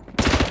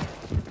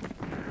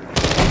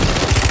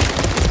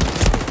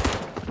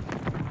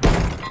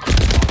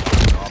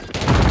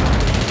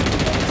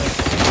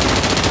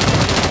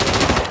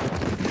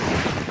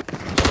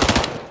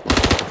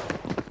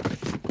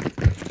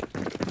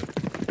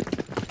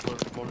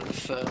 Running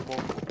thermal.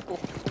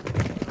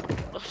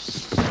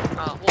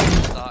 Ah, what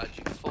was that?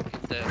 You fucking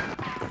dip.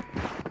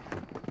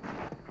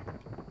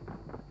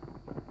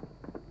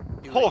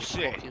 You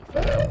Pussy. fucking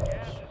thermal.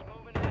 Gas is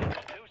moving in.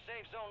 New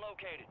safe zone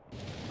located.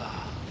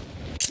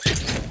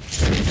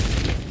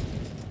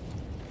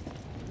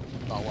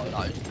 That one,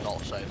 that is not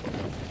safe.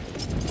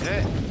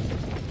 Yeah.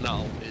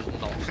 No, it's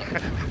not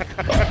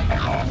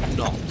safe.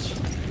 Not.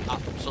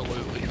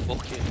 Absolutely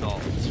fucking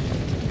not.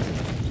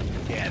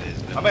 Yeah, it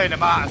is. I mean, I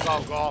might as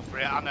well go for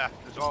it, and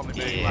there's only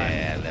me left.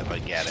 Yeah, never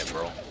get it,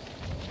 bro.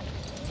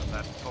 And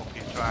then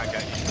fucking try and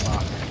get you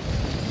back.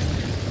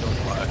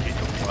 Doesn't work, it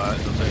doesn't work,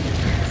 does it?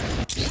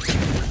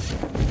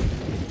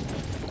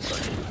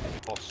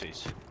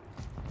 Pussies.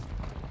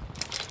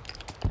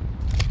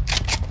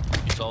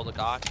 You saw the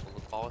guy on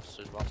the forest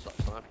who's about to start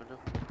sniping him?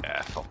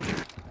 Yeah, fucking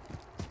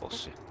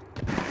pussy.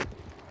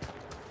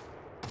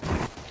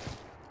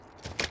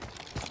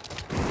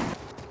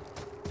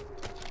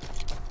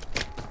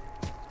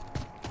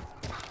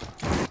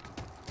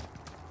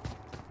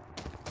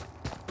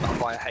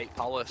 That's why I hate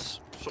Palace.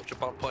 Such a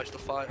bad place to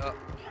fight at.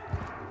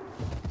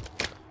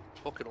 It's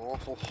fucking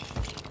awful.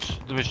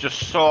 There was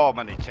just so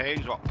many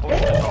teams what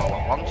pushed us all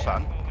at once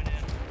then.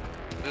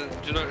 Do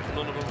you notice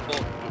none of them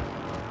fought?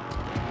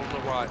 On the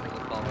right in the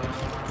Palace,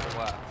 on the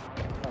left.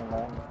 Oh,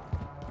 man.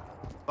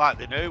 Like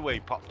they knew we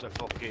popped a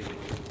fucking...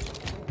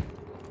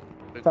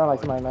 Sound like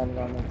somebody landing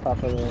on the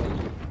top of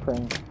the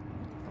crane.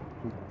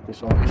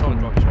 It's on the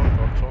drop, it's on the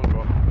drop, it's on the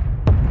drop.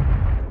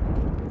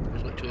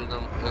 It's literally in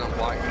them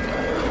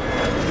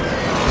white.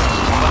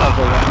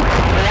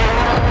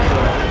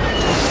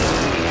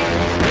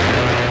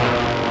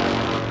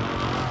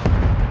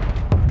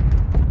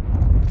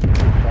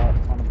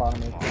 On the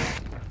bottom of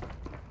it.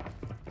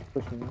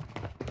 Pushing me.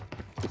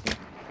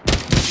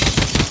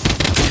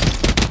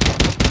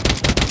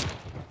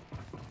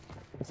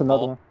 That's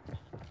another one.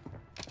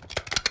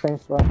 Same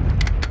spot.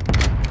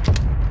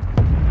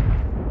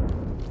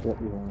 Yep,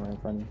 you him right in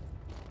front of you.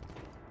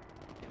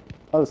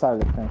 Other side of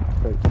the tank.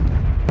 Great. There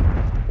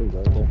you go.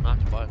 Right there.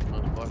 Nice bite,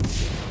 nice bite.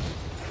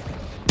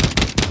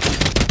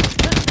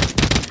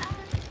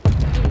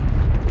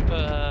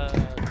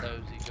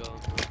 Dozy gone.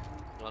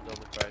 Not on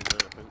the crane, I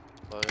think.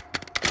 But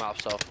I'm out of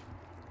stuff.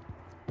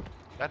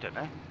 I don't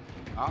know.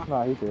 Ah. No,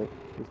 he did.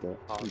 He's dead.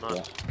 Oh, He's nice.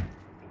 dead.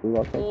 We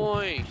walked up.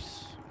 Nice.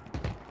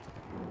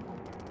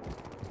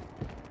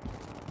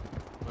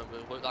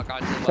 Look, that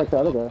guy's Check the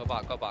other guy. Go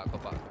back.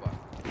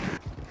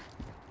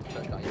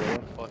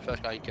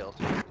 First guy you killed.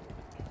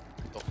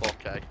 Got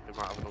 4k. We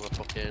might have another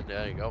fucking.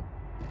 There you go.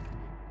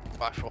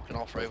 Right, fucking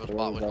all three of us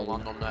back. We can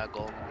land on their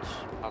guns.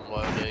 And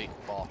Lodi,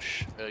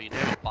 Bosch. Your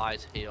nearest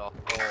buy's here, or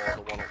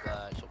the one up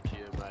there. It's up to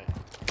you, mate.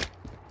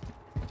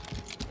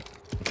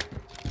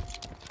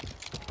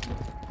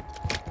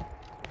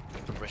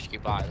 It's a risky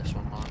buy, this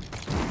one, man.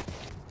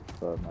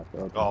 So, my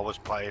God. Always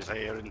players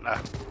here, isn't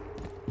there?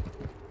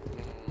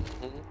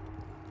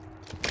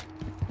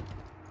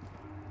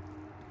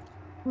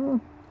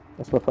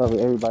 That's what probably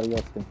everybody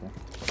else thinking.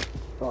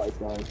 Oh, it's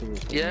guys.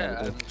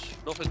 Yeah, and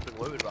nothing's been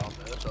looted around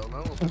here, so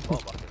no one's been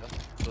thought back here.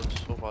 Because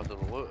somebody's done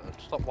a loot.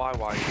 Stop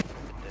YY.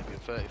 They've been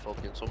 30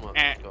 fucking somewhere.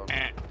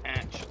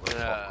 Shut the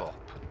fuck up.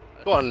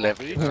 Go on,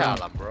 live. You tell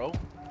them, bro.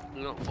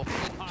 You're not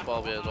fucking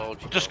 12 years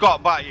old. You Just know.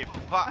 got back, you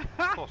fat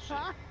pussy.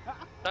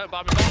 Don't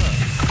buy me back. I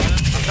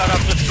said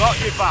I've just got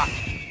you back.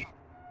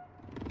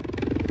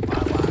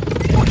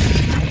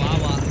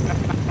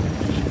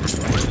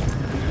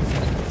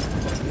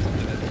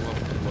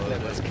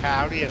 Let's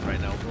carry it right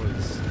now,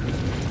 boys.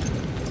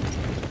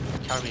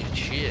 Carry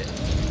shit.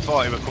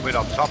 Thought he was coming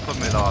on top of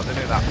me though,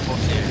 didn't he? That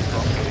pussy.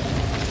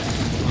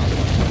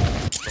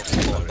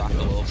 Fucking back a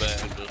little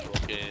bit and just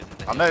fucking.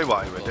 I knew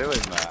what he was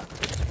doing there.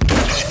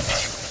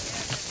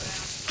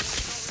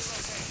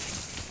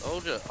 Oh,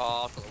 just.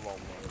 Oh, I took the wrong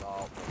way.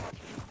 Oh,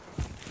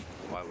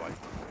 why?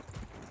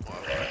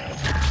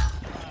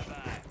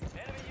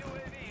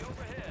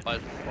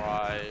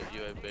 Bye,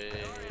 UAV.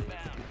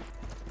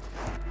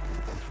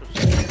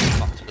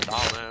 Back to the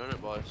down there, isn't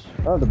it, boys?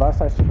 Oh, the buy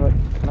side super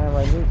man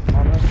right here.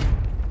 On there.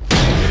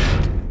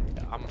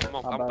 Yeah, I'm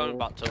going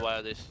back to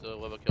where this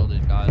whoever killed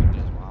these guys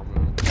because I'm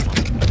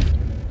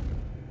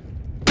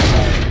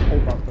Hey,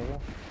 box over.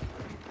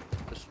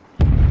 just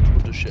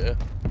put the shit here.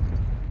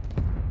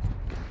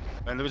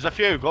 And there was a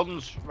few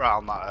guns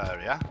around that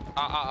area.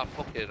 I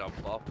fucking I'm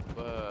flop.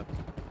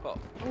 Fuck.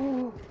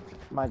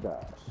 My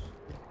gosh.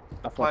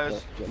 The I fucked players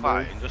up. Yeah,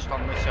 fighting just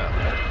on this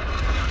area.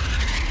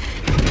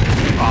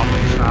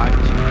 Farming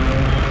sniped.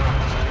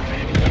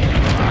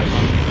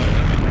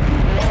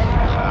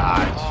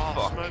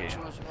 Smoked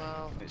you as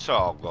well. It's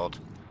all good.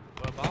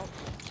 Whereabouts?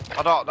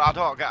 I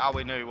don't get how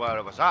he knew where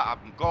I was at.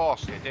 I'm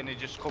ghosted and he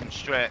just come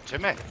straight to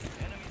me.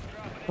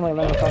 Come on,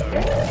 let me talk to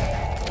you.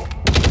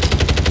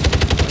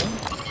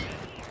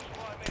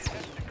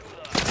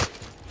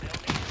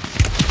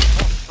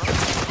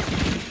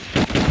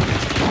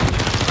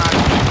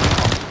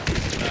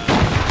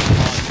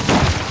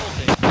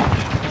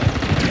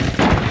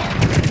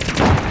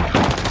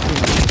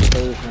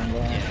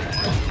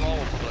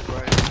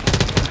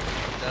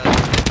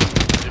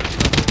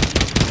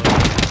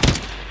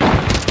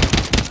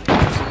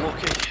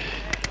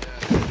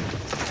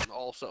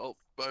 Set up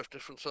both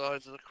different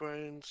sides of the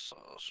cranes.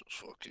 Oh, that's just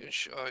fucking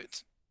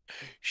shite.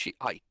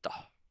 Shite.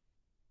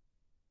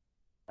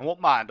 I won't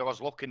mind, I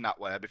was looking that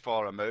way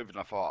before I moved and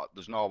I thought,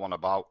 there's no one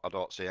about, I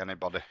don't see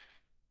anybody.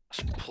 That's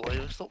a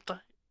playlist update,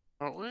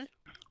 aren't we?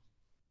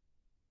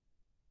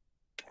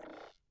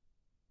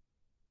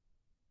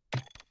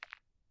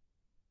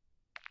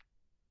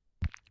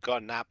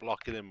 Got a nap,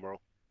 lock it in, bro.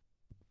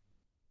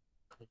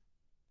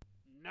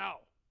 No.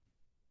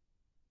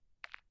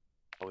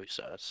 Oh, he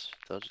says,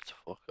 tells you to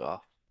fuck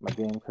off. My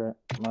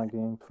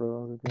game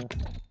froze again.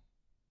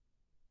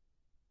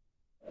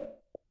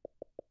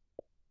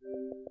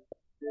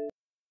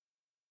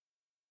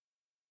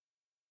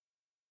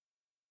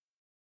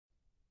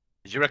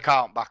 Is your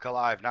account back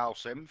alive now,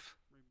 Simf?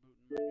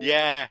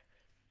 Yeah.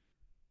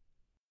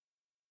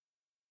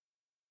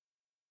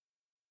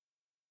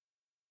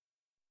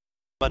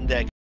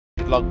 Monday,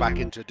 log back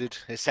into it, dude.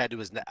 It said it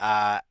was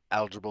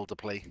eligible to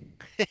play.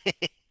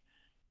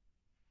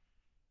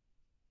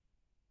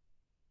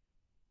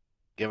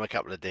 Give him a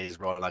couple of days,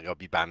 bro, like I'll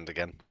be banned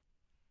again.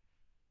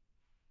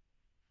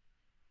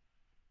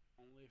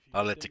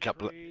 I'll let a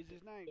couple of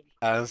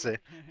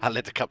I'll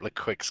let a couple of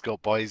quick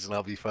scope boys and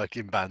I'll be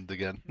fucking banned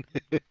again.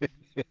 Back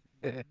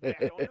on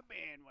the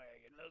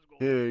bandwagon. Let's go.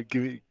 Yeah,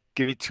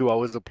 give me 2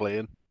 hours of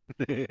playing.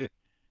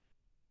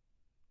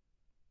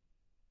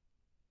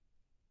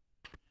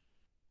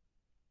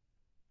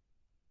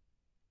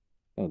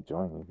 Ain't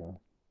joining me, bro.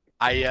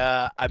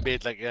 I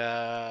made like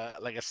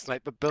a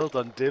sniper build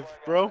on Div,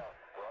 bro,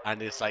 and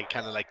it's like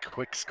kind of like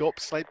quick scope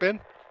sniping, and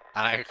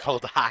I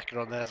called the hacker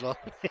on there as well.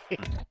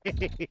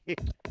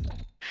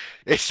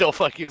 It's so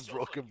fucking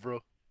broken, bro.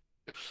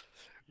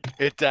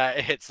 It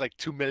hits like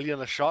 2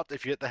 million a shot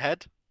if you hit the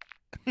head.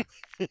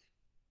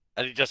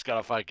 And you just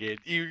gotta fucking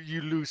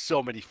you lose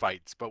so many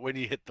fights, but when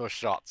you hit those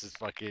shots, it's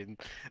fucking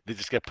they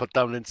just get put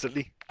down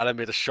instantly. And I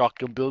made a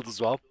shotgun build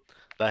as well.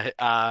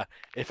 That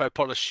if I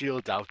put a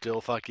shield out,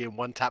 it'll fucking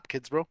one tap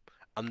kids, bro.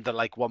 And they're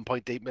like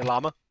 1.8 mil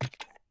armor.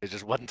 It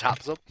just one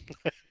taps them,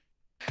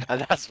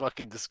 and that's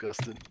fucking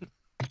disgusting.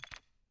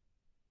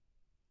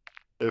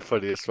 The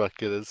funniest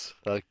fucking is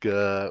like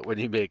when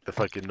you make the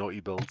fucking naughty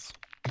builds.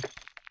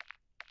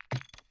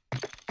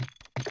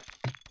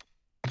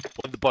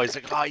 When the boys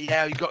like, oh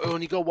yeah, you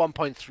only got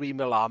 1.3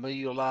 mil armor,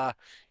 you're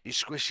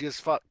squishy as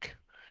fuck.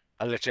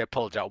 I literally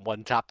pulled out and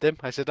one tapped him.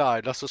 I said, oh,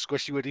 not so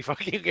squishy when he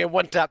fucking get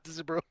one tapped, is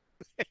it, bro?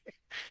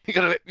 You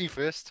gotta hit me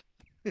first.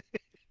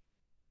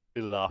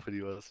 He laughed when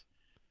he was.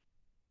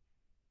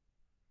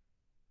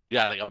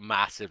 Yeah, like a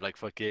massive, like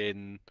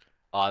fucking.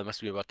 Oh, there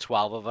must be about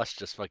 12 of us.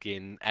 Just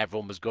fucking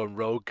everyone was going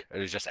rogue. It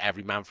was just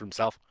every man for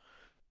himself.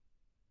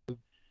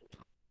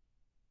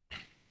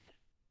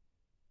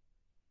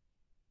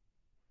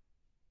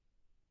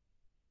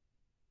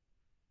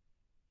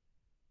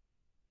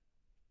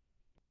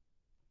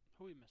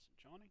 Who we missing,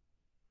 Johnny?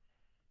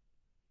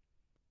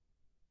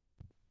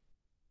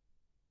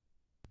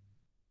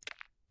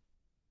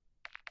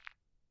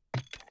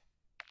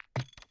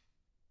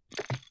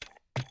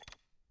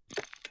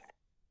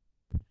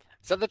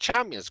 Is that the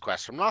Champions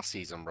quest from last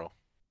season, bro?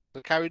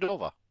 It carried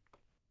over.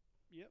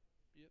 Yep.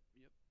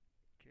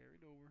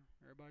 Carried over.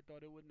 Everybody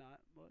thought it would not,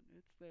 but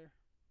it's there.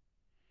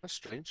 That's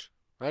strange.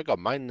 I got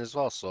mine as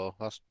well, so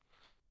that's.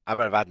 I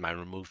would have had mine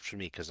removed from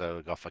me because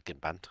I got fucking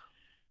banned.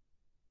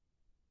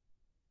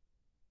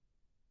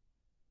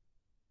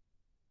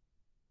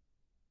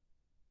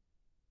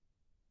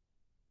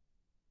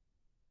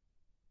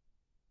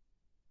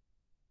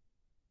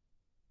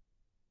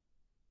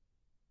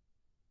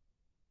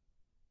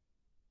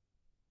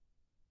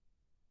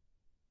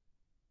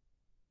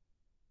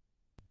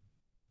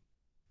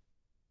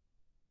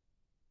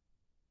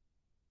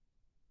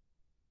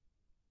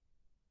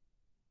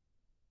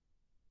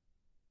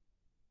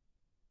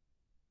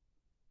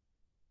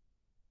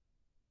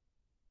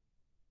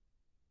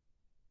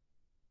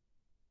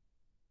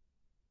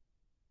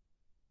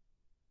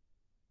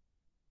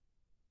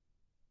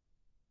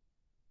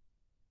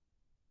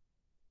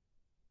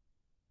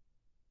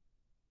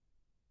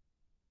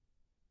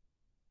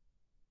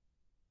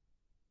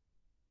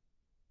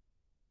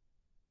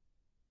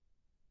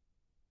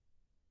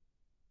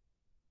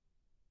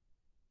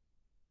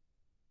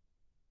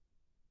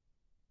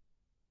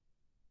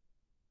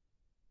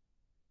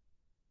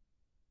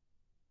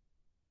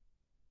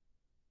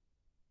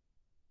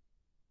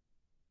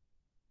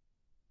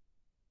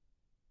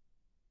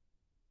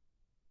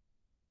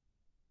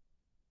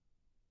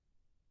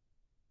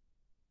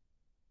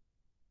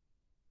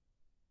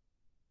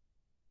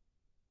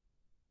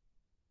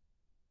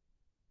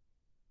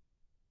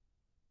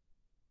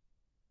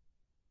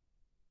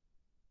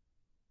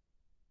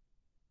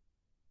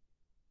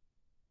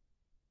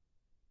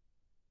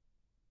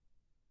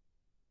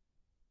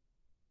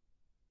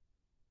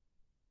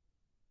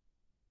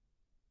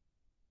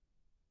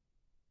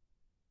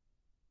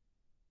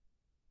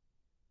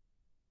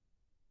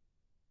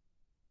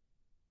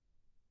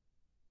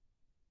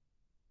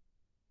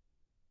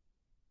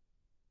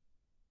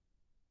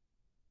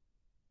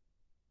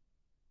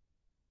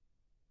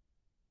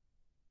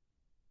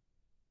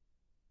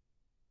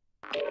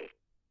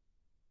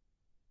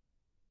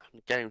 The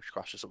game's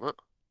crashed or something.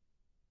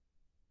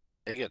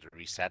 I had to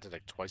reset it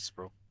like twice,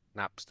 bro.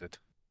 Naps did.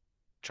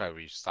 Try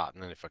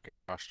restarting and it fucking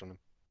crashed on him.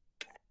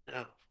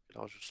 Yeah,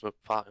 I was just a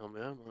party on my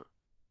own, mate.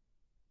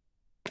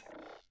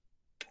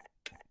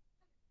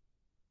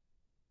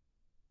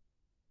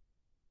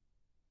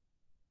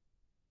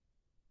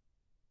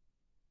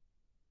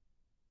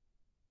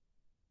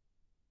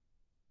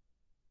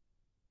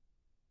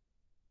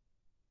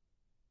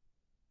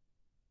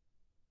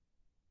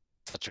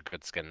 Such a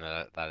good skin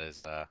that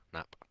is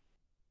Nap.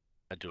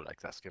 I do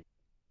like that skin.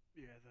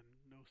 Yeah, the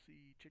no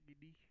C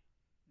chickadee.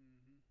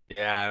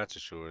 Yeah, that's for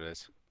sure it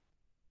is.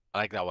 I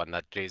like that one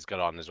that Jay's got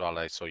on as well.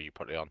 I saw you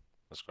put it on.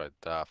 That's quite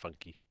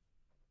funky.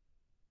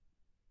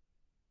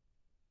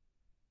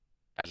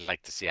 I'd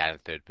like to see that in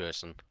third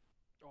person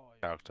Oh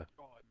yeah. character.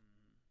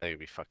 That would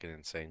be fucking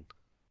insane.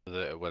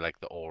 With like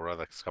the aura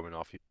that's coming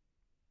off you.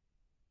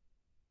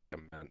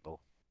 Mental.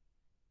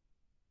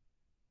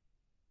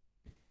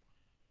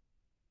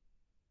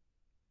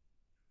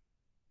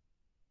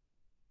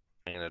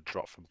 I'm gonna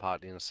drop from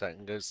party in a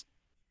second, guys.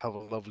 Have a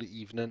lovely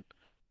evening.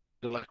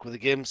 Good luck with the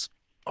games.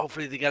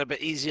 Hopefully they get a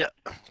bit easier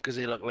because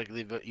they look like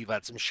you've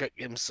had some shit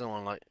games. So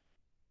I'm like,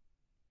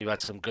 you've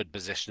had some good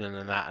positioning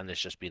and that, and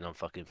it's just been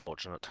unfucking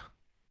fortunate.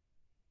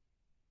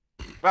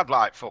 We've had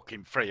like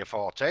fucking 3 or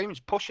 4 teams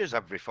push us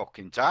every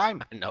fucking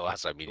time. No,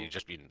 that's what I mean. You've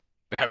just been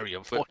very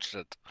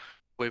unfortunate.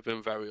 We've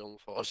been very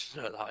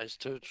unfortunate. That is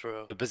too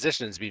true. The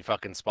positioning's been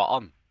fucking spot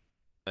on.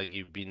 Like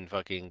you've been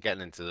fucking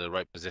getting into the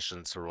right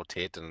positions to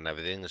rotate and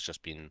everything. It's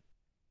just been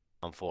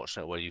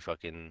unfortunate where you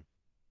fucking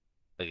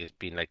like it's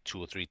been like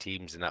 2 or 3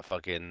 teams in that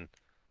fucking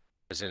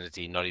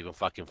vicinity not even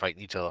fucking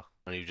fighting each other.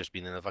 And you've just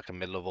been in the fucking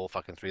middle of all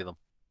fucking three of them.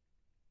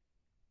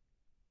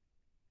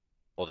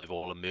 Or they've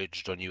all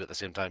emerged on you at the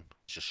same time.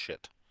 It's just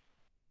shit.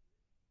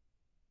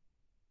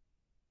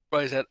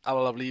 Right, then. Have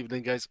a lovely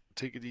evening, guys.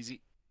 Take it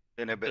easy.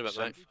 In a bit, Bit,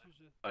 son. mate.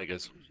 Bye,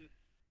 guys.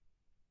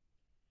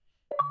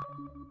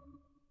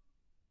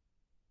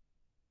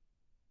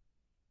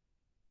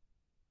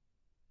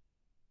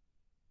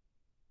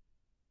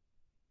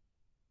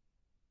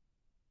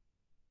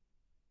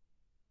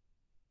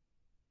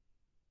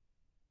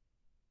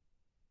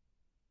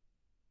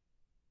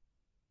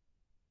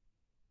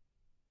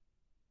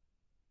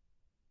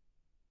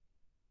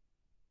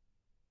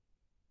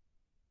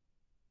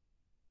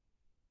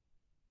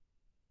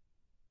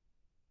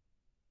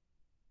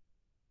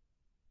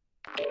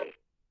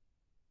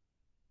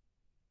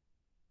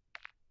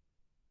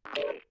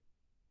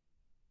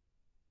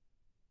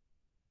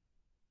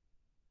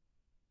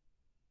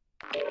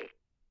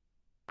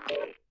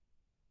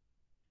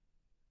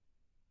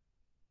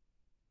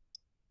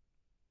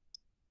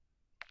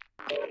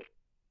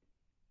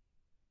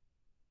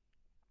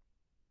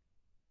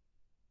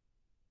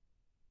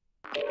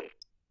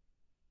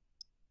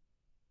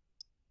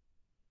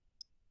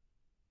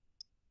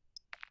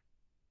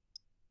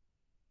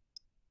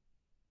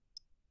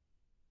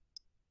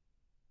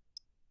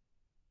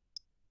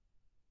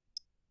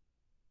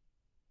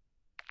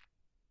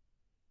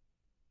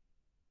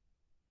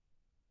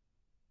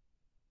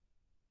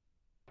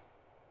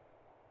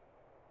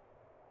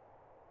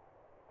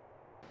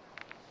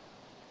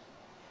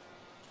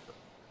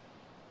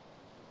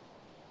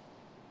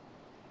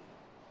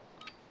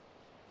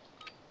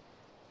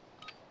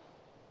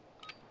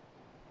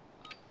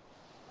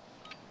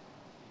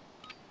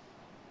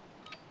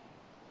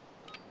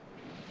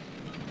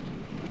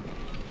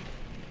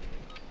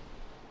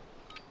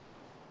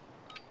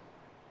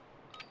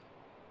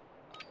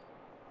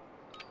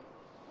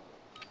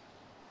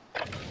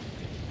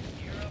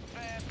 Gear up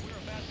fast. We're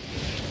about to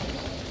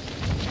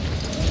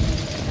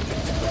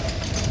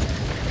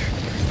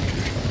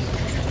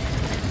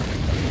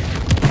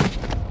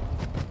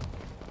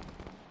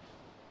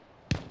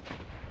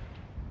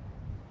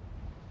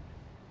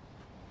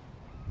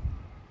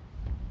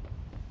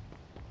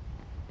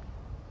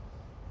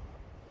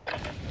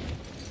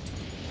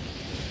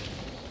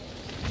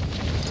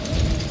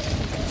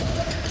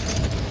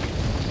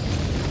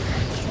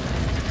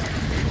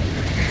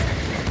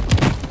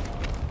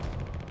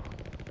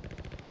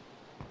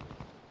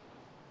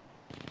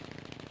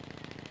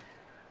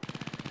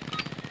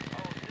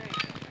all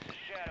stations. This is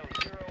Shadow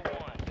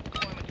 01.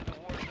 Deployment to the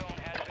war zone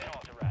has been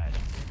authorized.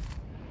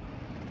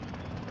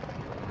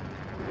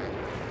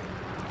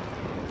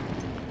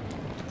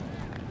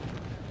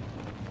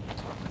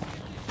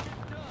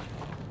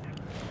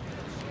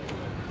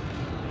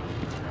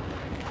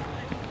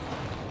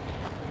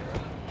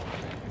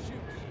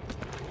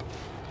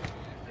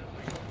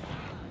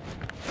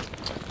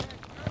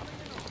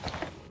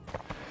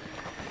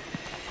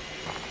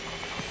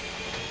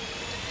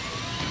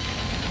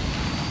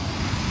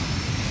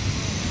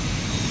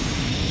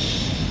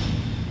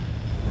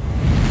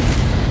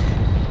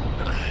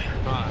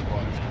 Right,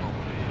 boys.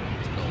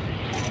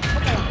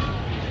 Let's go.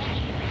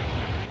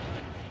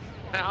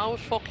 Hey, I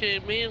was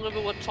fucking, me and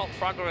Liver were top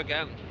fragger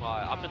again.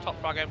 Right, I'm the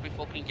top fragger every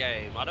fucking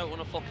game. I don't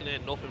want to fucking hear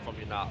nothing from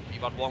you now.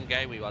 You've had one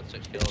game where you had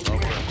 6 kills. I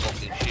don't want to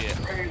fucking shit.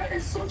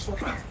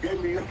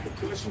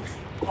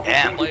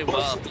 I'm playing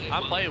well.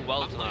 I'm playing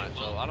well tonight,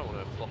 so I don't want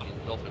to fucking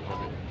nothing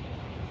from you.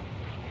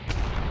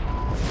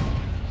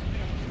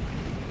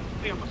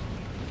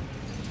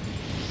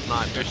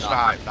 Nice, Good good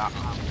snipe, that.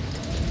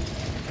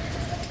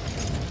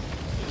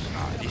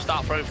 If you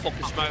start throwing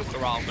fucking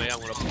smoke around me, I'm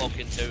gonna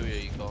fucking do you,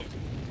 you cunt.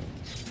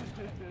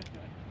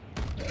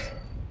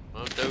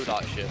 Don't do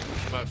that shit.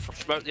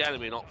 Smoke the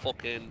enemy, not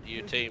fucking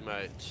your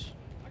teammates.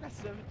 I got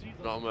 17.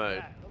 Not me.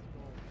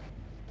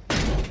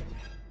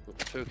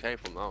 2k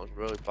from that was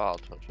really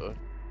bad, actually.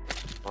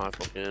 My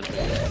fucking enemy.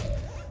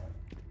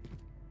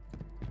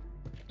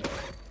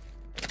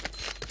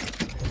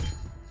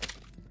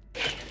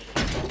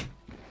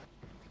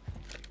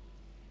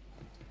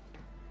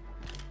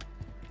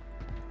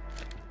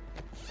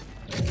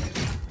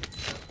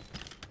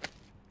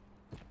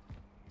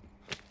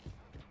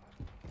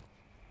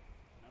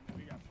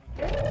 We got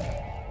plenty.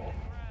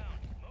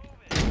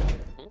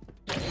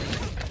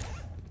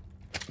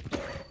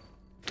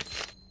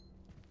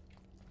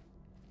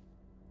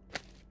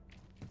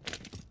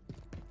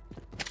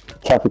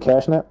 Try for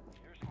cash net.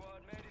 Your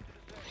squad made it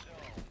to the safe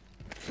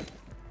zone.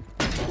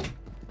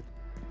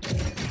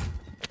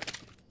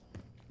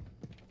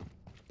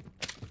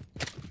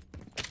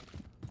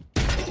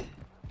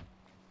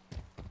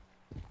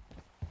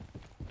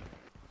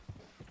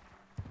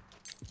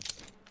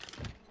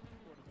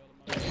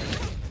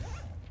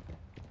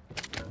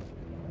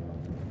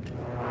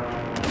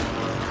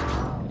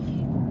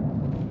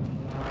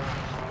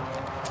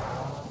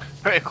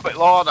 Pretty quick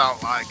load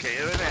out like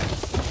here, isn't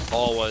it?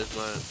 Always,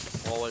 mate.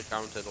 Always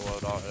counted the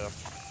load out here.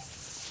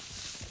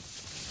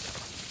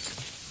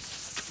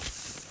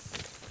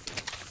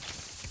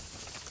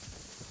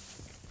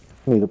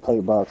 Need a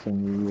plate box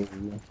in the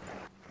UAV.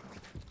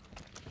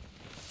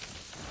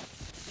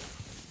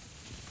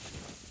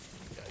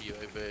 Yeah,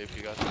 UAV, if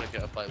you guys want to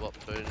get a plate up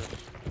between us.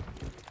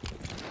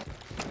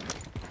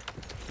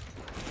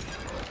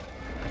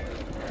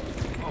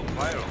 Oh,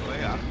 fire over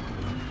there.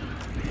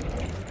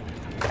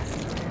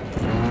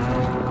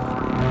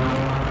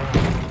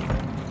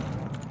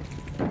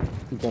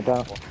 You jump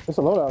down. There's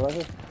a loadout right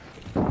here.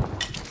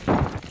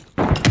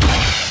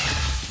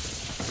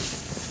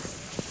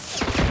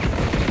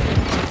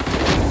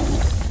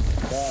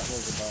 That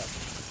was a bot.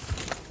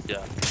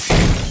 Yeah.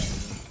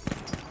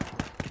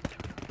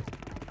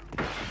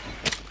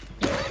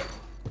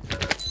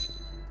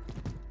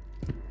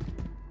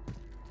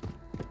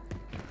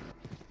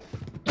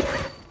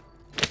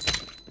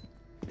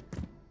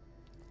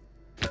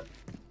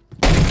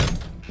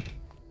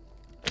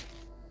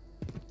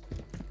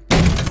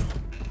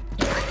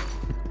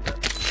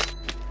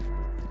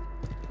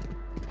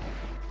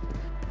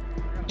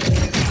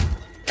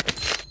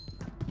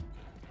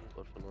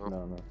 Good for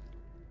now. No.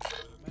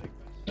 Medic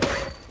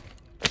vest.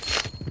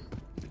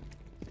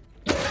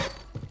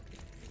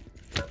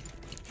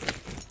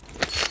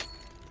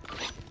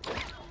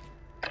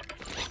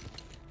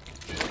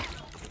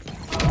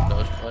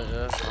 Birds plate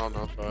here. Oh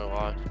no, sorry,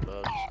 why?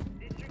 Birds.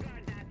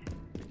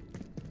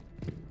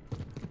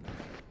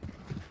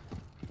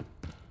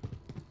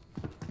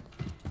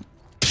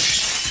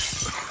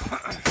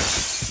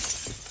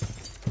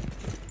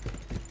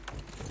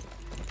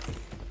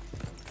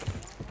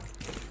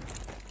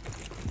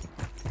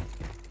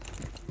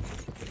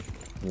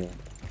 Yeah.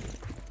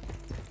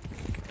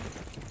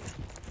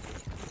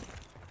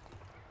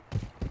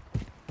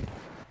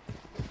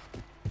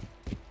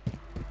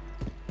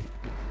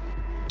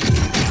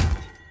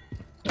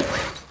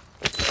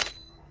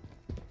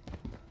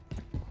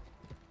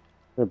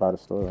 They're by the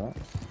store, right?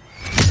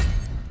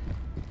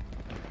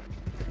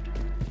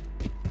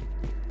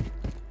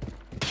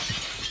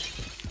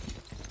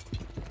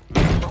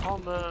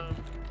 On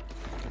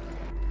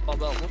oh,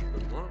 that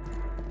husband, right?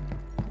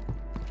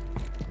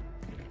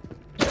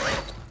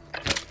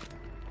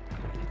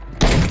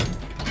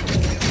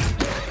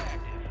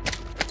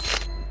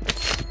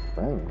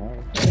 Dang,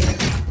 nice.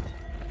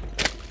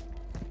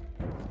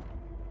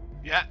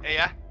 Yeah,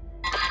 here.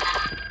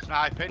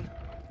 Sniping.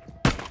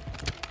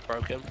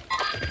 Broke him.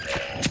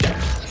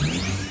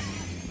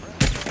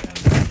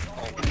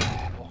 Oh,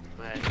 fuck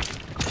me.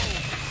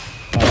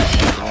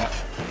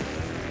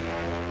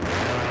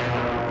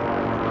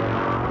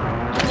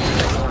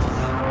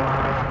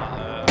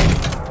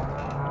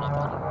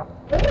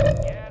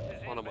 Gas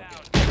is One of them.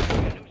 inbound.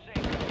 A new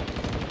safe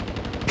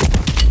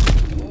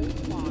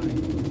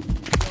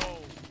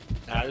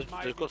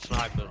Nah, there's good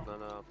snipers,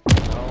 no.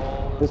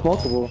 There's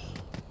multiple.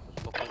 There's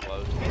fucking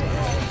loads.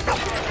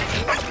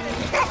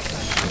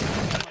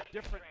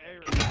 Different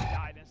area.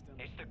 Died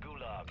instantly. It's the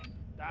gulag.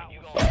 That You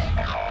was. gonna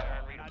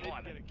earn And I didn't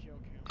redeployment. get a kill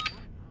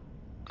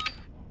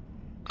cam.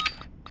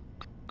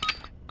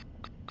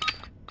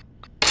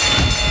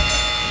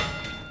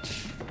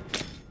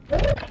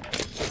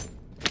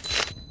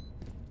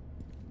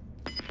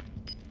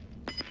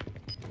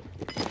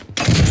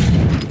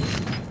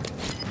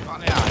 On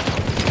the eye.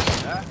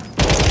 Yeah.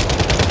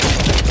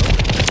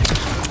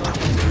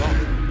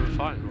 Good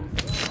fighting,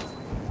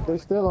 though. They're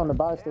still on the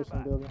buy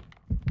station building.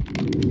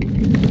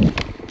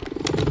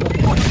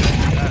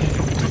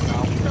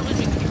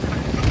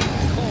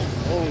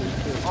 Holy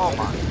shit. Oh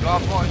my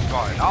god, what is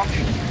going on?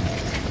 You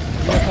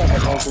must have a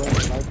no-brain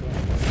sniper.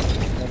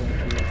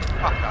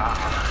 Fuck that.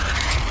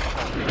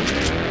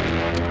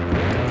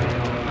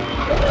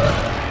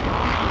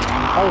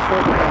 I was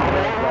focused on the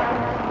left block.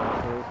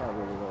 So it's not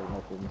really very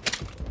much of me.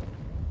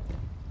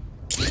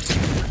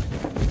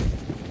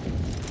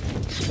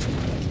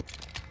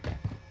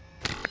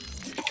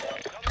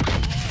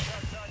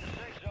 Outside the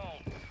safe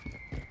zone.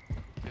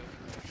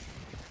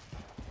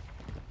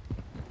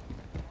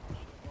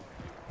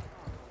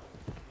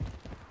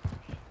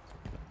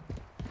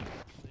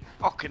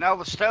 Fucking hell,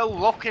 they're still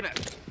looking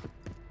at.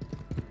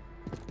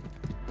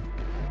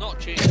 Not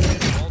cheating,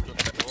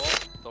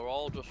 they're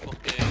all just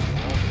fucking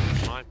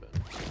sniping.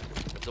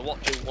 If they're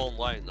watching one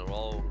lane, they're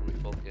all gonna be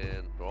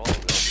fucking, they're all gonna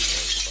be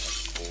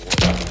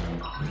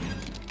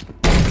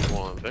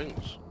one of the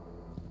things.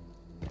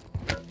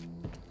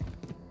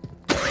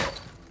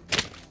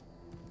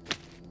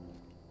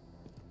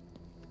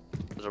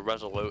 There's a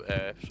resolute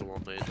here if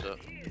someone needs it.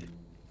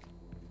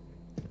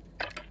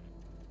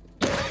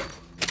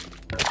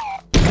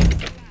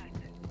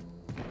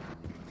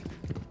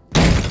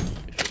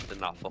 It's just in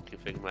that fucking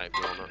thing, mate, if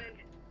you want it.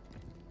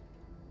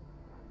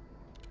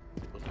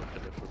 Doesn't make a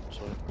difference,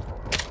 so.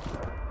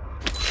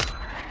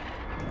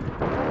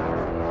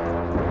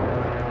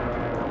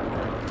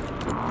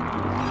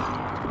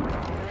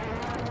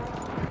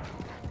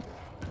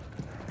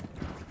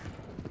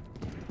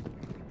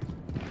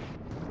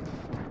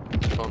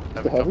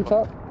 The heavy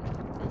top?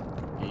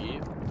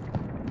 Yeah.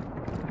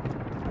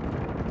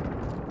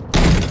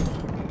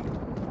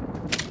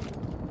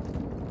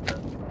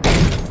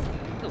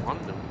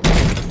 London. He's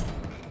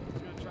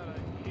gonna try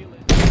to heal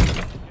it.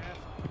 Gas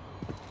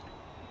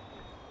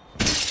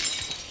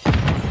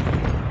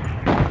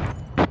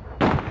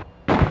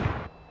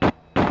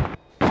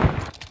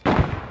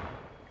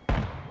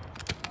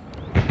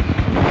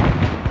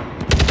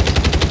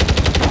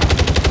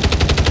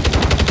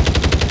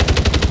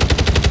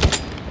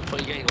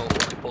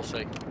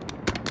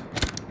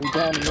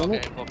not Damn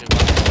it. getting fucking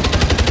wet.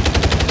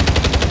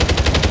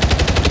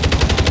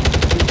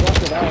 He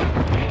dropped it out.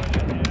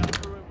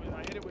 Yeah, I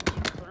hit it with 2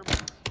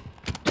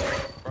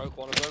 thermals. Broke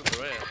one of them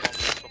through it.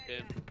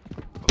 Fucking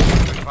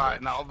We're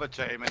fighting that other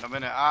team in a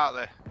minute, aren't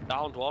they?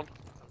 downed one.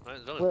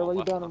 There's only Where one you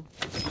left down now. him?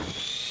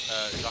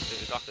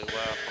 Exactly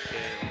where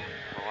fucking.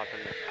 Oh, I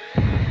think.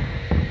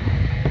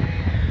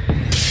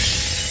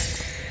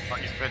 But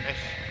you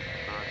finished.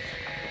 Nice.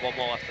 There's one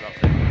more left of that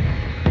thing.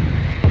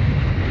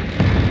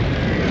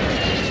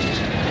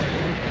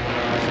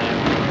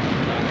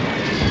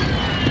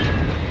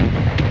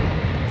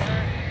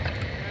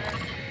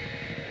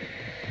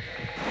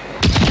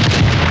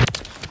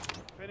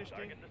 Finished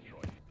him.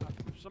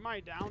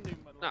 Somebody downed him,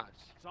 but like, Nice.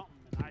 something,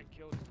 and I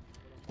killed him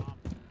with a bomb.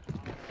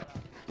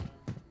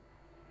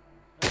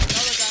 There's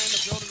another guy in the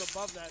building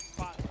above that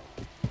spot.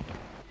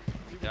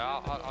 He was Yeah,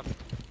 in the building.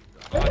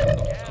 I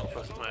got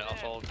myself, mate.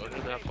 That's all I'm going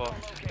in there for.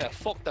 Yeah,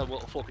 fuck them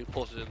little fucking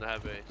pussies in the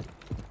heavy.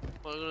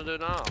 What are you gonna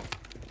do now?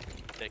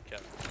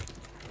 Dickhead.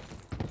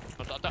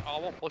 I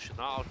wasn't pushing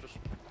that. I was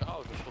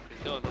just fucking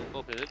killing them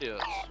fucking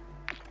idiots. Oh,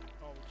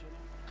 we're chilling.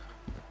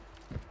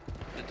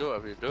 You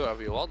do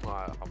whatever you want,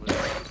 like. I mean,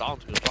 I'm down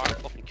to go try and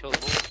fucking kill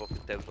them all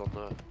fucking devs on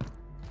the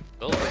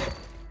building.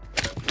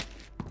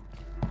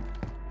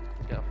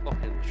 Get a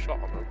fucking shot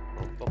on them.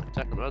 I'm fucking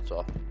taking their heads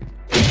off.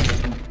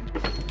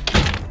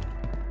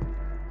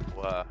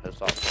 Where is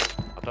that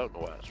from? I don't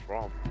know where it's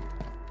from.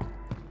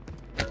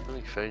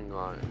 Anything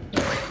like.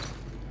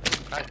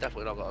 I've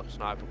definitely not got a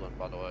sniper gun,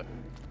 by the way.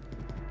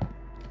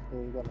 Yeah,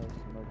 you got no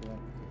smoke gun.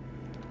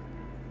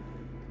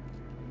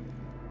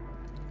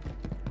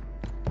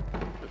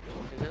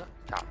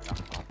 Can't be that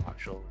far,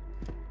 actually.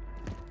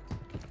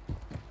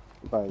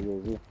 Probably UAV.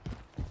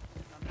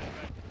 I'm in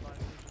back to the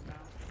body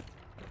now.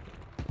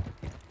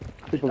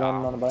 People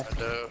running on the bike. I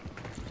do.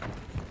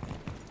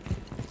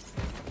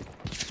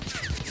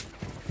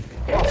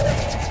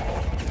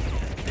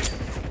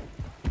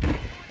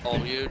 Oh,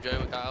 you, Jay,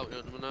 we got out here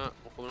in a minute.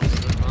 We're coming up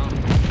with it now.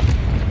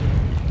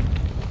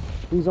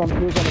 He's on the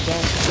down.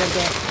 Jump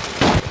down.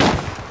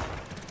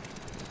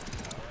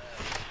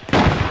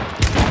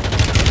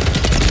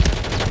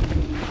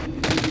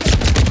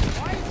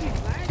 Why is he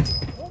lagging?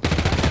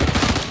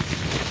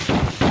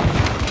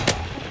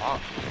 Oh.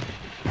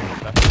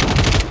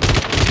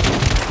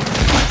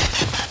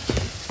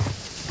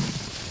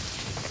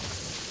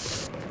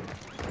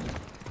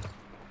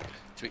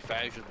 To be fair,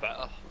 he's just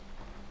better.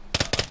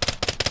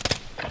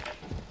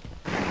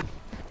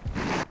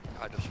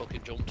 I just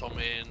fucking jumped on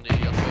me in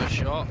the first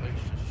shot,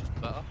 it's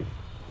just better.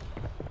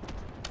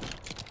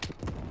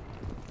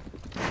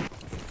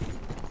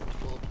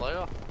 Full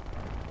player.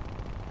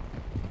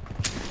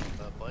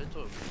 Fair play to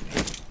him.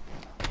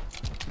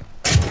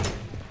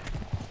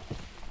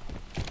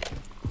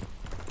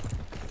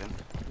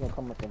 He's gonna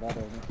come with the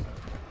ladder.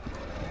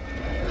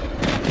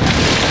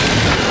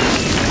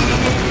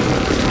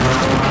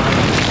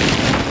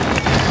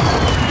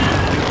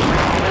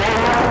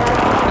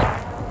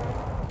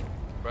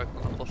 Break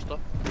on the cluster.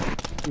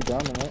 You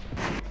down in it?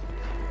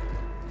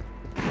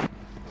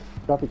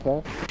 Drop your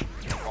cash.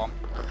 One.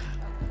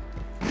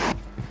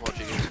 Watch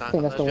it, I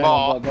think that's the one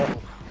I got.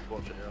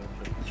 Watch it, yeah.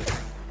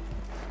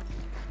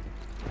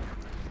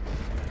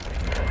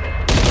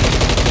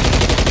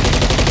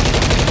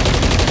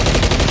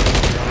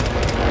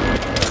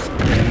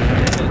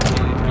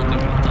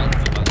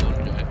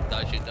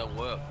 That shit don't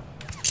work.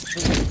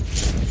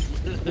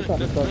 He's trying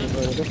to start the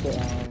bird. This is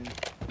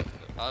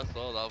I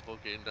saw that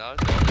fucking dash.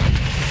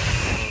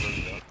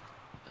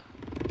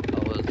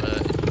 That was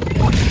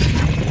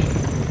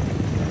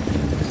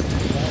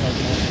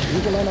you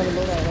can land on the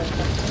loadout right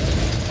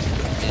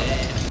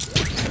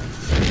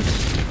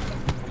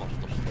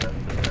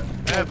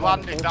They've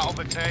landed that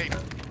other team.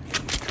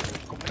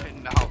 It's coming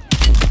in now.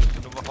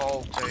 Another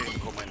whole team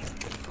coming.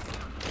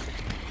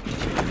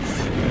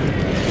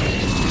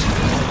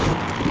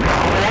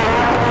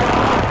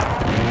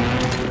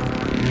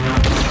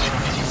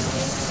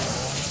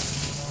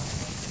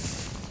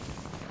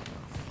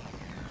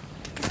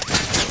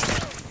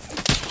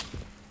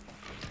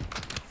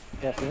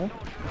 Yeah, see him?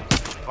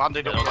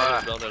 Landed up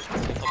there. no,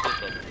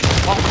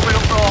 One coming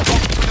up north,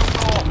 one coming up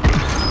north.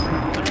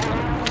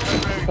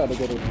 He tried to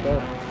get his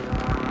stuff.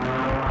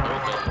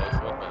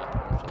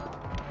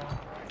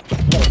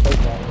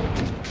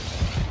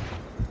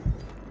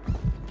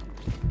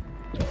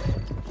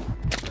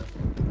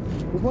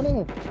 There's one in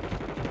here.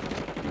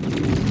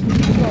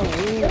 He's on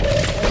weird. I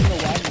don't know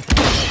why.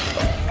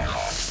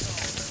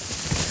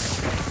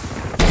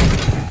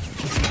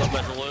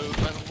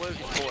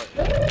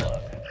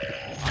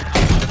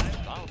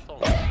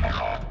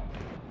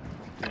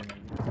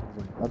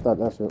 I thought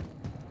that shit.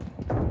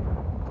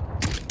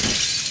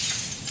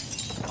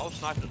 I was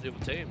sniping at the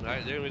other team,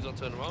 right? The only reason I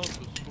turned around was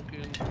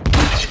fucking.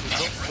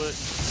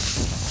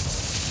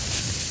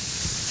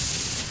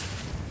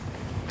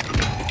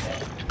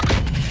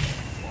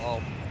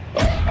 Wow.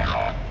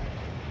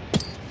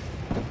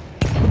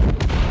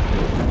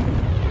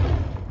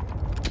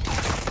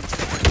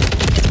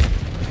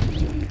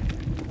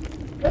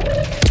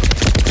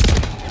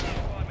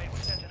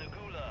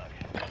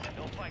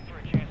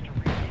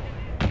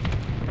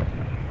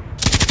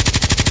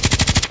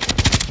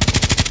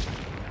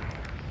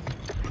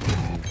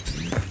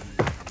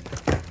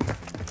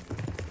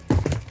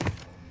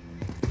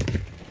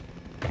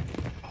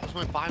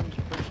 behind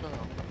the bridge now.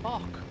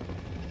 Fuck.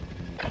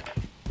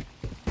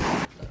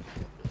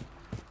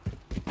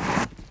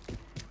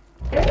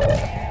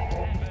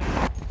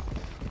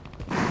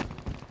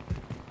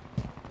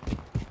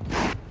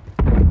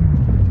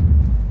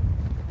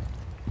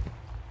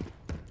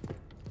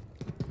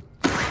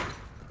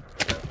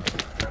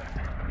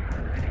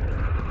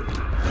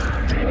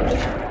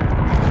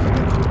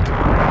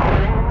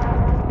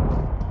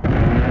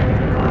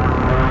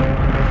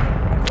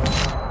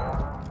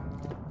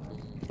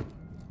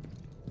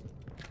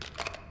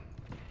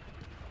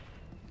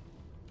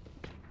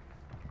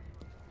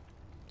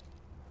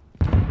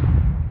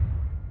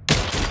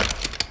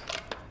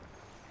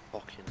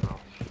 Fucking hell.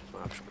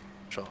 My actual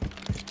shot.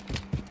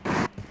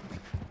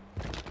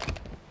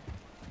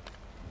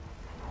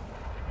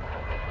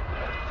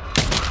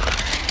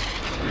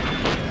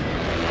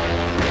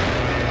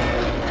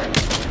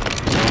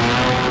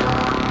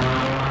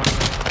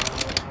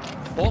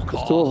 Fuck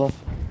There's off. two of them.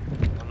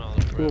 I know,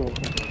 there's Two three of of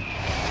them. them.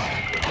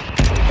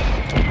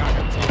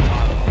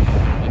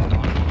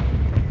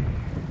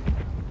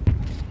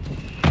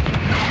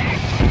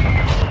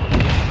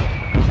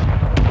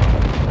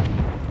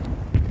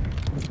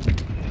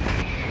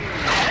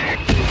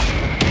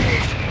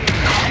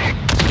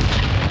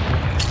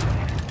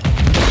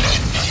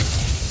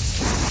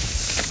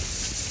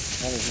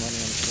 That is money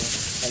on the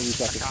floor. I use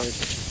that to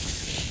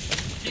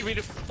take. Give me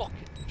the fucking.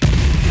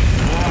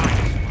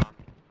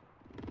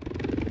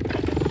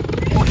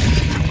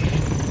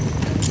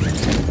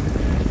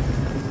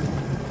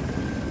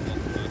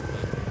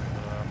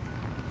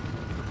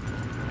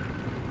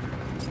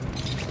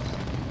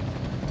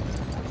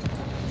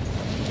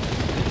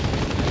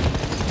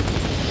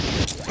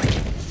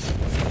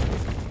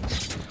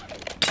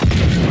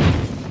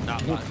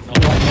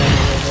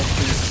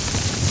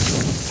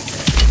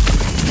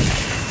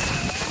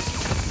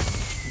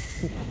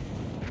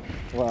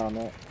 Wow,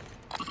 man.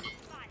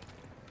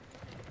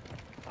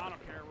 I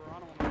don't care, bro. I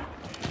don't want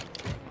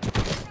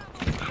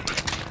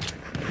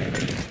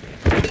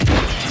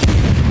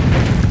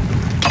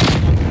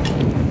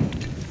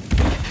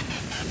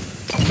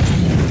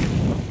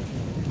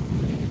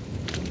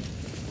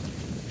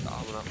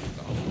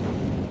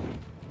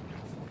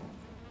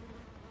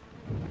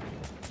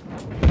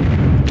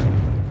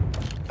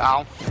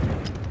Down.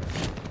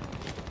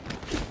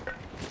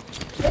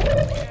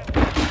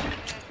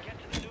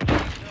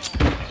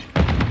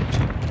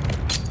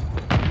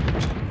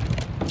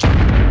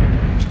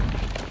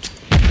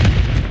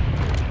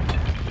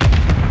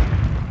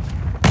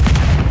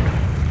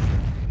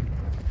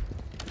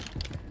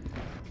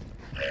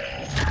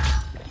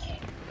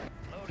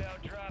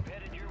 Loadout drop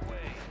headed your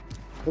way.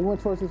 They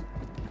went towards this.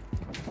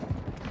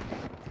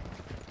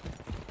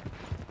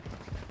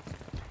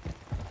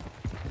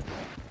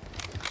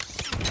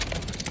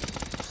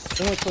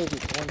 They went towards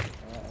this one.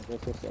 I guess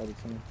that's the other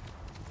team.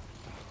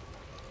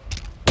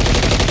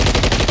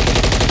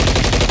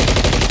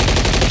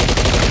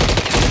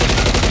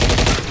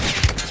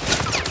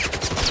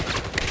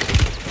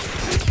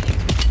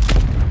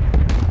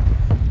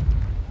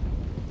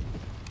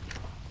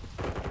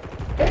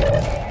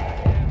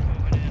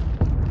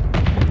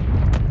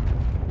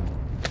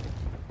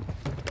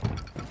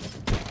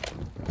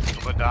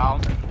 We're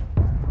down.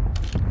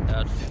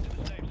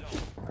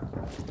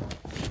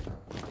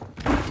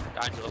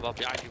 Behind you, above,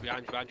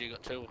 behind you, you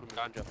got two of them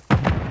behind you.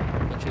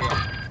 Got two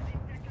there.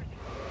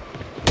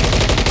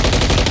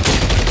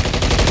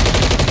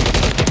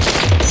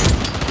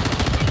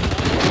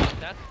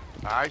 Dead.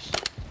 Nice.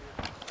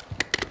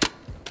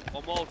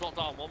 One more drop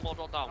down, one more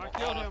drop down. I One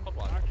killed more, him. come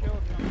on. I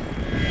killed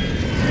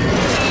him.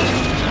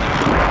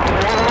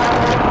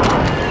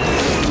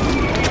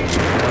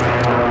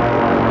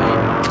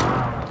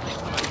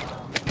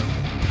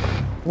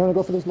 You wanna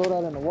go for this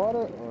loadout in the water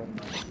or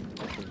no?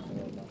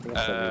 No,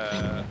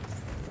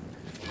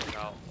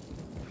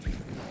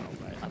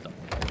 mate, I don't know.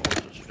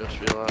 Just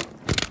feel that.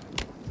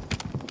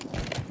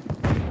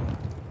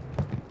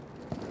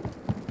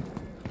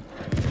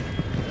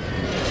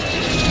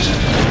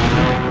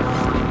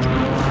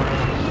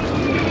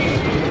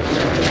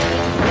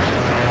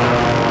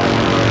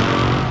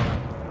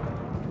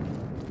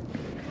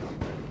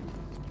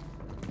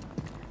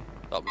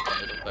 That'll be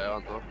better than bear,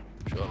 aren't they?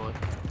 Surely.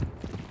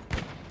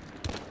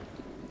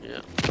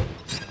 Yeah.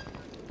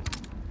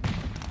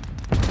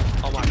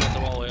 Oh my god,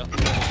 they're all here.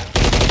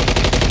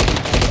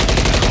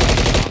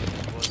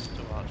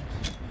 Too much.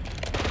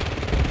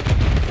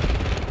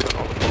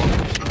 All the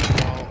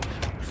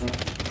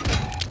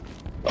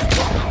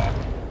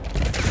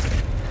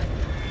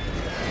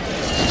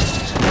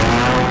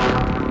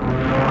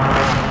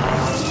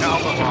Down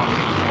the one.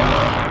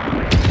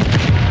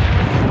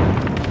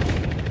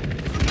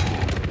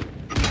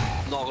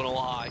 Not gonna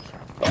lie.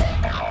 I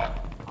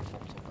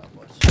fucked up that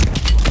place.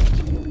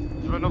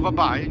 Is there another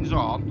buying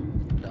zone?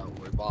 Don't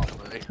worry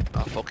about me.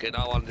 I fucking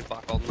I landed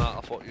back on that.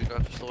 I thought you guys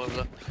were still over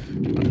there. I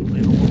didn't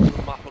even look at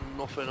the map or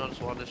nothing. I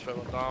just landed straight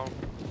on down.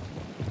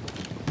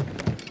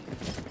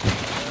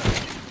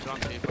 To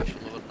answer your question,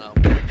 Lord, now,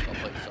 stop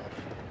by yourself.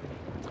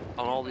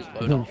 On all these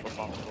loadouts for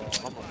fun as well.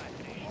 I'm like,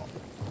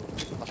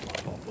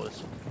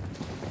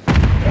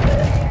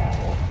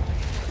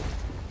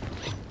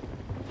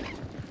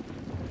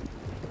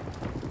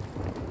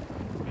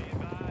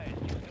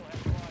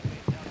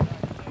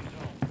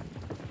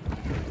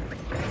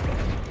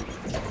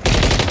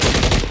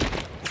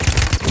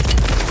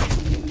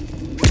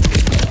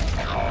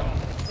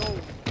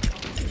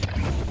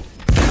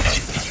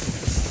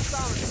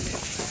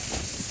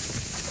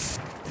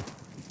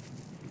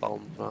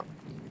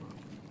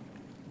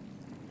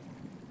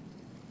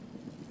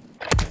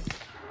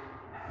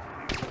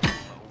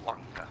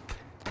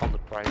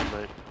 Brain,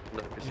 mate.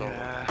 Look, it's all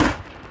right.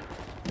 Yeah.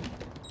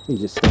 You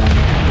just stand.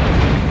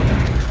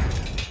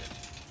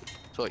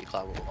 Thought you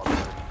climb up a lot,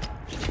 mate.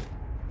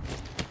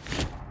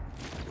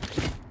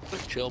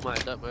 Just chill,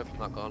 mate. Don't move from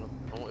that corner.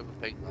 I won't even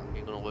think that.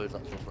 You're gonna lose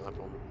that to a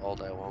sniper all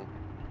day long.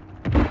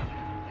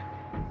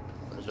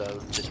 So,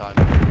 decide.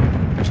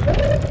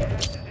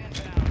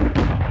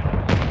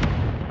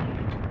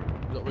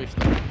 You got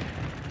restart.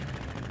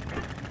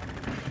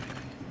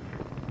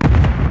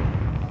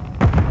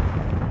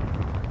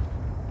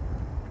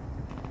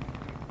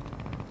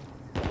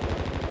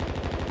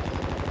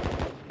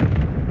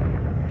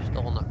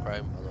 Still on that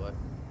crane, by the way.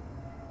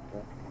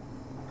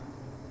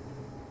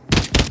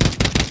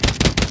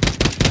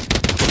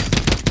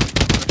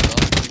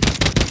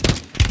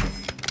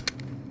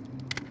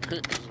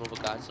 There's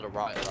another guy to the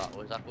right of that.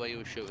 Was that where you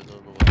were shooting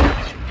another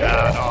guy?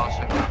 Yeah, no, I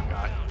see that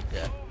guy.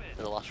 Yeah.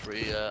 In the last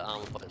 3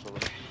 armor pockets of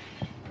it.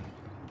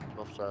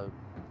 Offside.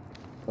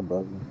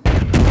 Above you.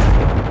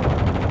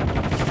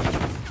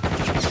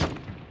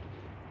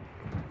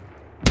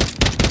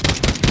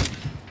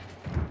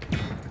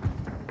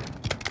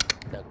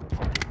 Yeah,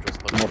 fucking just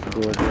More to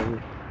do it,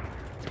 baby.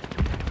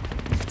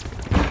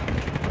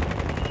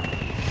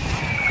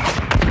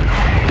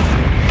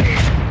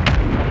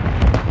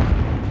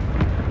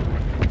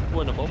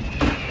 winnable.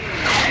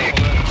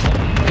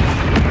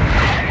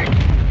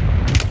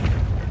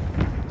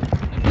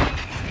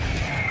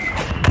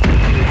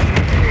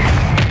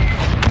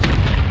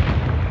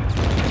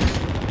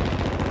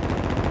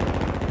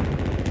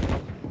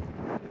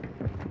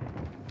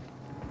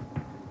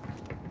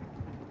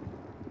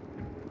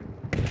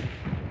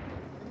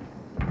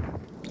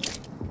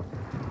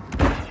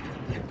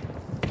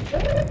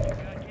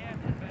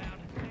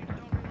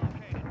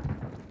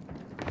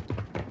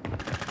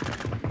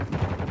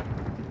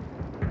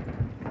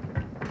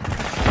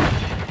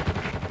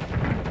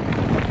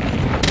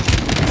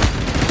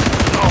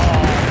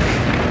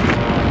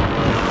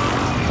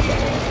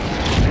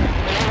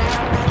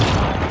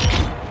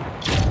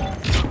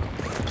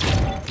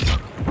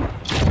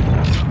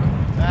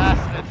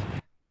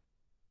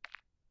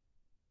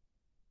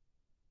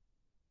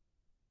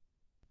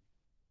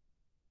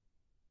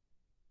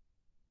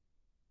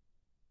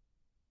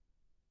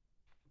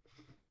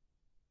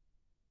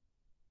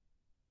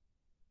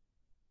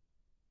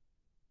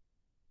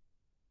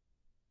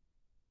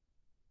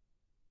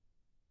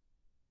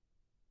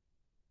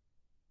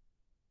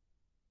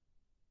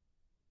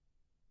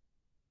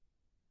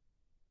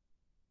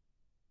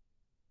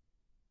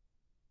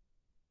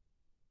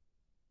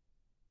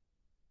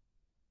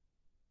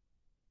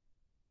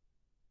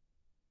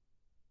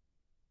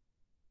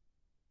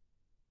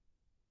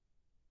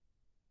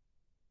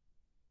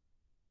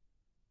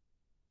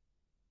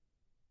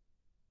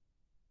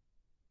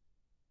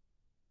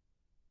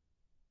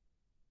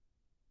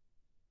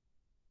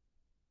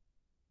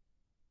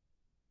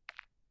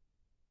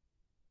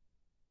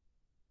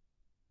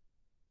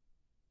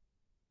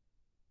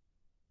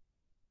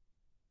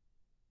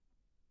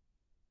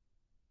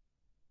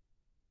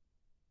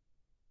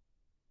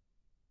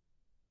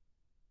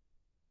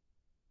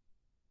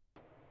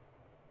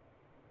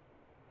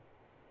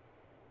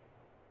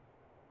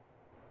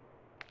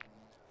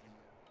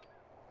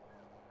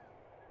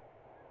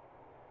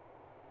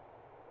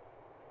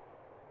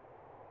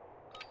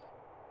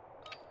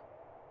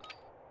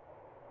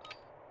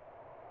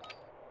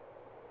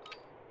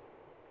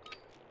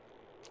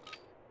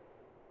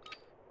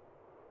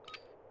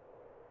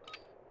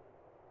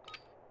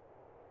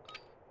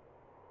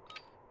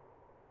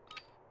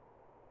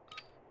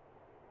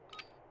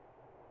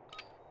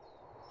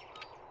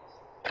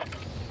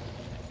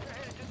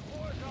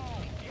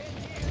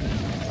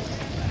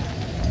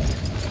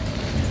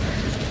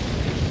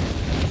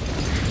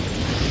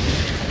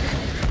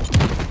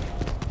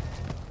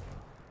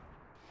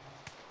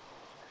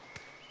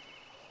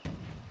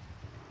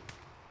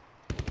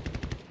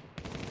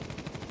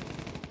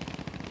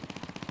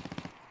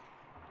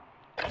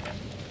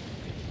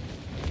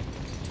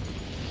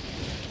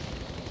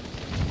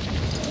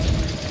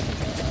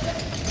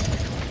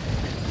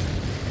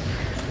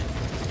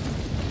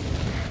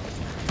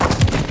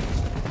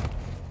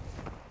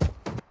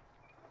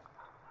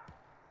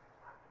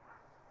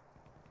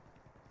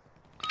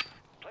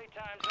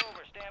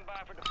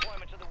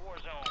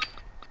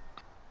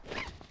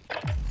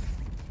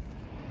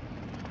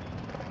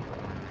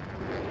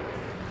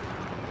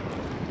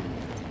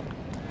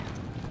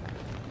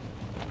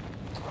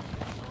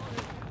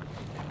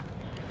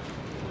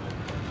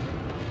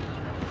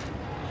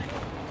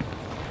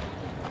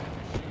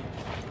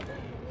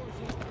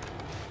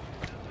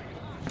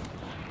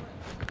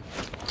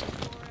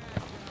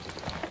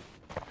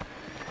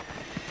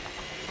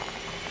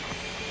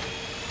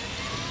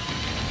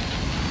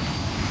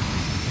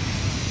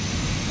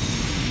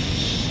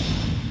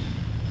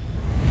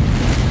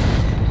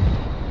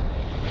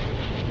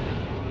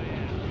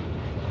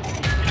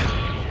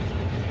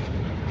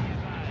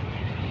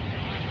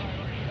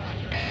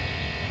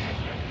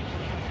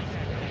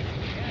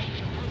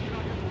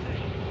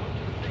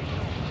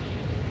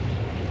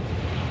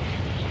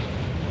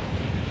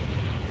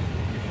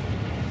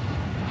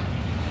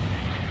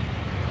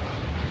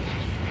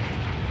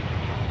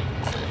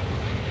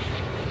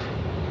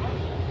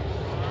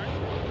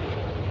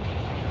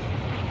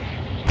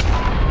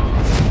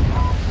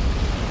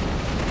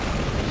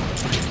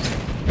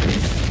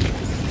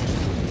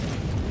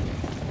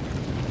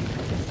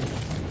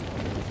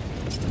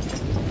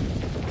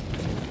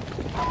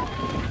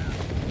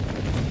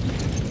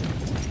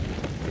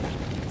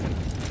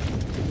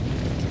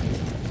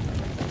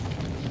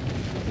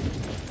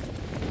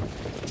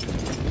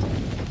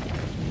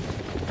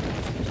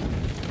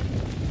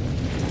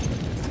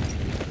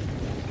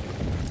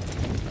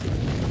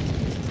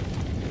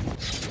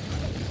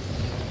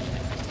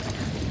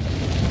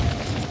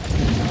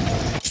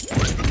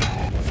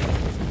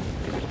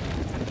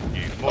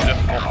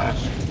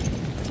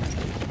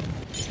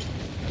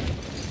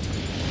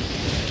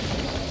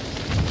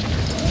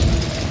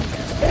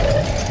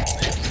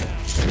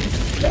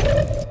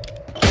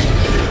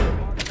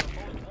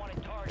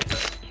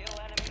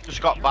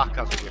 just got back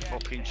as you're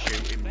fucking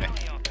shooting me.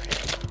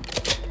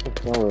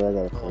 Don't worry, I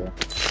got it for you.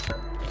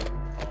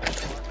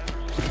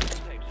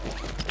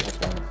 That's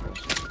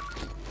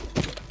fine.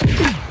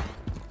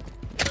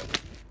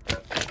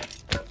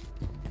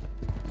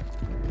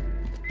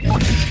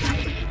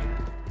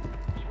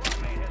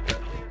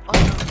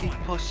 Oh, you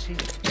pussy.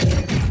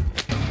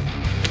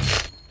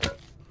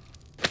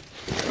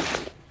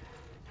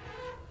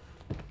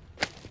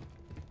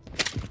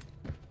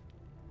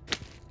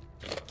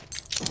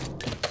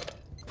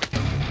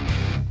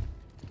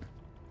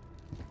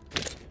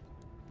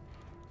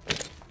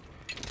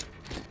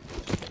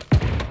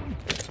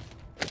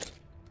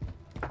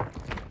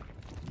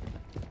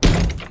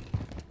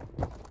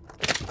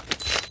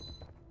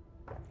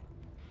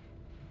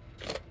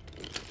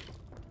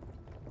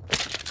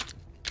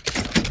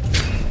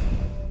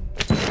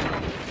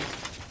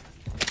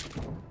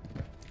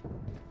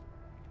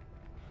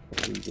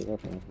 Get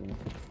up and everything.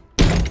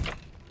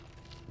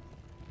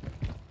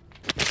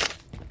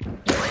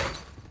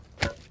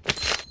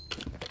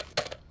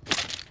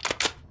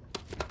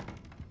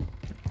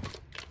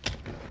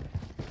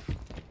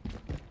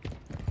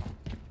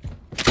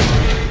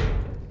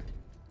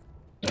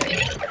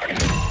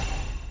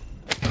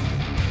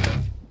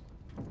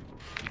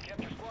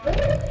 Kept your squad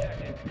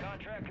protected.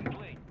 Contract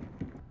complete.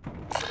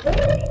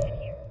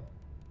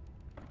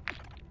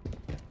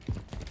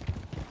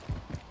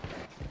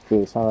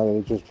 Dude, it sounded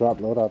like they just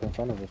dropped loadout in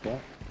front of us,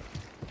 right?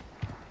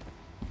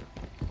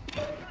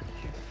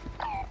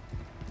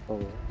 Oh,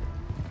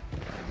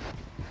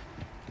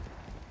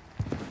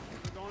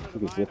 We're going to you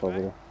the can zip over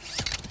back. there.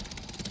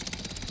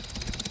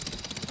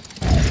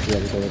 Yeah,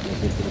 we gotta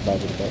zip to the back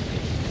of the boat.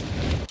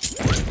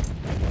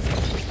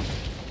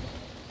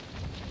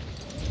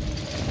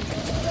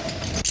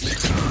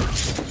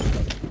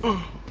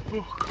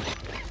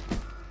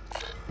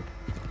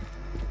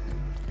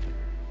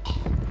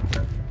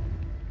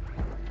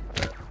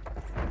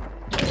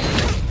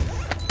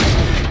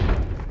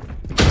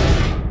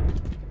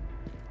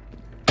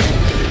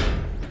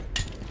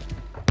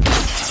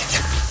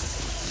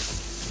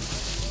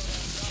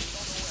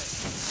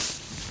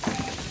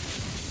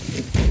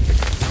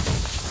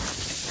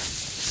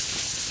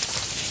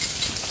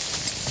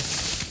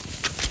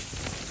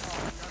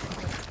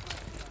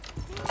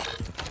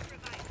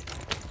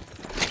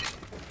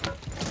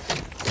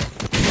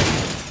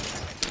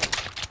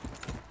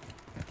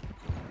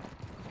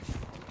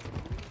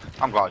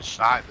 I'm going to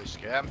snipe this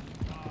game.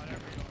 Oh, there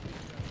we go.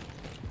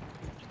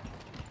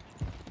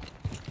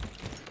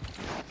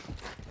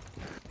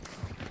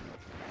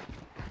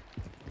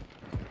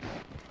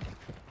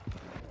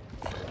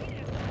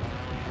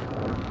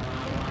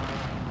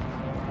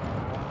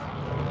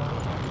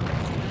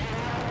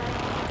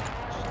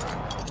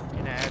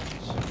 In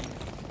edges.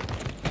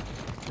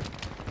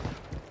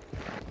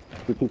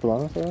 Two people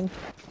on us already?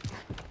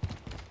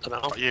 Don't know.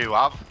 What you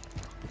have?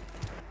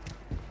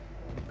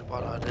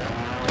 What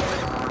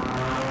idea?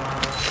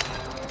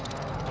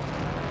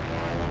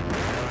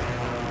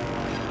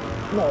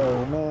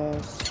 No, man.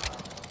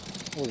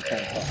 What was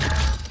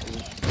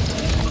that?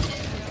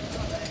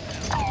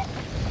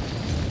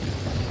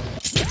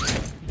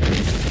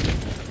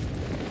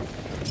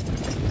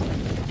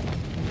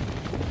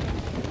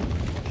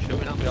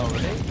 Shooting at me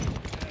already?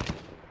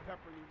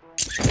 Pepper you, bro.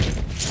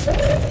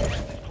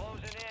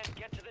 Closing in.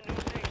 Get to the new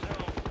safe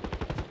zone.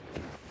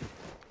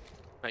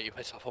 Mate, you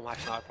piss off on my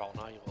sniper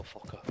now, you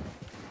motherfucker.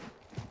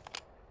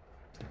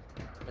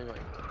 You're not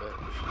even a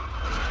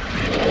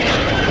bitch.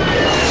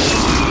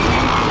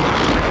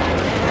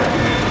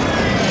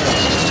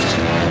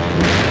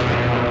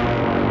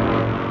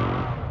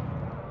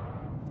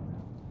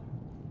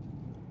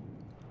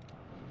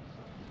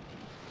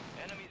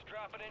 Enemies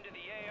dropping into the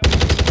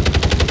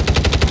AO.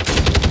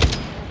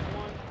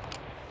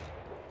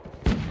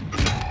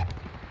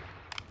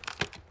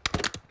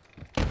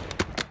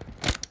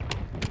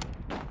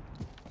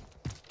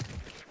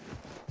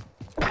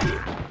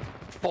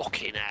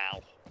 Fucking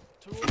hell.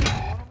 Two of them,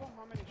 one of them?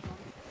 How many, Sean?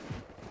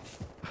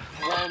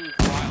 One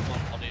right on my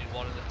body,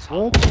 one in the top.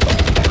 What?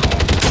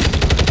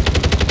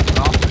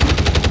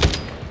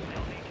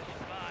 They'll need to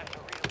survive to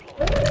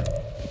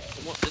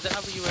redeploy. What, did it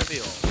have a UAV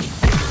or?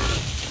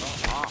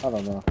 I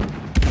don't know.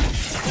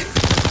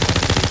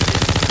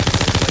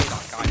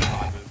 That guy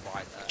might move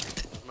right there.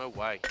 There's no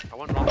way. I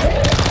went wrong.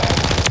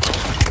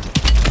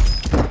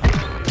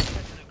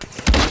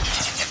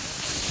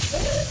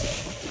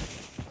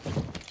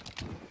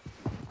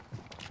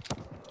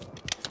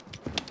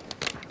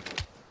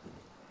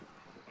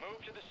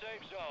 Move to the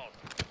safe zone.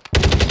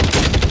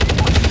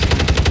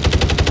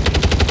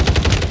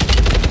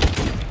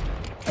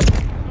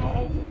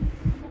 No!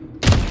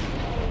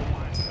 Oh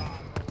my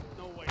god,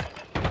 no way.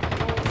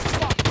 No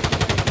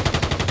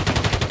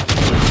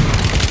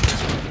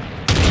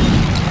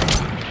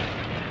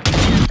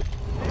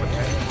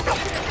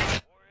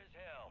War is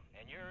hell,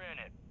 and you're in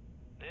it.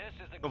 This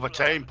is the Another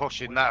gulag. team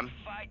pushing We them.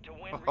 fight to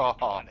win Oh,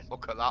 redeployment.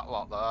 look at that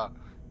lot there.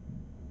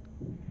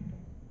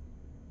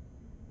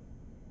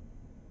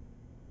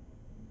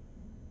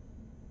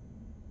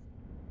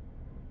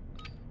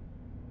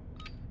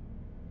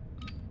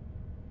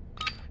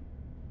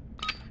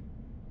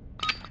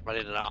 I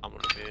need an arm on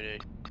the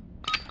beauty.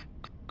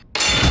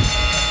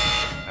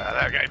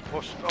 They're getting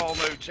pushed. All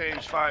new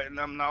teams fighting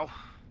them now.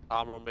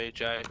 Arm on me,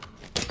 Jay.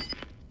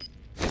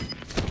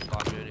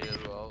 My beauty as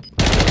well.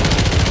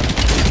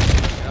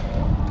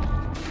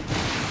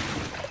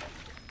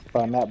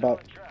 Find that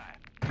back.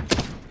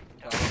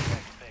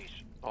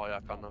 Oh yeah,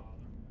 I can now.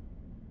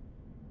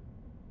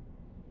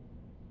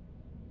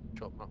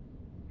 Chop now.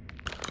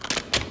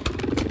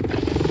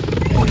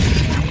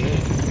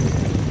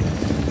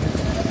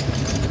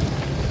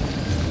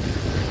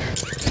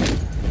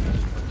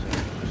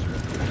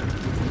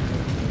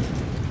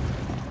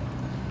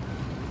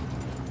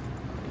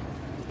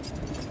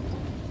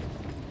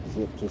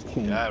 Zip just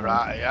came. Yeah,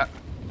 right, yeah.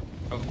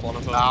 Got one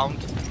of them.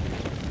 Downed.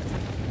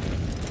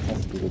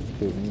 That's good.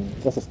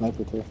 That's a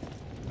sniper too.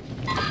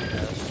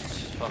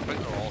 Yes, I think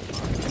they're all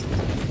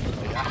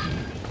fine.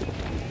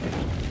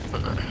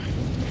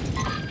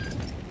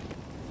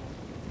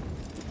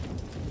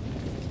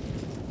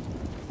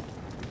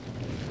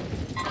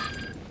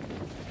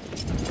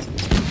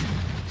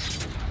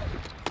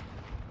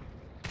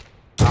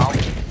 Down.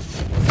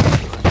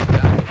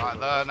 Right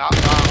there, not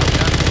down.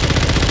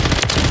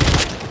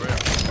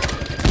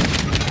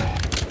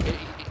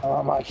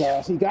 Oh my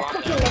gosh, he got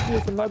fucking lucky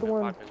with another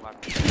one.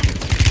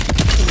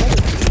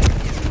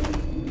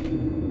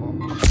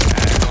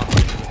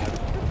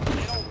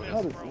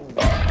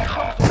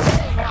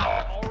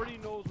 Already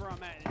knows where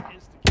I'm at and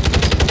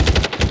instigates.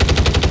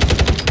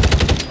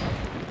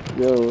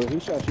 Yo, he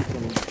shot you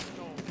from. No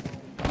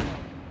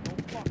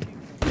fucking.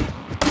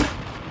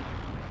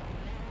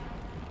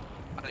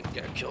 I didn't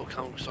get a kill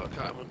count, so I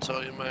can't even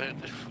tell you, mate.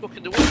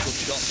 Fucking, there was good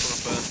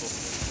shots when I first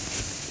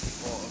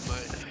fought him,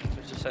 mate.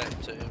 It's the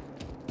same team.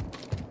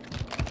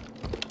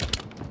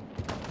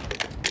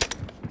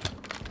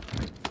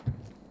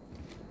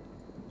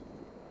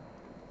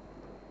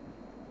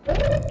 Gas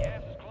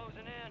is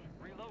closing in.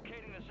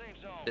 Relocating the safe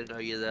zone. Didn't know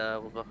you there,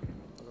 was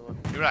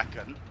I? You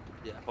reckon?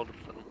 Yeah, 100%.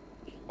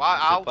 Why,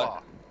 how But-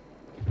 far?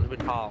 Would have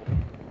been how?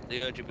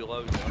 The urge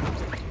below you.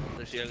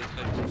 There's the only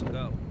place to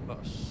go.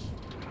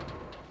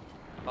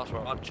 That's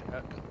where I'd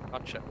check.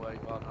 I'd check where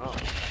you are now.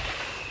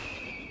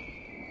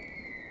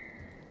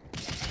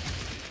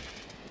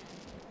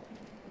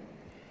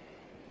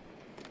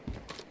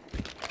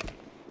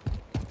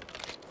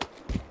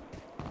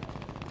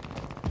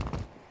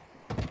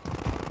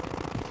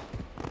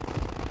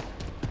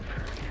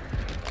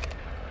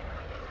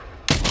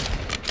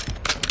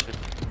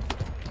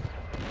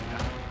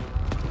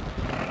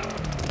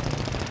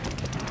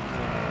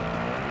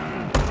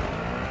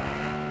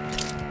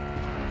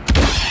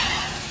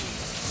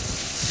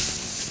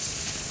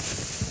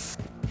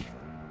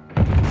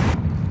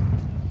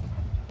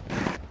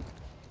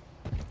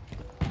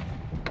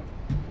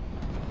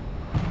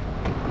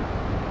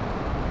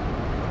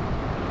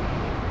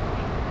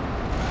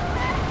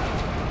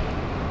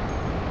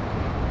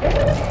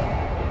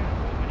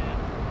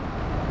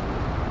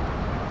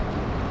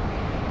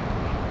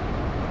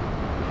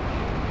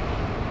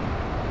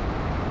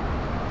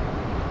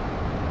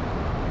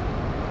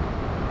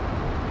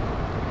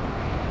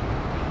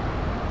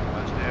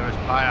 Where's the nearest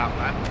buy out,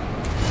 man?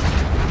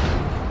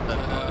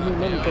 Let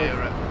me You take-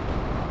 hear it?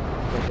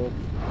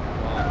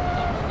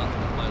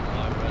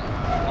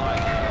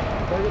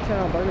 Burger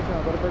Town, go to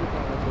Burger Town real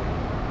quick.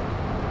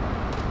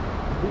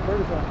 Beat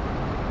Burger Town.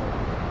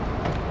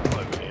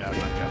 Over here,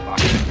 let's get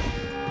back.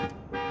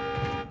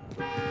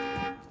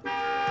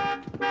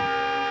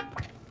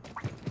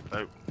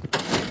 Oh.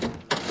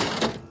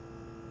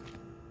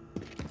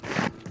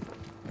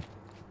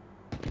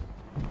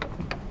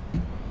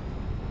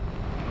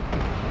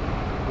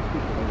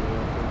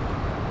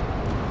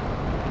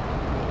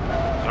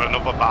 Is there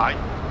another buy?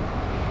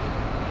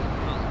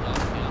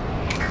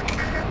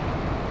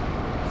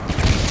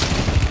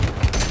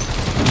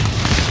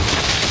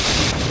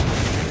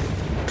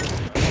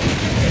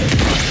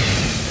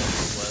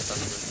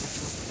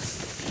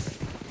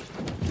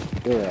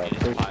 Yeah,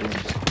 first team.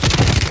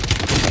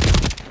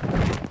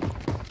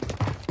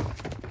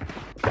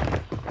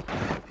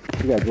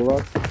 You got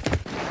Gulag?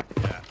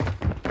 Yeah.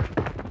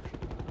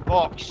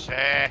 Fuck's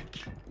sake.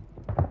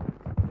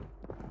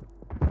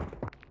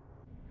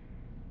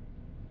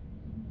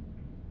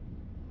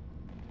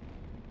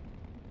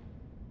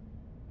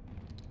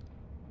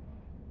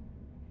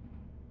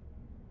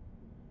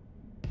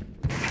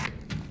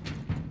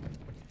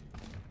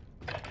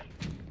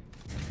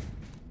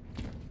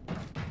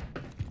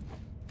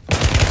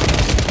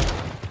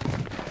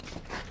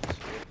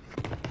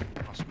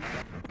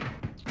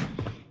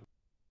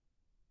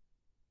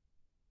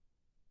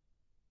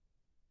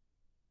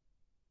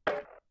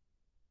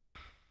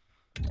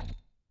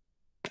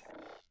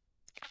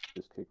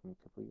 Just kick me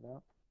complete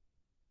out.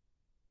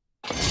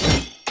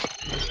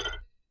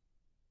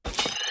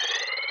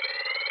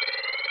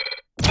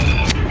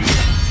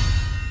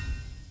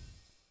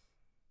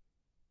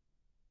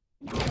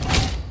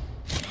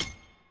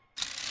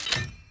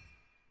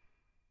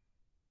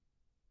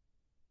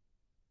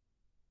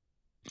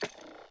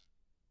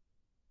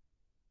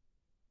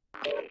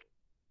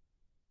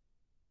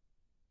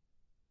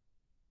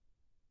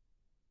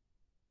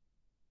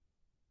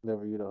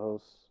 Never you the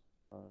host.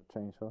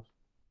 Change host.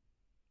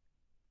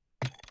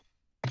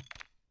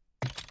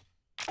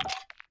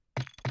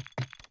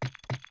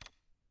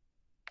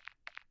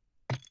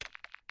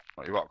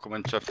 What, you want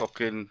coming to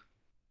fucking...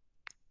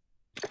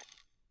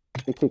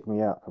 They kicked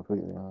me out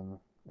completely on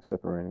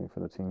separating me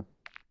from the team.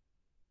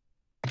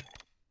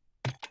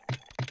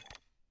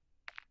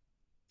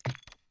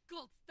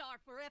 Gold star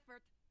for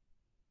effort.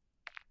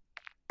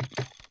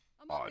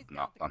 I'm Oh, always down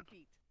not to then.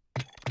 compete.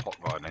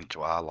 Fuck going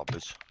into our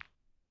lobbies.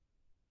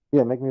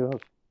 Yeah, make me the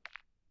host.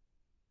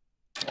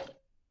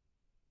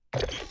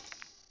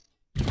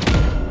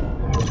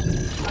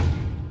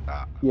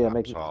 Ah, Yeah,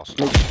 make sauce.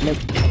 make.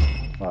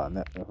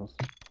 Net the host.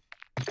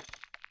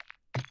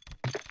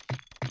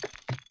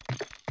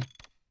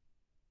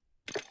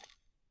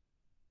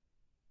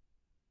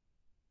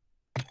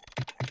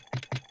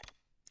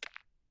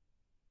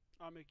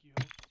 I'll make you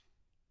host.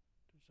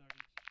 2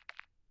 seconds.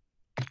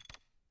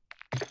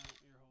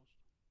 You're host.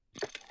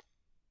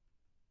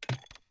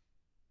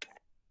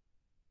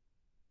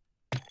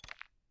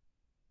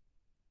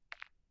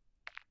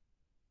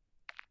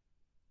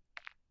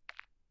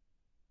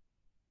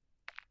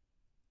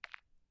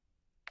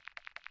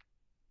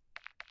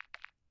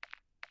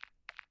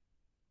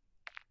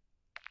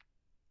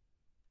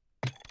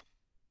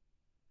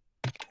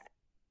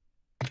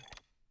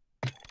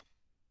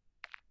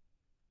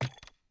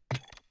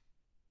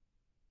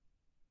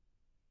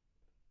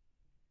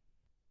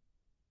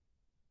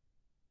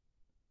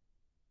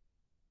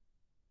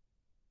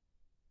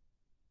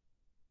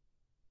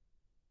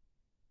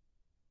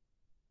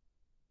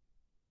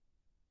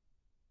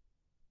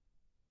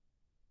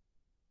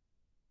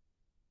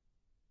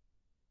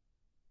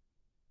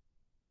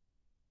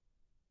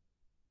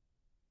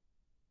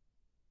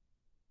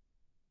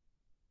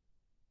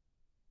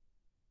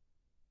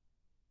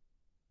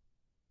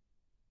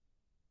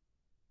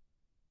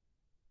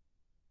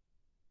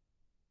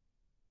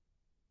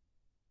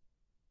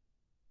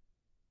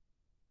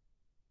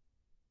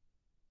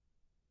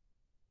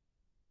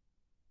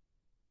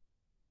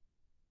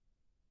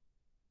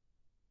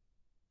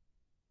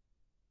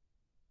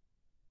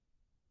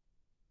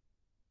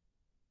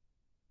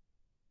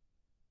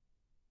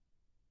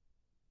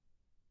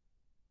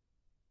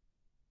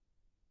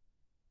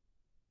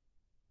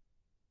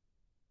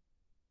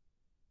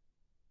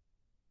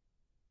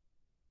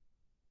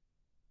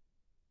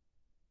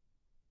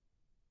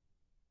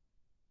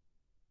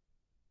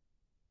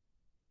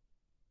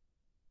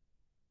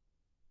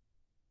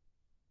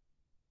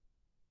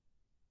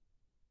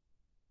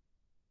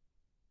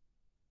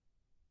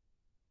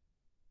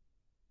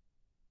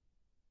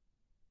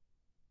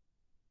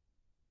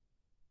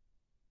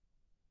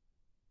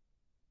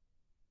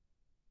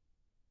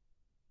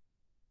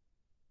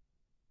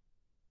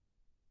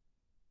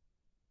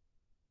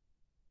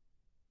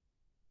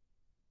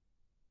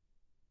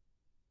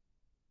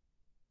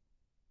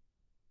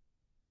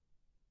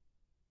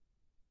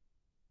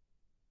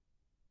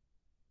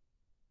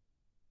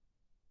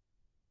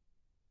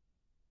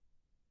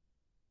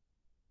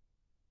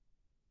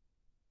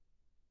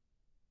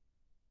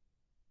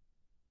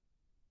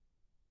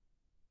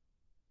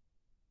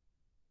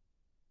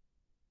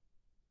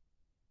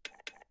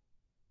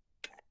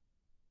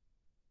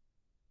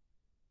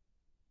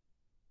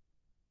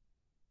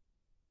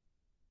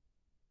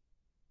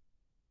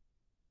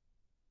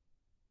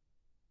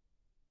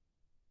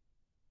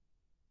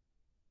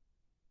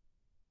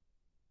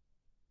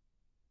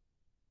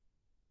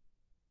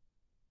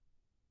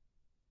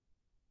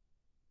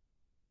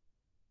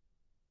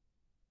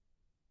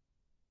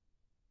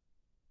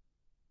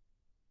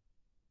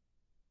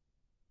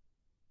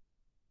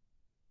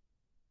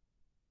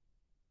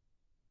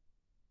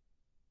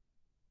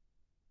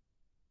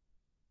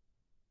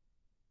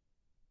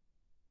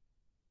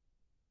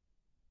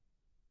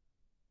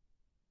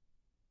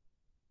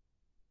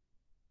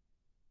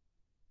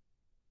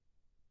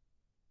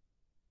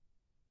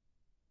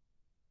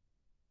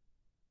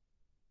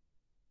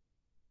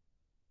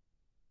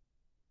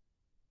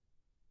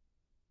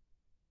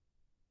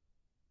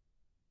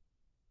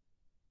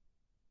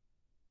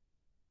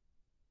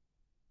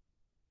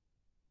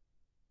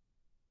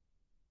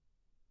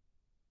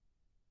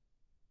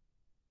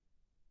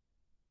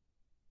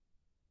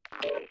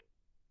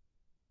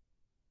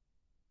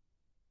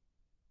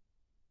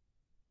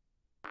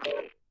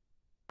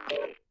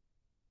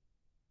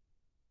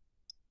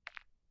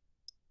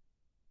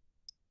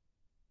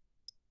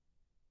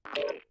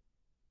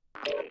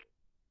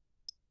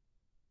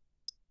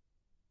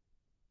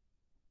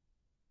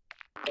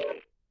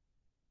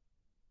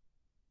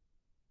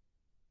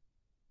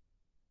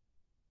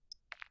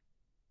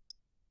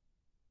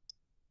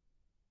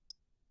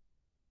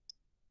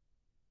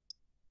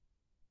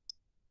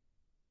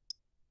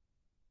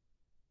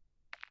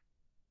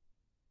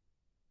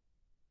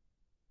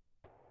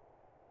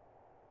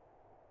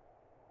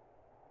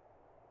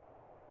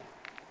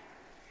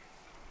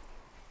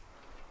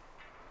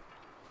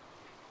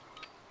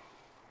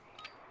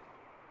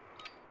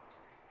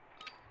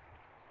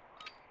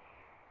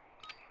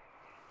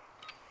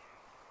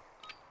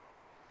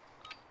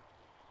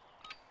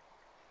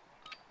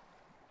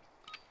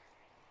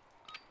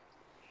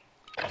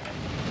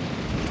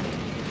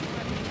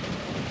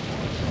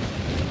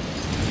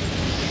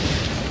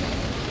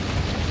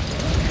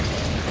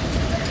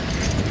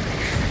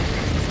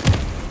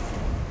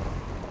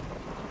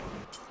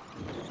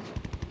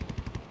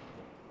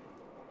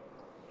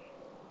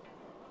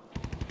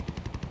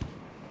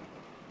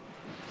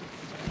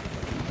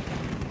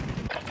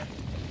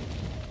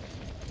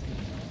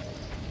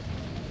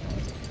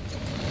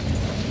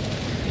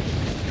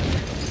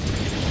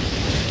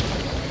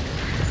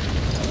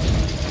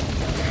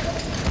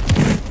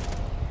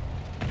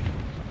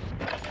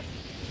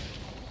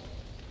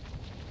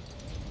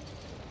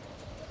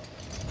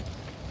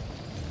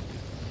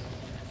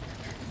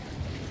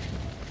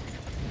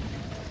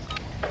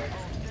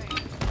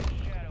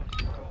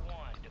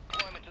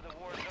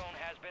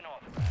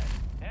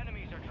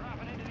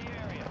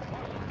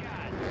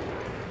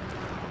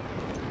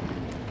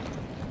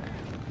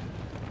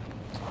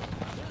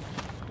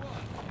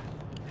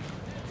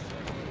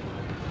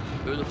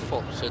 Who the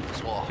fuck said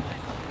this war?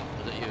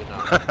 Is it you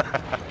now?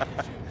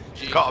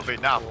 Jesus Gotta be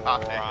now.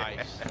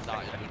 Christ,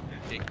 that is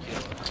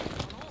ridiculous.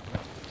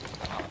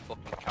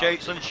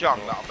 Gates and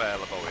Shong not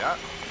available yet.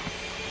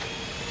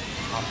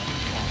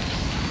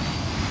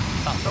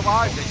 So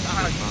I think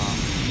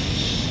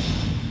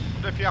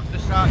if you have to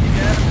start your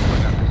game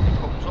when everything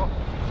comes up.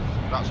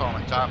 That's the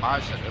only time I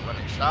said it when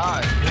it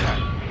started.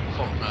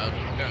 Fuck no,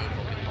 I'm going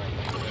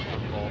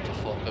fucking more to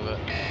fuck of it.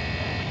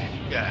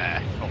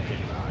 Yeah,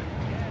 fucking right.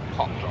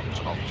 Hot drops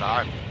all the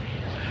time.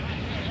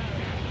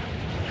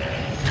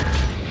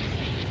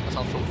 That's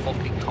how some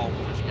fucking cold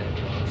this game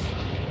was.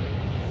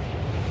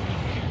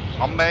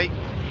 On me.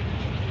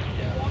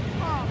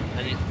 Yeah.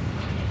 And it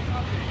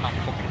can't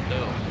fucking do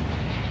it.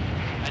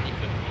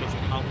 Anything, just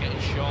I'm getting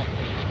shot.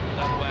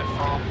 Don't where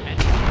from,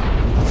 anything.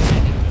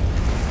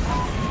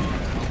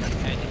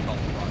 Any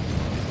copyright.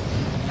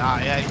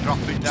 98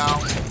 dropping down.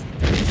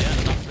 Yeah,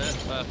 that's it,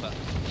 perfect.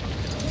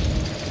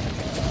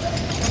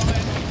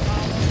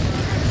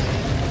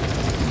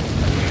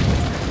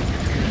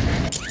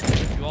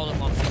 You all the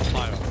ones on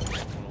fire,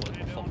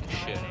 fucking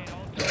shit.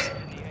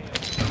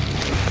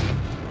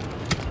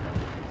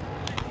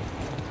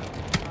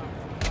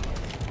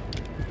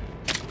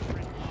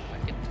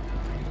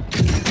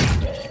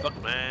 Fuck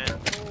man. Oh,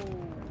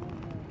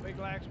 big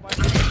lag spike.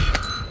 Big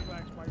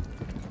lag spike.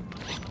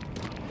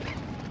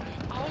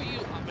 How are you?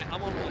 I mean,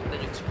 I'm on like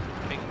Linux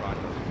ping right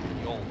now.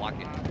 You're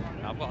lagging.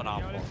 I've got an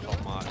outbox on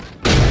mine.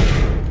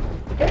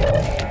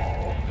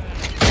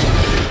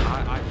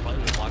 I play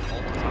with lag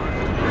all the time.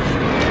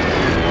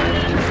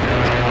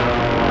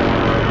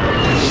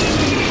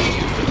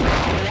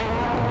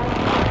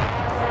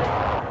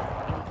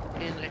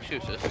 In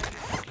excuses.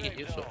 Get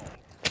used to it.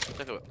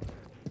 Think of it.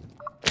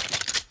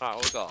 Right,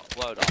 what we got?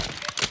 Load up.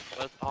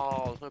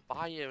 Oh, there's no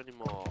buy here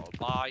anymore.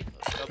 Buy.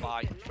 Let's go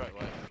buy. Straight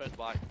away. Straight to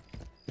buy.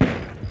 What am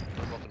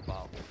I talking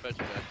about? Straight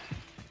to bed.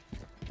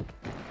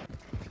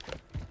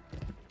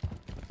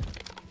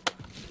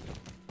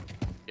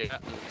 Yeah,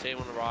 there's a team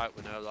on the right.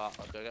 We know that.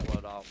 Let's go get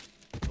load out.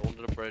 Go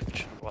under the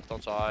bridge. Left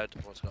hand side.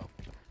 Let's go.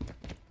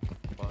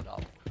 Load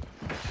out.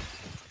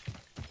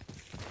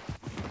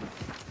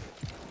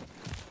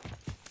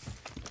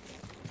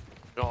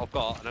 You know what I've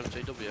got? An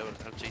MTW and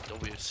an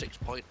MTW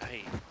 6.8.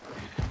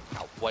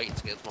 Can't wait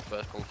to get to my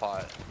first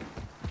gunfight.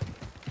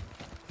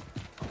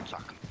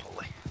 Sack and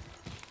pulley.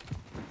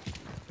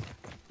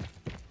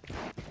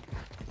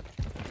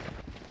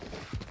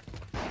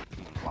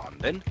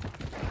 Landing.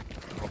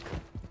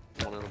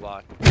 One in the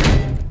buy.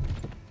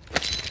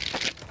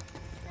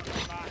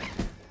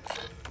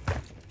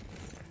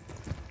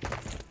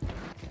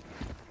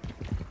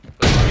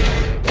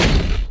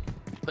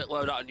 Bit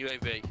load out on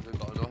UAV. We've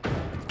got enough.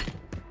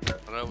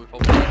 I know we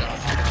probably got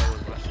ammo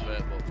and the rest of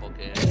it, but fuck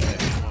it.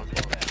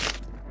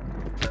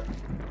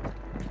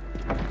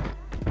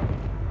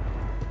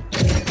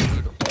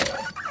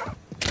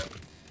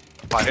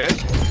 Fires.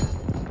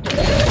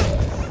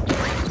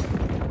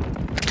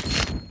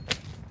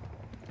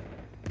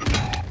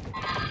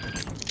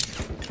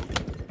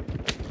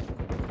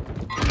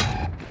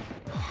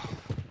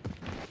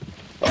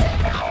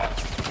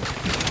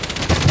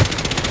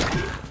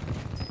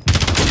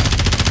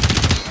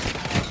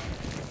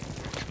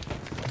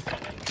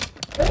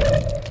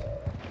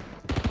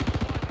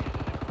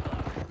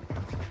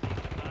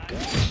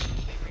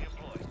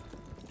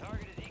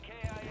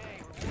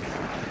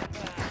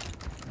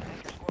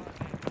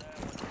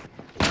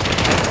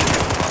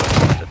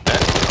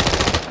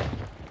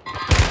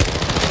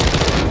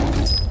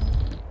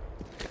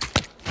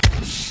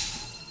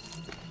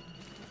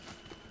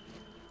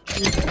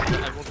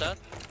 Everyone dead?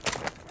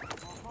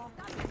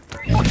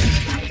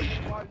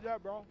 Yeah,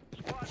 bro.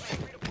 Squad mate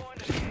redeploying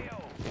to the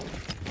AO.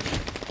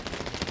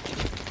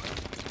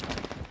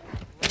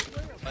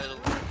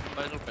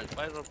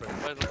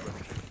 Buy the bridge.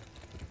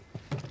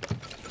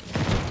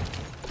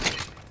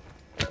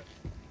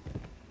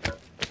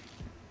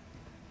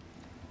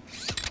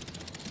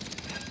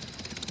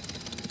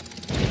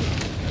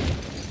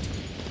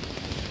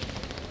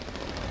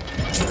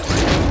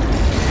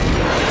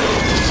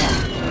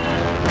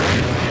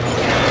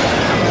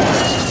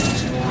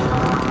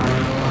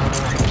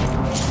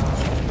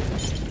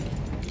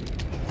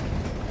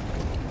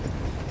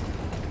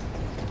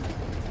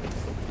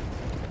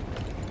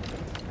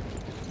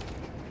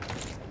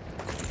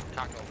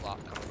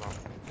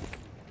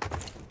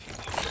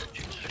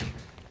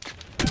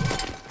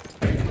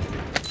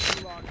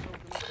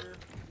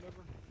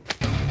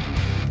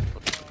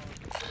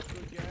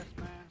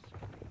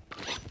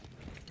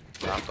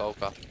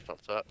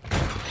 That's it.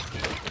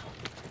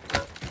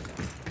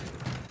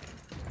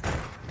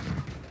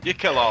 You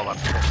kill all them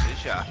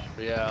fuckers, yeah?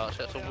 Yeah, let's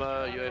get some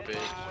UAVs.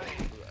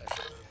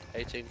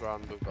 18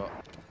 grand we've got.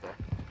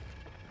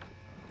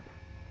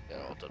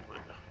 Yeah, all done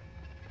right now.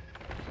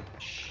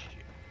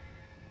 Shit.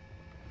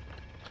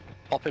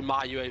 Pop in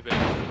my UAV. No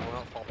one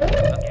else pop in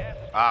there.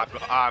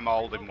 I'm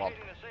holding one.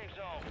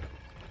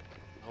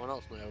 No one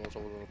else near us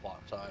over on the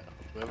black side.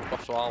 We haven't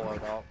got to our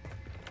load out.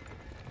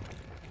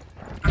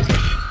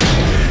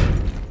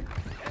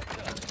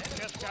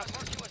 Oh,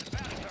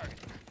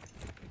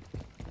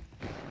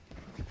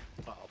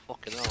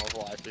 fucking hell,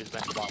 otherwise we'd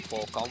make about 4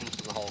 comms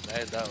in the whole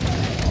game, don't we?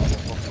 Oh,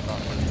 fucking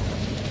that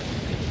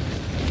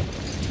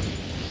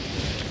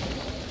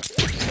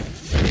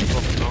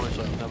fucking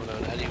honestly, I've never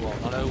known anyone.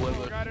 I know we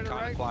were kind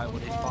of quiet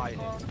when he's fighting.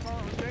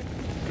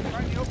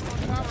 Right in the open on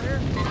the tower here.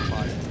 Live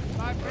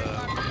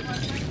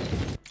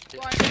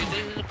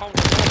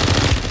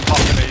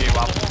Fucking are you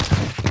up?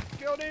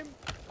 Killed him.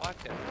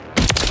 Okay.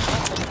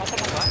 Hop on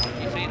the back,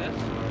 you see this?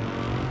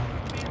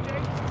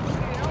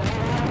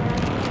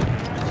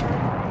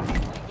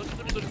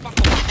 Good, back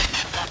up.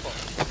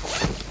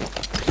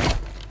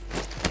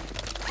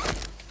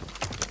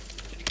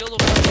 Did you kill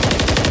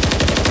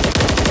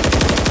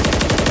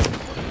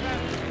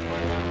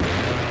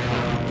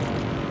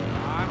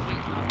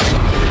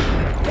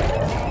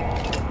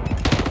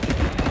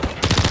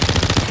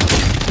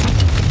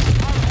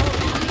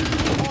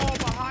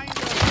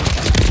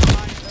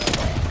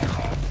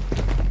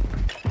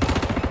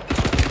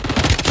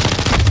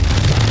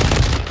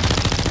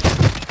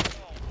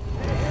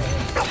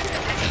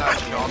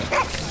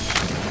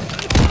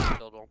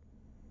them?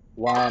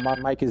 Wow, my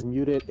mic is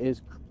muted.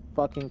 Is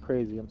fucking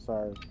crazy. I'm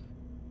sorry.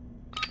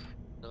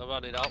 Another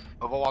one it out.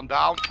 Other one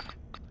down.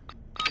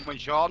 Coming,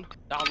 Sean.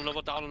 Down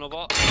another.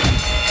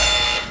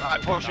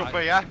 Right, push up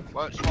here.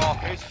 Where the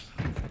smoke is.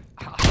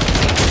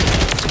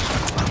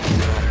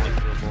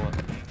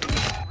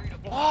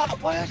 What?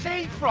 Where's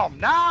he from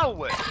now?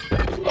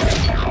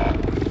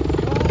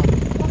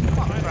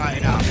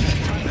 Right now.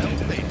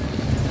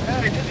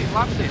 Yeah, he did. He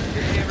landed.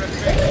 Did he hear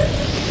everything?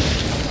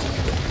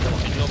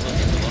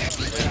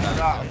 That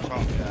up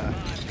top, yeah.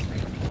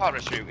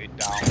 Parachuted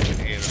down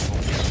here and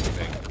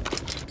everything.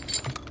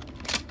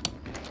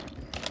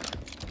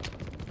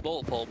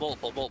 Multiple.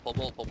 Pull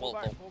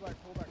back.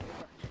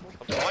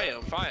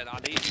 I'm trying. I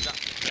need you that.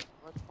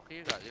 Where the fuck are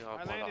you guys? You know, I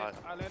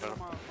landed on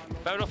my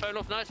Fair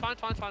enough. No, it's fine.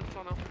 Come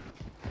on now.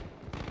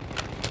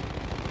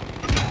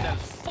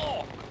 There's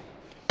 4!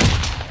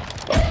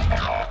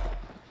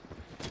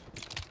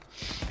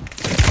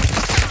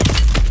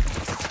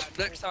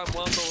 Next time, land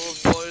on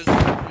those boys, you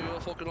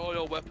fucking all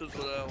your weapons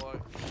were there,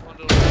 like,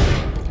 land on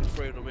fucking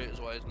 300 meters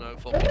away is no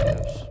fucking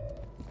use.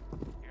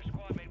 Your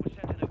squad mate was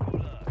sent to the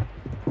gulag.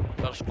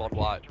 That squad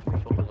wipe,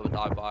 fucking gonna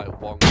die by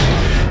 1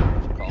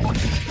 guy.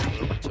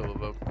 2 of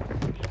them.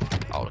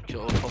 I would've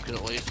killed fucking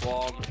at least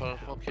 1 if I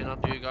fucking had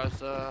you guys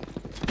there.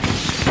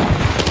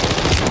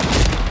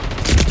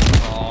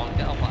 Oh,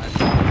 get off that edge.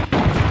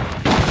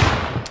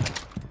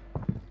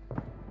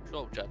 Shut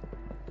up, Jen.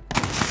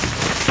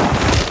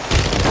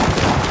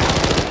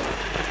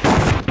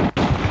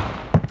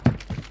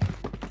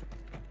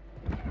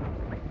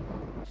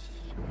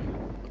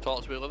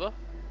 Talk to me, Oliver.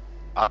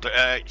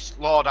 It's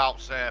load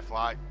out safe,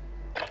 like.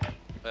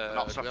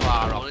 Not so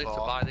far off. Money to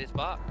buy these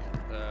back.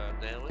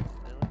 Nearly.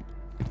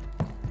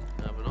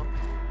 Never know.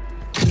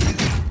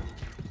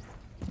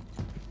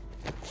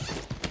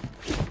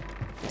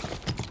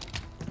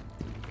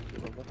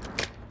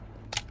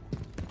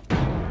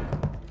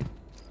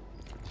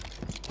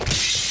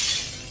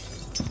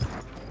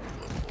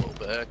 A little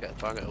bit here, get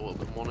a little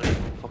bit of money.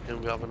 Fucking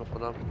we have enough of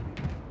them.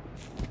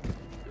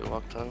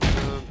 Lock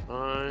token,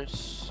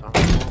 nice.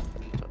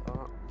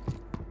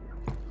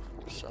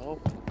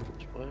 So,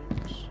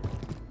 please.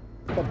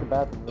 Check the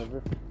bathroom,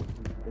 River.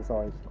 There's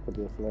always could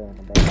be a flare in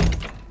the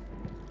bathroom.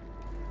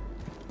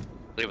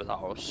 Leave it at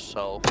us,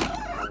 so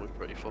we're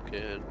pretty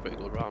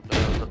good round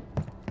there, isn't it?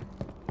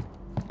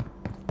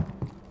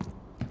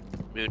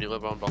 Muni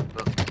live on dock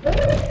now.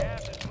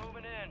 Gas is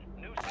moving in.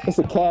 New It's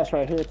a cache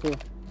right here too.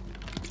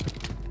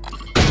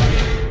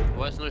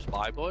 Where's the new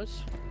spy,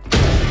 boys?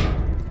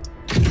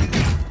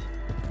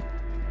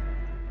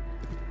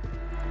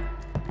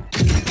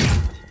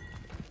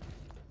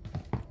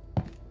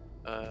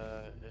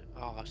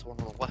 Oh, that's the one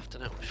on the left,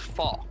 isn't it?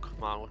 Fuck,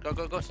 man. Go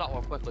to that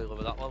one quickly,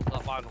 Oliver. That one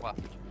on the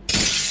left.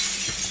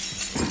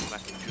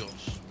 Make it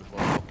just before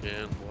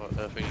fucking. I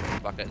think you can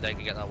back it. They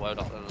can get that load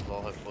out then as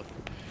well, hopefully.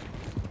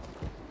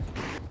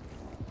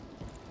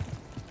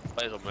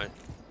 Plays on me.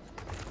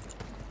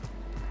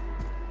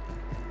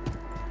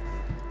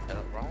 Get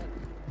it right.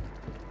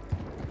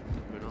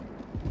 Maybe not.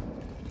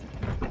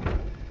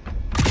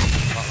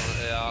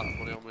 Yeah,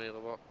 money on me,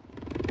 Oliver.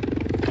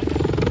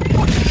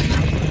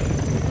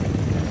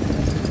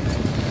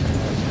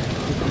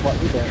 What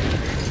you doing?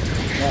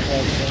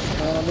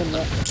 I'm in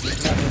there.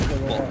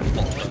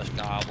 First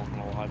guy, I'm not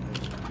gonna lie,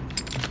 please.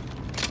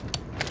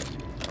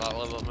 Right,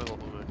 level, move up.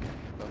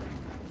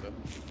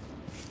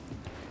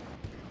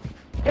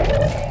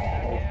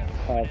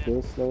 Have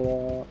this load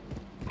up.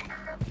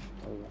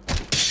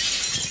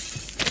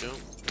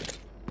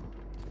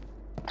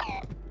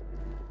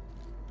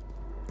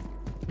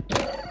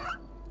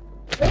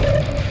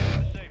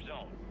 safe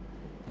zone.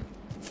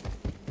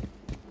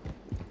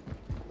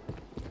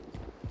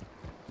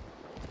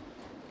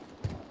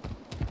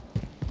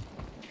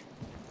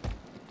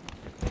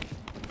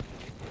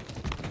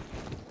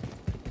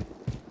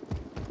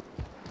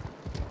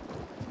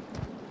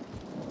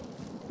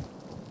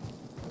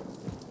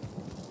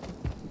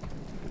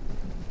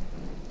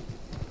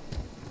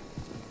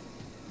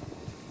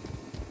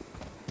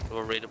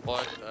 Another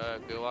redeploy,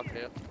 gulag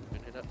here. We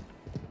need it.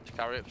 Just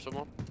carry it for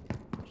someone.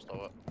 Just do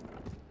it.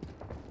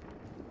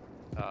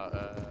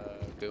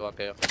 Gulag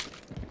here.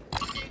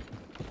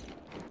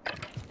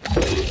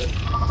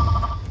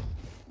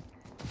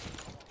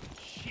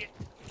 Shit!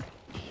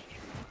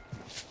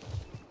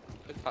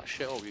 Pick that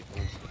shit up, you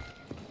can.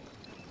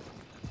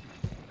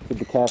 Get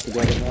the cast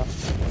together now.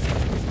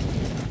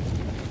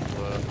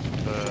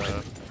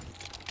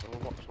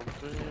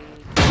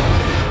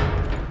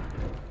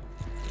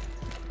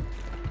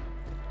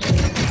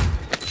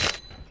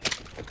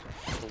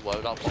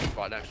 Loadout box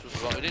right next to us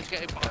as well. We need to get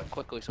him back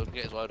quickly so we can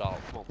get his loadout.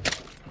 Come on.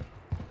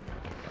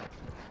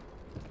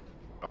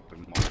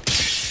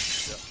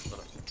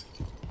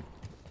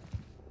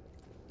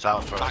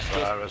 South road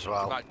there as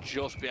well. Might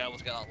just be able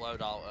to get that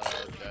loadout,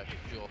 Jake.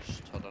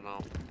 Just, I don't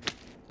know.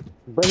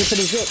 Bring it to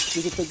the zip.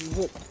 We can take the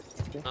zip.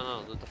 Okay.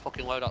 No, the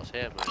fucking loadout's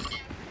here, mate.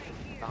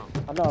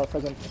 Can't. I know, if I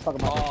can talk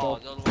about Oh,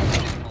 myself. the other one.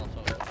 Oh,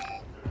 sorry.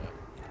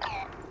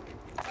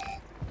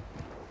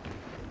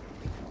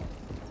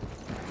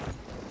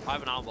 I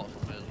have an arm box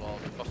on me as well,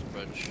 across the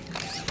bridge.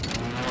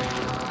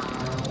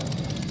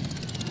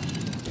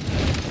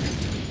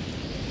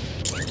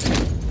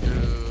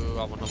 You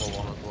have another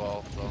one as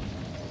well, so.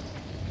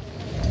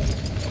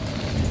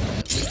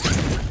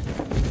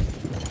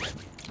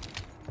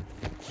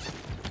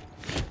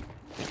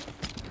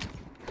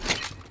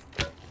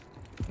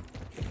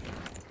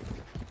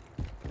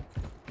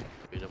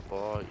 Be the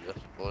boy, yes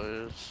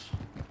please.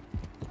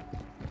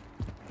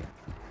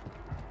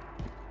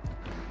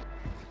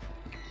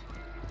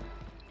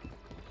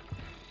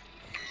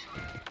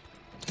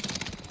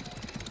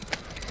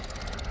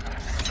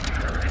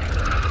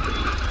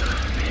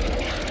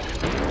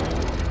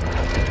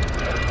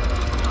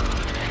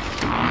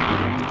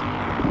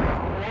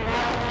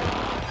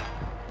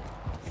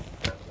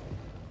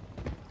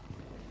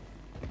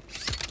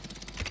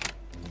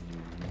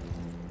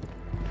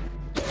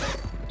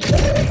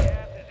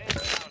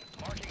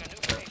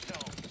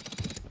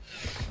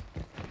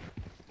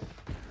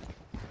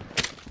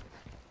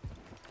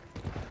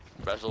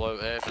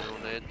 Resolute here if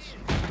anyone needs.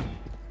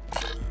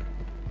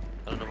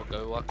 And another go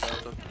like that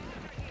then.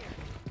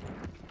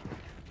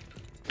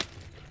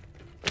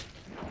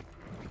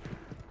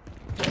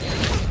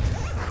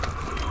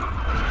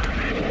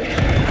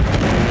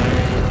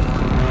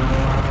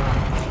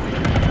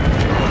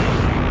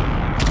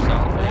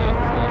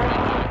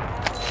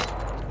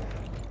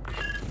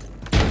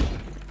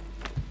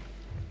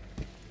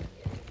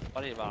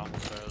 Plenty of armor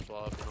there as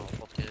well if you're not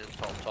fucking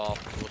top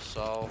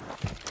so.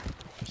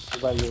 What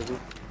about you,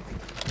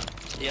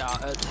 Yeah,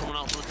 someone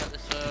else want to get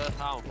this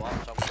town box.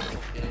 I've got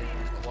fucking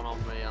one on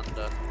me and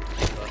so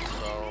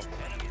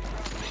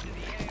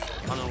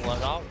I'm gonna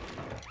let out.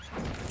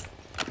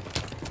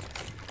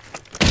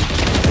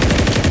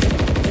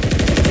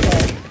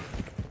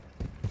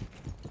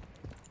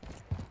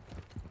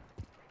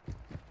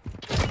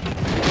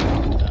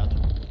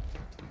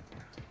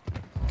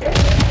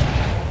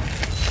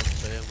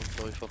 See him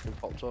until he fucking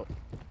pops up.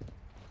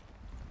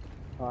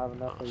 I have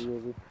enough for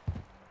you.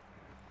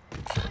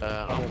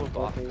 I'm good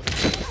back.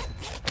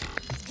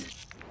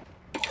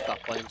 That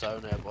plane's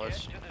zone here,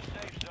 boys.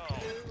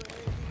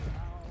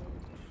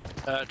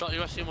 Drop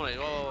your SC money.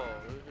 Whoa,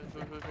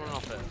 who's running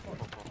off here?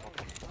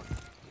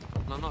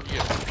 No, not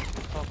you.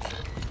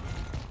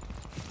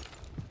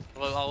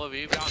 I'll leave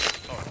you behind me.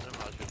 Sorry, I didn't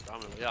realise you were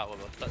behind me. Yeah, well,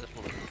 take this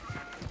money.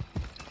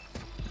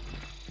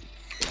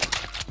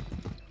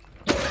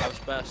 I have a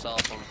spare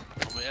self on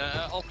me.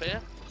 Up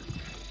here.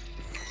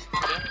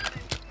 Yeah.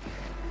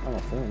 I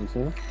don't see him, you see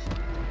him?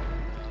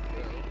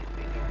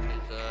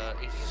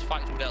 He's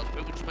fighting somebody else.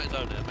 We can just make his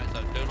own here, make his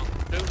own.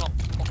 Do not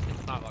fucking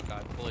snipe that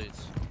guy, please.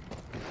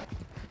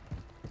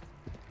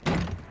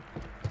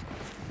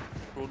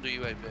 Run the UAV.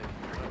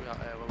 Where are we at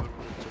here? Where are we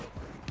running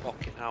to?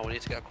 Fucking hell, we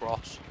need to get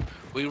across.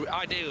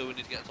 Ideally, we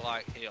need to get to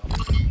like here.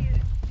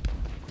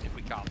 If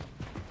we can.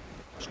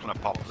 Just gonna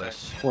pop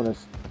this. Wanna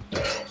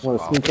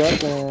sneak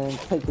up and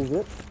take the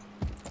zip?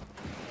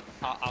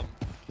 I'm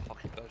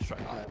fucking going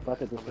straight at it.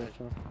 Fuck it, this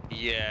one.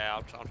 Yeah,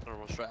 I'm just gonna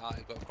run straight at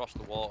it, go across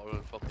the water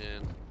and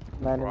fucking...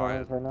 90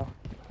 miles right now.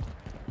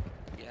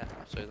 Yeah, I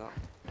see that.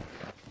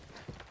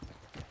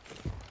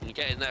 You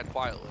get in there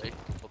quietly,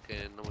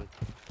 fucking, and we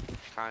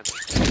kind of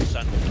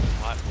send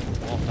like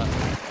water.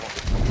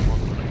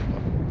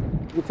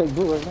 You can take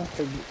blue right now.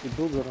 Take the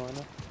blue gun right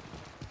now.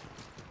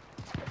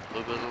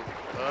 Blue gun,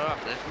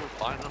 this one's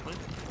fine, I think.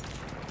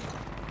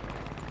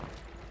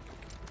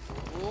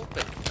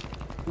 Okay.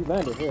 He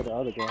landed here, the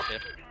other guy. Yeah.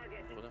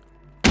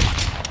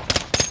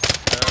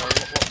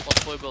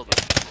 What's blue building?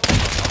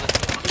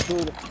 Oh,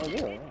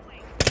 yeah. I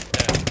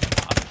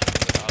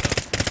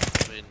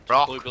mean,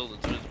 Rock. blue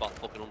buildings, there's about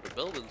fucking 100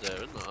 buildings here,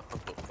 isn't there?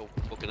 I've got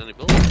fucking any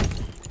building.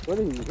 Where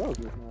did he go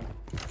just now?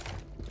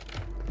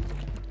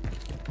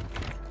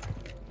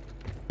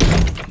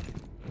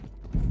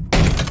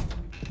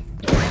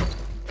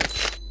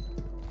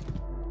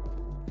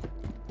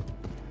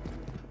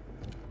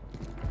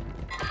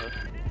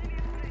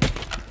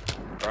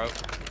 Bro,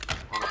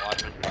 I'm not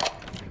liking it.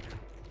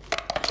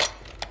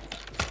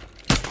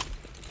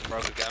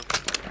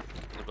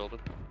 building.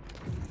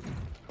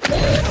 Gas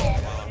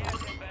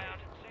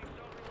inbound. Safe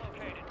zone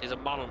relocated. He's a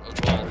manhunt as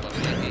well, so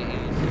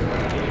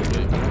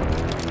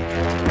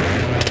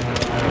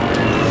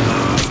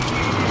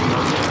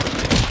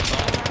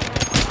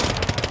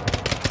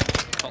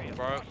he's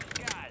broke.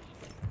 Guys.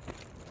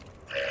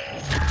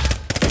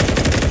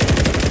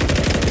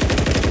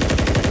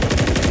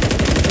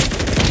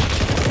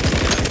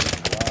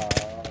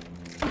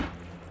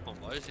 Come on,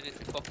 boys, you need to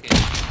be fucking.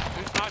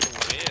 Who's hiding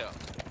over here?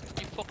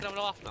 You fucking having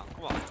a laugh now?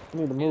 Come on. I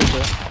need to move,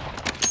 bro.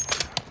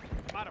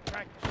 I'm out of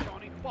practice,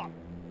 Johnny. Fuck.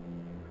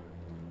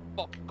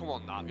 Fuck, come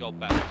on now, you're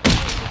better.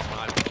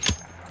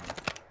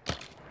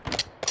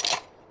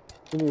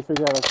 We need to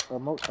figure out a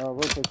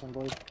rotation,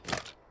 boys.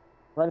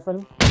 Right in front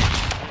of me.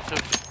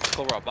 Just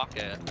cover our back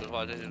here, because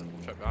why didn't you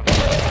check around? Move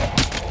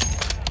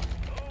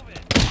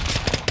it.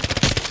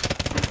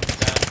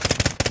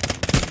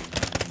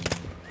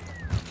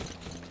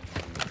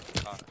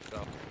 Alright, let's go.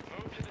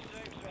 Move to the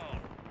safe zone.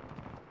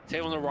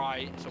 Team on the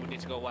right, so we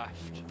need to go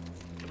left.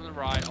 Team on the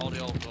right, all the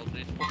old ones, we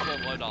need to put the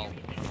load down.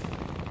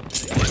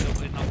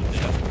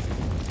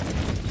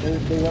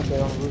 They up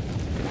there on the roof.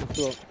 Let's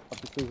go up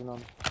the season on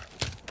them.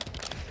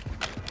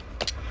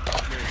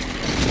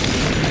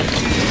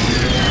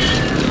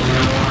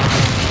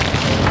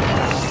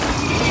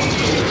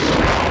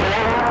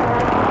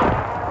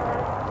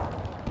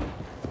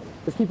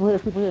 There's people here,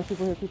 people here.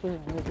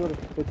 In this building.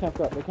 They camped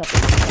up.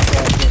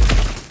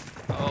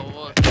 Oh,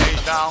 what?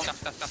 He's down. Gas.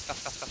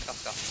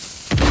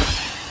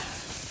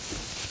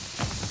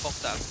 Fuck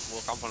them,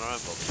 we'll camp on our own,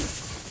 but.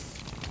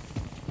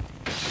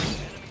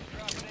 Enemies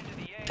dropping into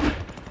the area.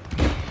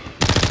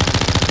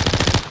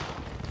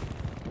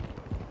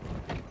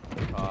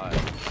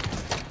 Alright.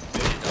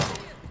 Really down.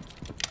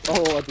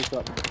 Oh, I just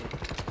got me.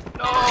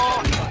 No!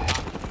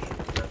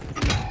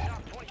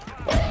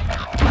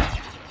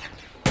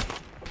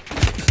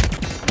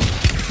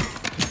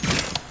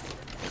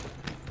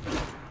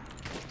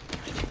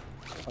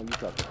 Oh, you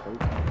got the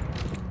plate.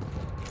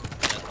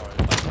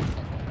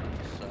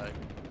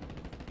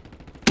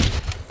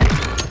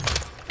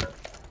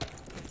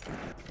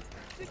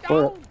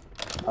 Or,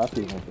 I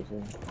see one for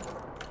sure.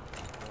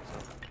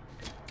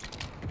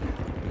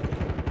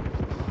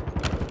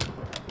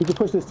 You can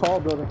push this tall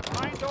building.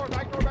 Back door.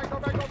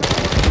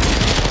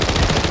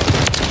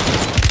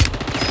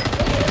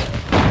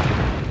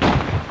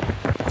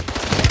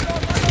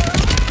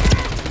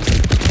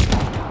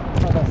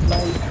 Oh, that's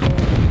nice.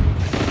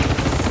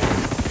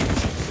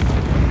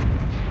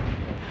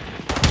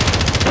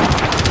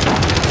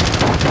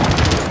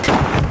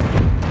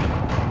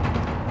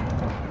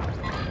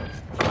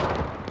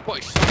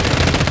 What?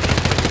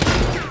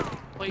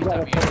 Please You don't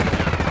got be.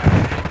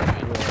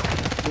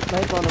 The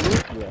sniper on the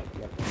roof? Yeah.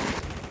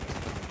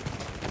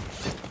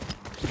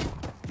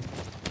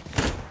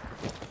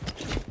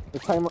 The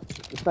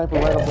sniper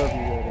right above you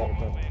there.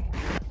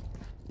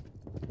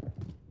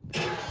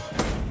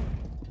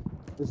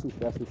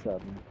 That's who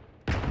shot me.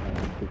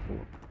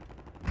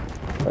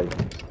 Right.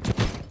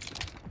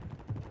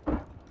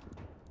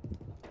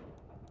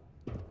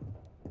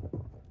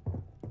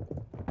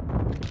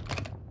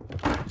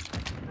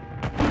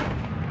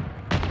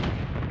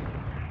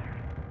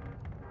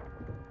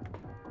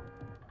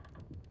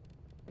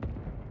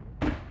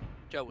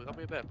 Joe, we got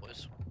me a bed,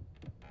 please.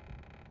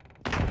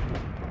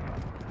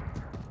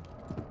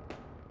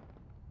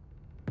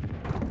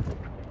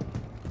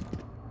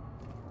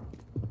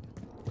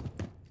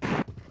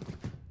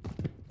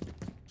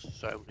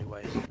 So many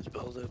ways in this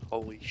building.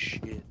 Holy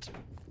shit.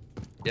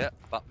 Yeah,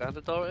 back behind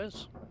the door it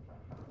is.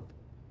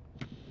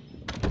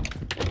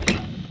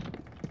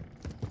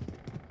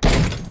 I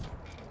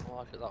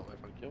like it that way,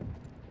 thank you.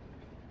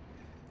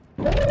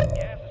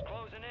 Gas is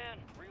closing in.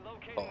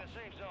 Relocating the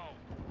safe zone.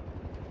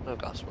 No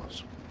gas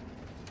was.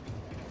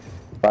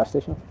 Fire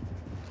station?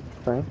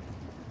 Train?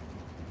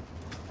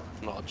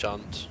 Not a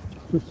chance.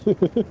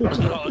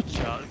 Not a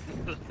chance.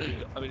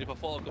 I mean, if I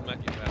thought I could make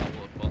it there, I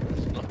would, but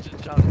it's not a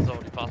chance. It's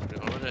already passed me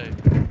already.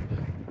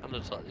 I'm gonna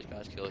just let these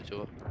guys kill each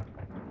other.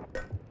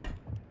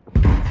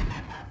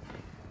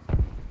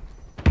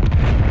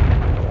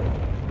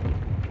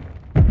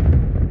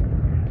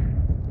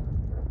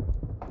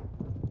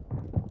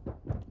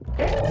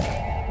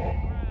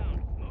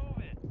 Battleground. Move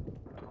it.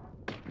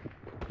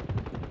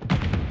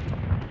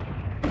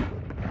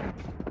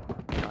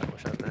 I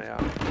wish I had an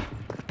AR.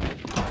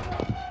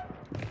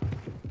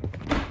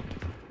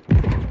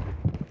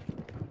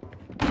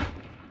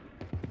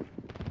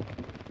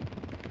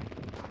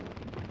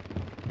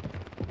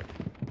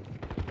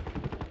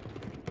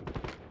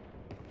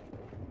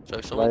 So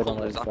if someone Right on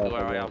comes the exactly side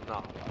where of I the am now,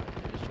 right?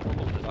 If someone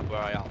comes exactly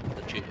where I am,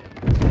 they're cheating.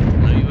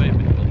 No UAV,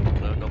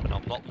 no nothing,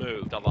 I've not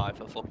moved, have I,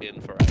 for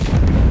fucking forever.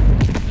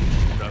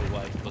 No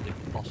way, but they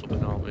can possibly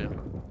know me.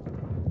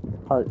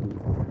 Heartbeat.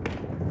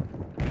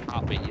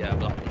 Heartbeat, yeah,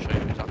 but that will show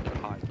you exactly the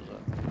height, does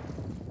it?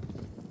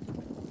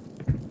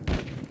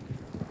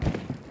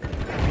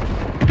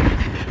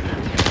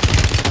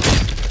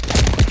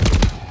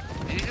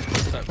 Did you just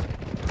put that?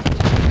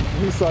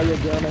 You saw your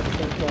gun at the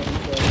same time.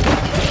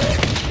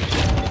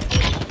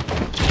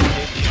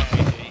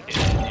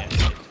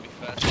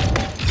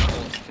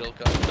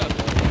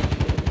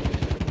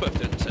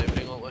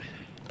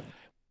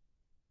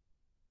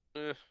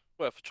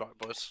 tried,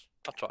 boys.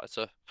 I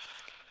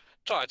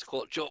tried to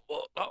clutch up,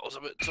 but that was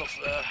a bit tough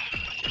there.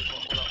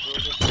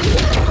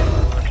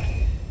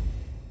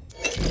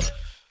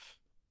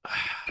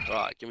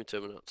 Right, give me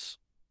 2 minutes.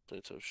 I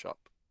need to shop.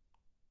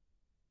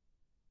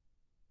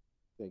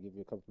 They give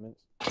you a couple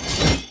minutes.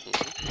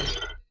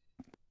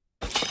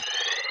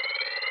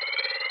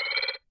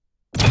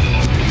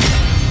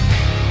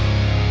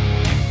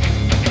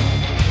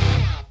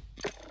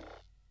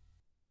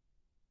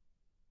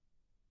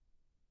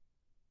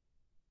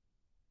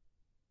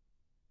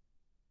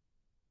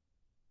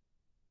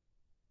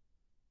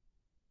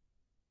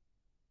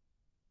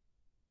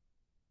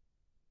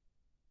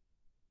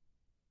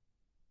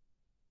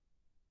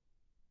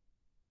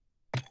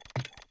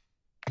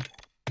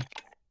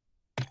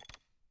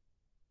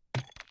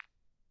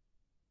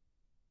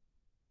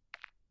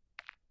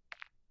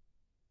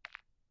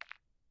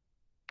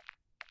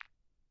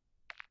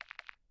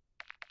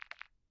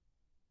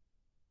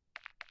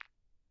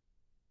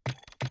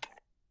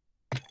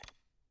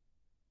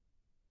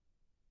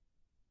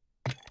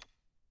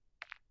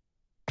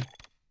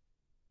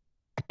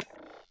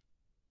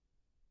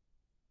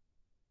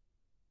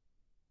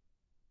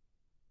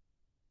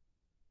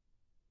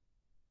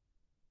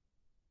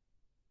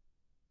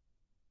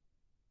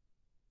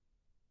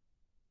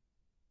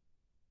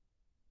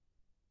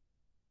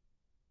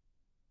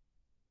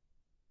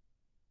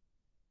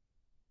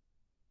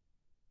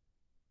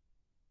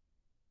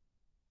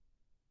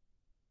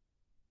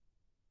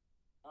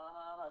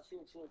 Chill.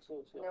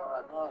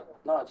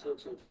 No, chill.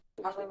 Chill.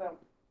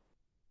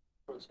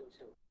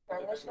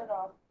 Turn this shit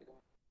off.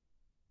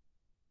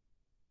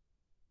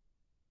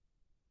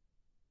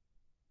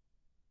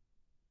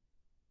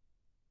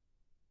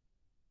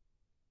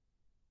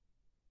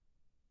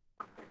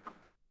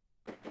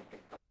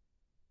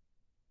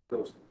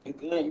 You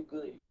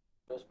good.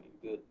 Trust me,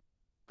 you good.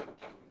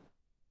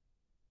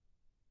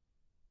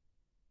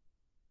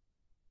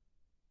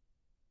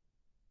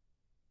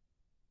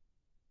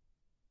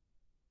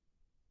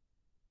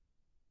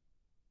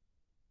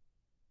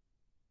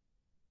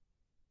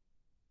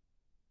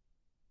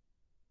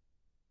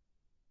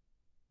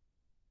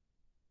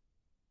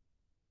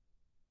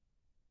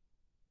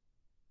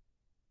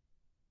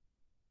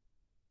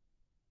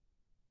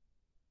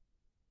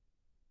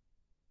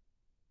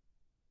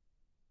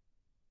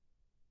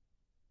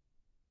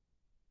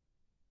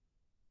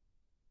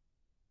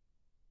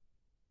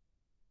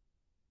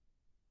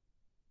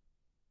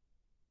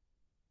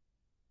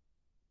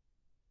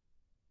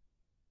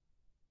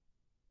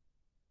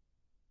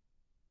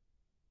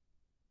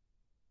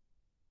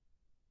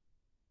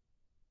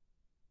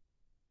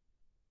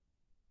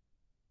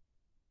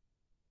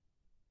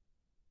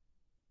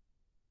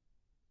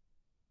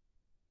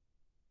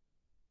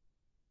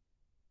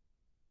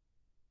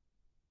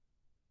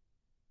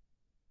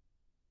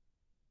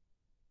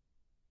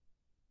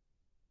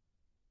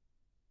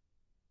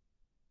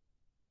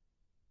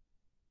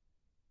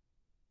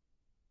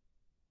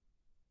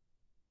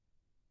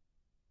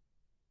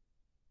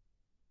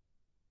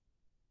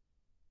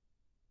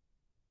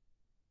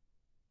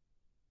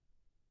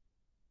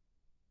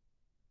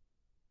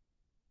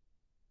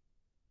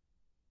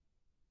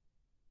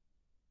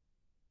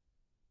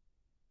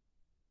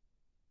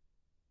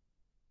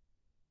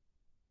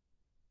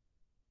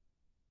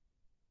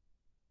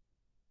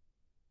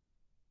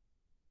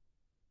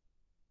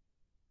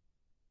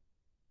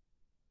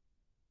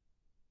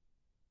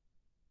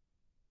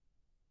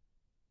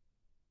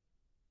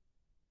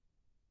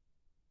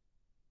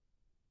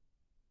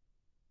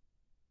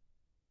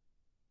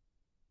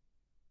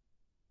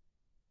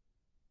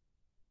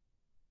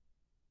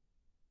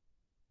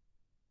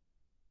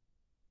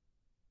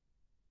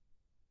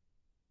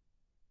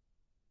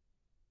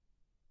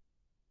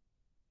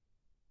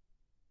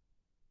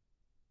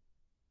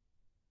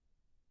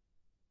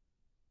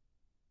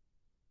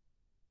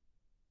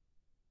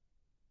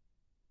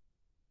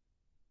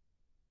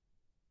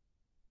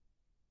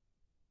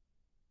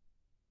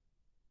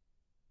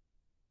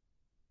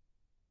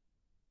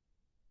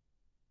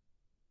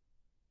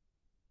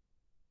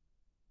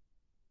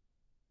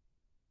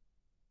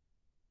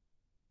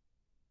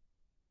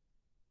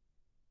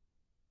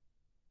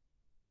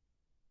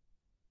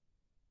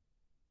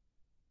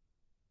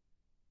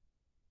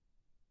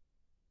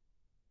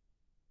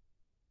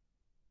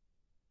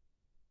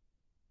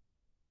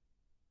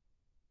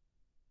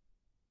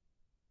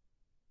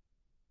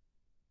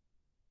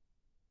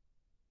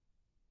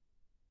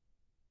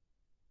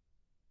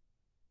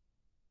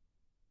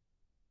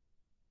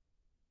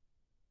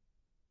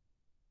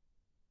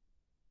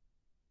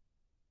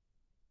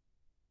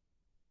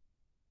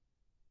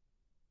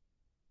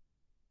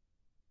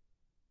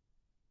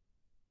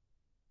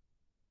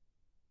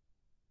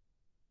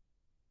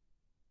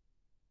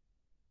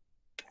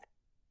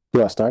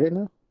 Do I start it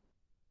now?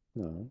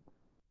 No.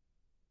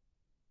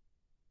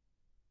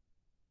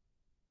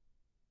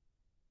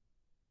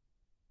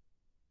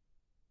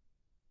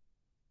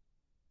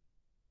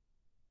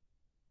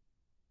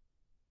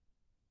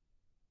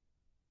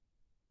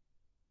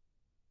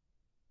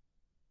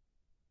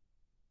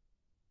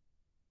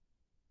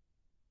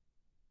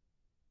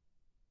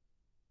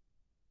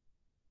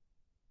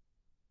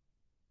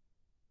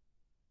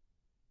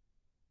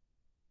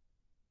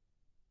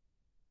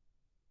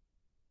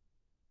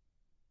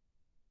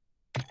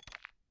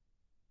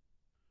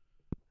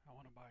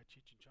 by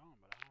Cheech and Chong,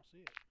 but I don't see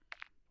it.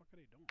 What the fuck are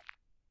they doing?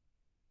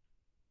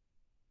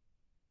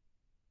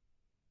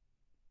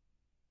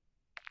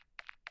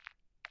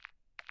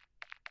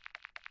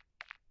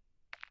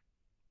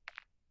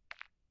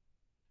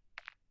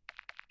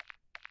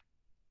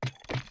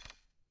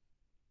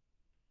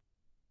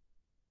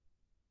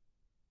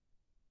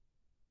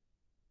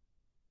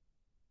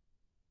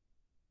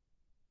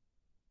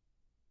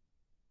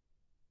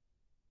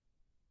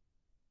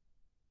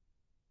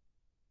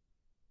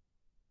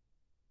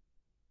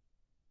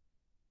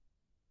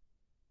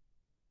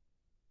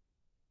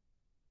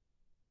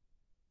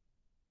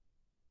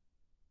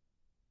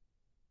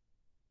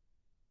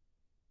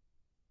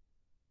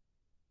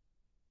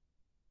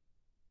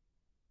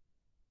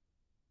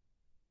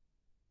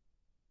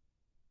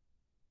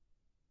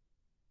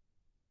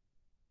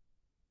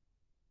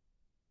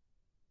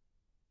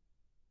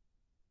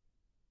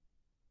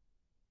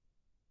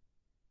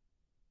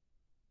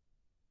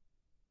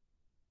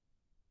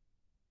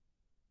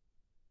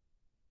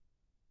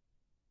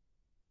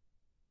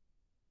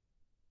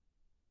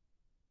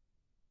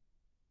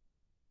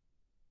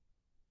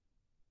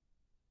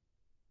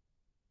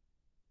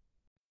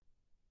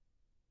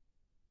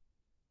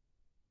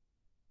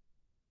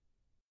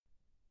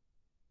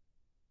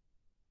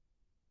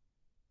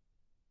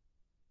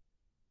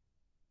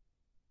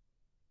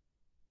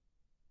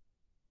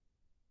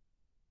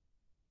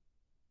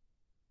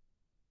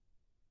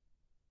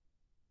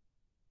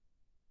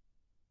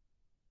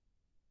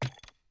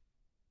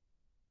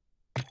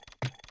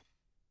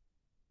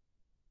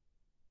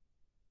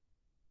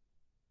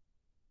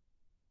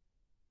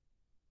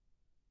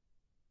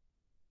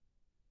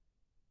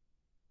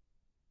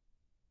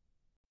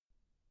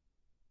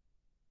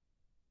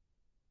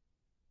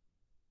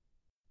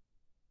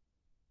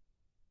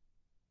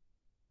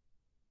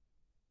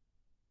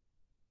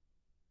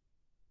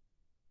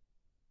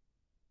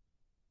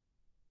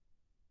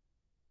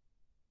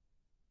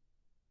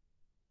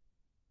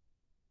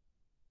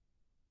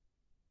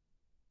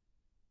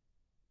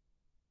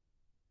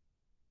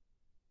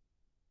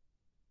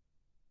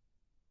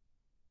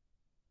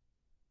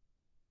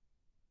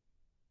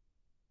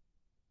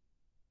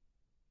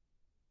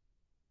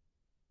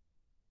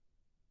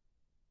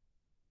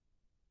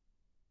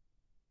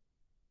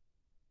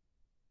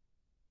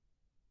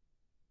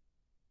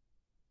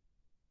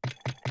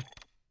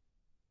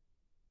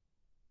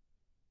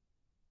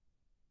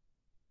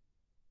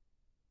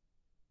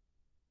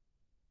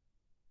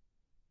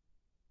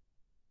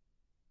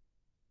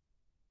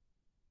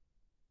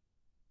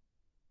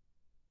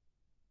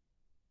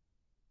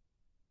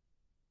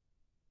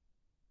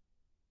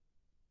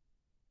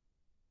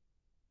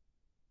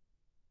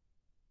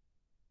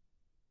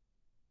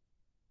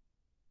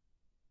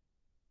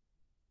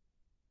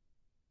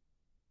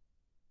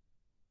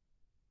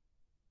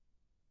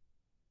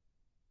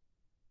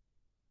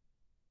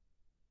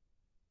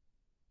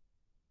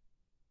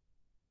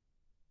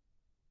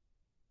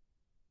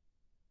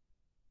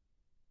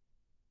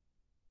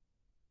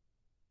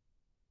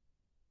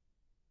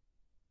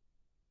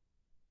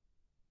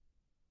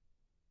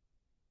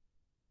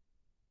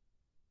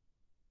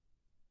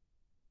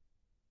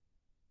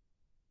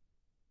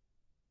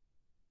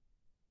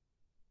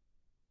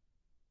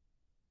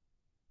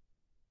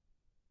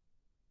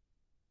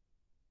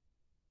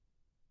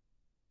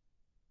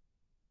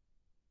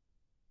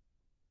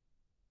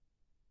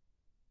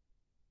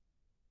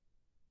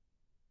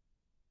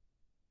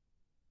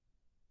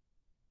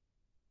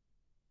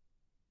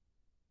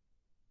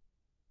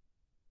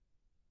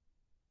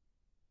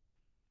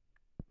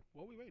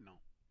 What are we waiting on?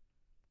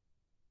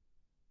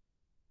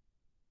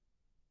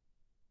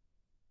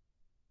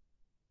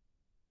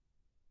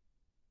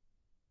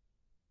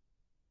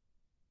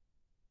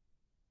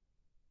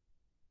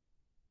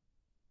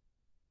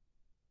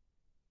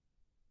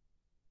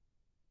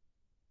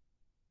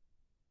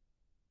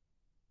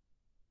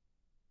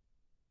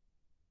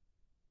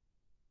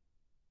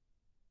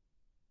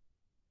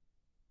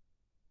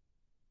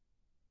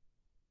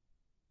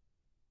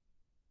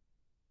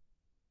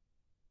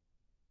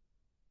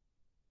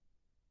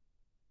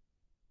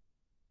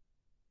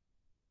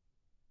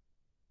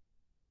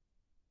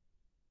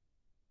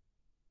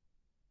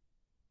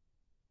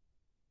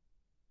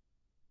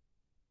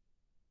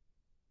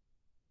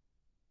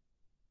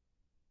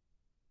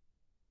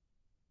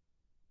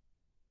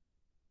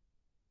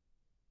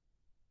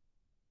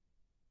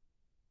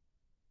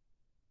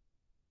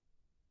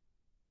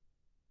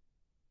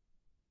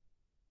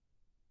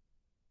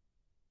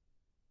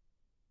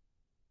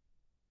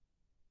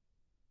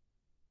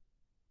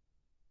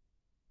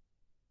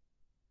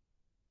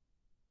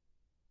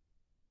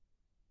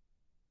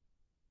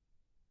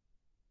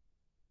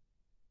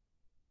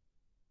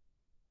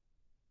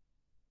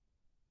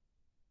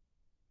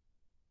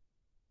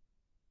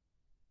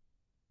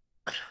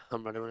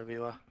 I'm ready whenever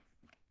you are.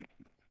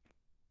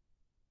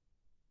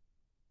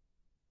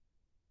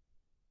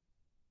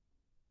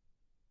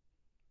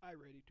 I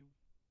ready to.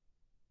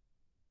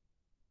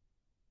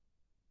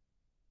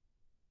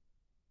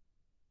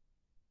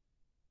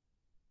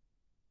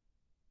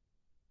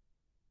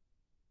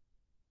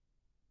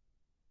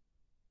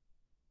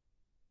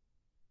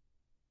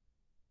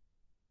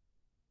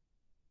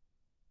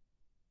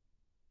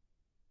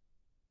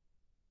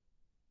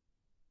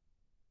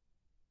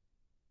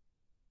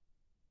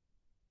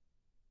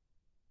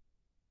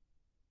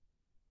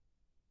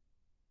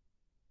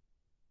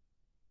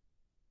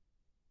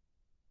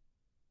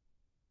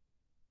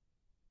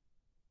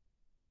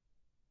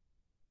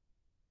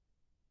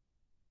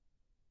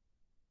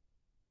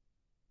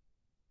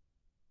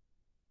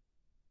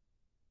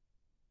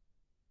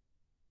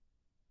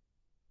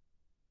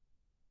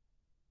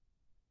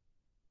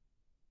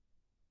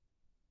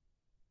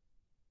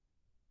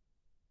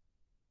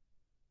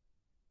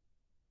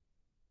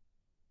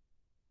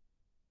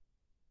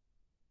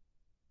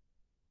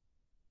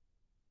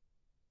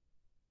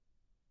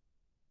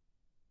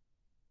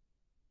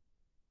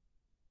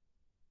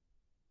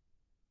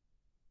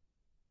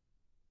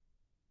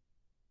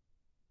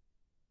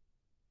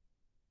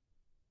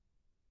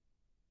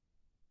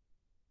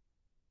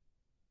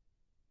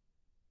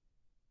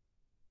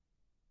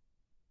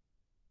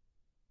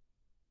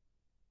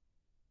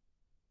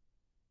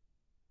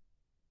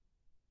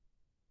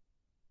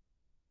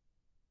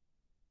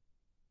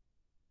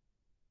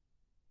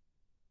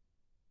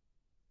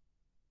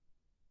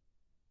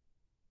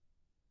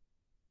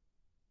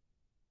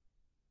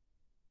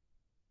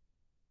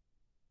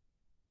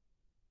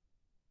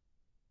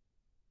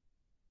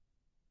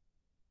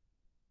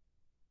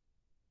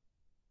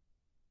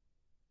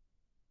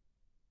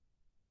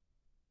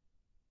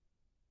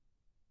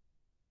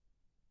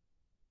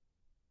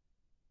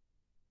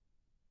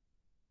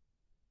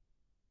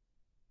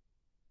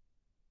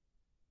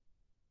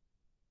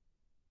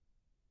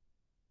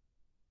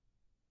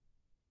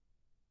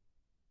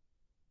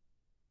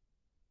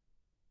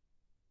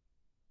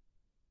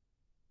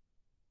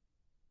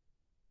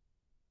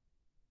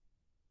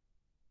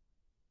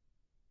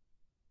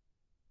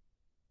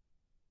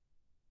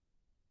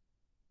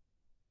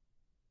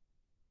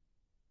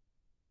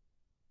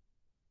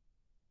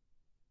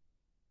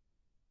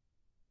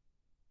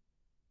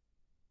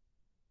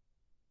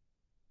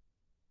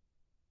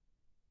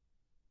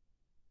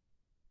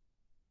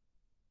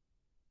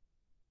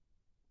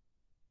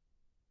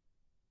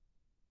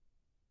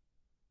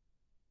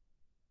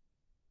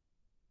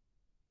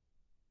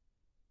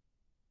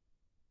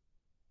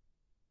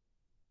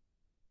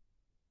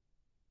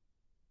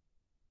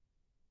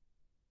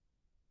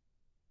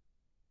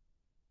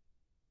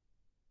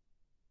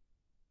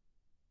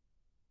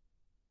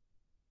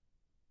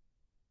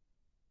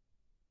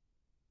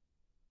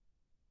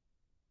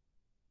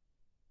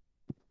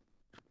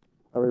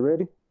 Are we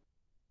ready?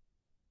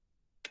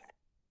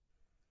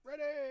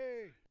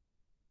 Ready!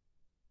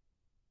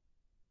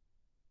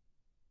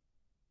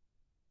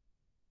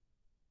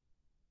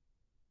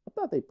 I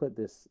thought they put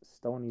this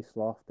stony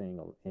sloth thing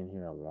in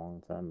here a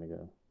long time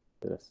ago.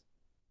 I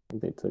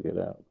think they took it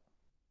out.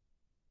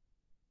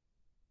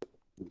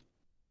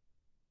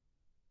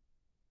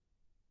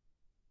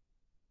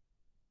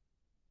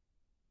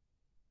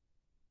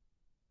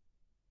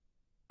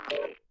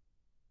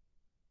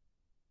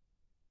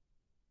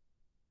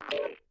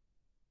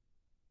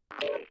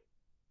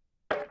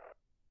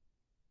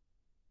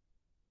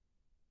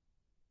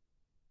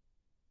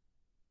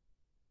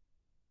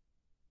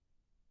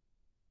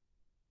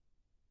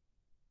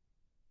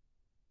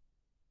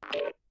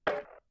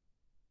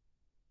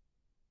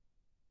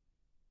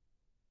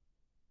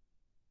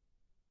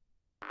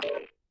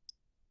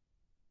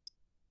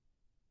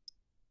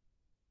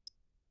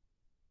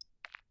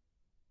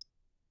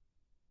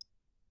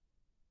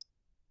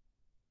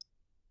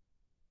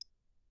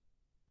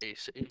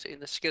 It's in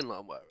the skin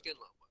line wearing.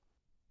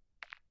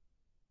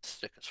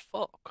 Sick as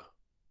fuck.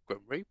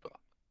 Grim Reaper.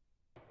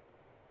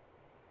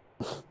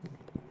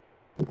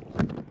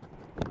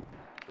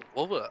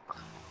 Love it.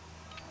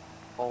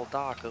 All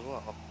dark as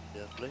well.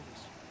 Yeah, please.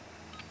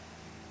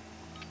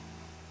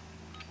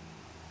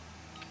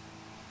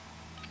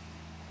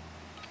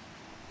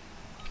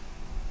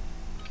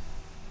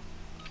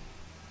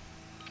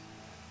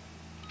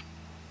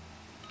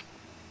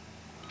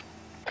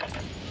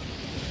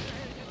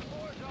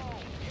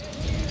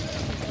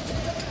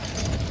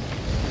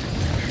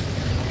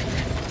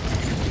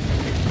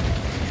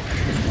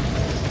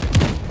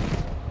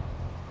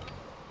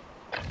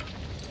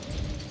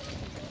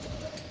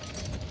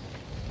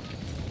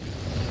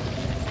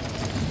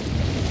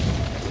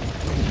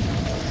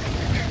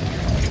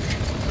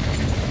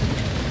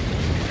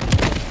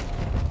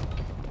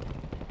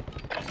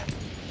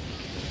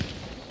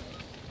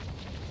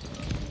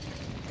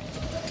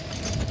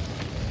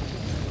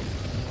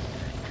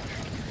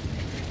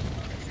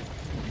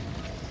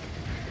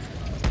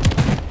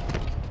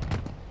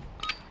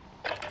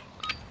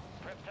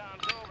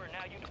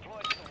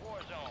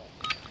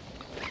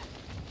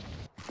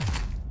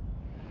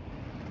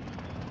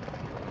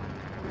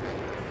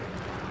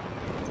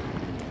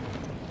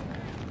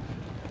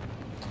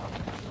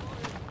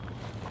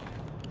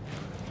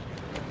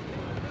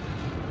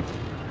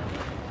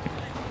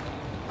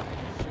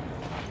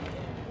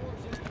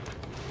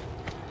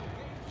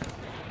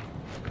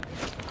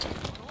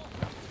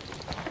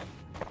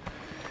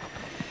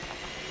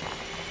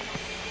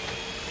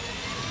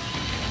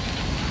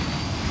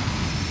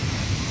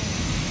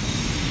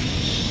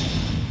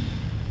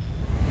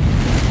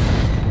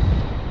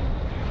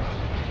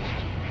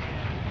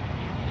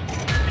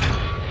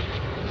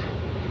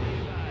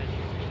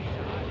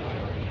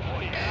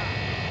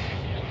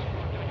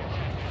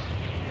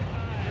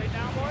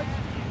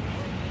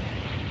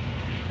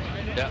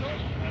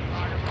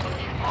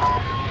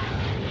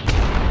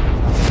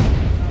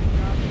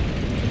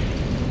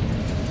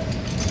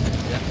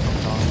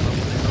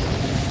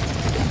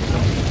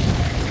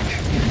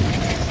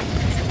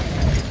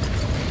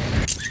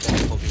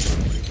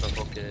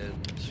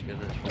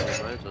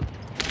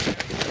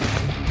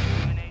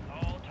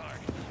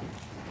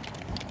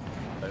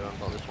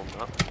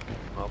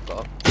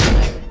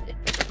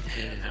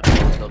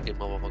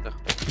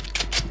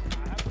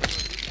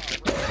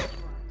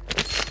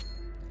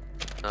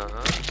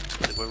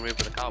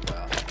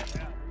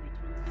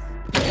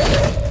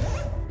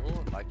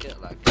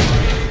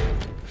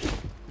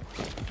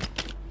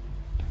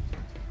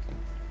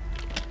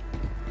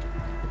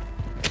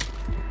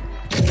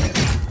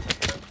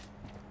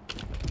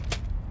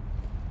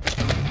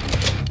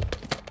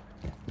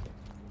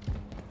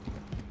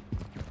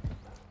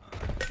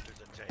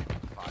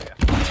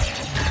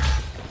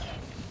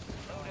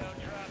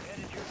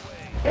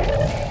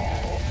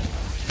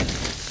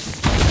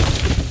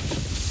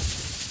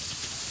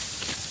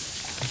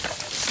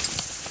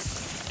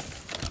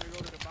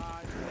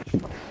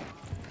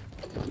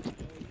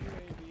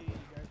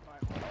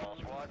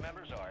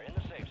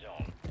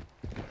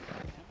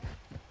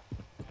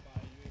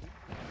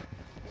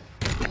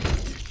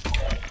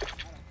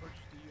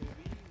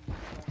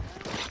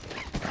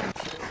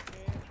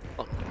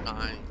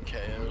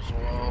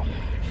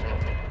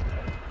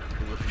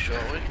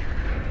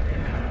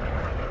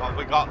 What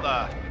we got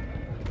there?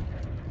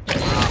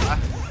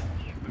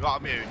 We got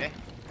a muni.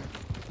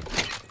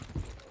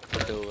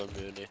 I do a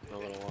muni,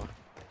 not gonna lie.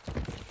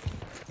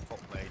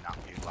 Fuck me, not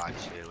you like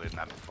stealing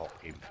them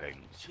fucking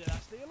things. Did I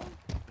steal them?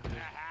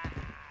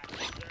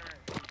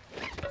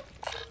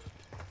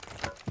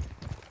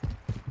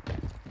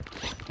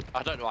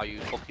 I don't know how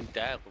you fucking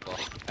dare, but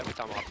every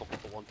time I fucking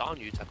put one down,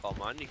 you take all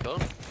mine, you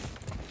can't.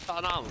 Got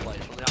an armor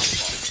plate from the armor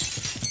box.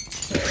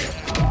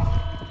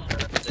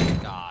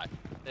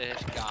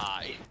 This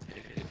guy,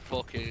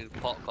 fucking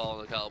popcorn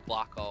and kettle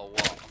black or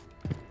what?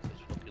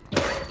 It's fucking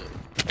stupid.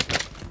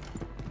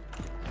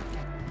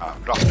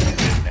 I'm dropping it,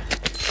 didn't it?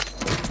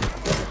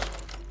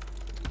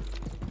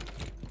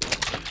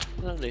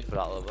 No need for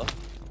that, lover.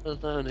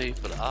 There's no need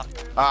for that.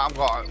 I've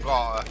got where we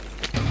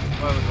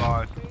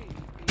going?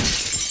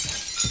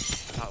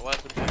 Right,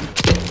 where's the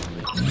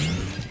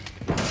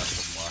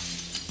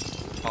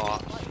Oh,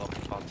 that's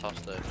fucking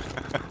fantastic.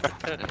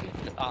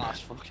 Oh, that's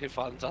fucking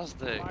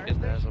fantastic.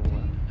 In there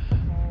somewhere.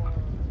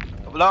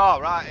 No,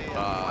 right here. Oh.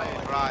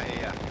 Right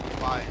here.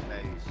 Fighting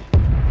these.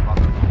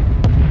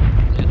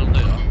 You don't do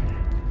that.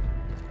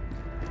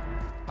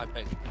 I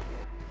ping.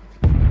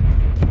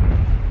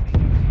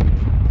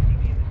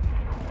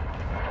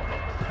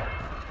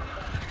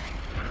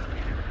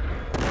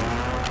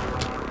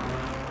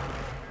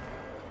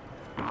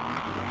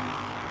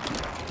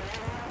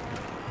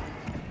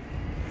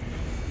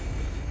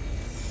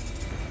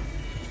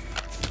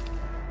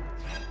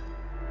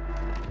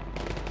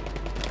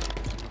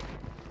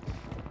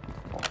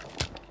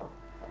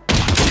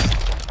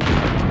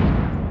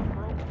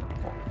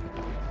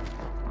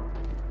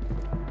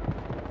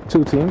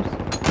 Two teams.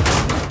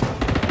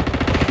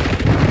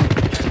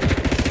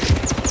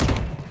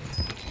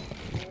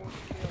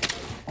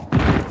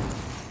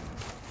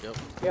 Yep.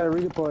 You gotta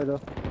redeploy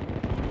though.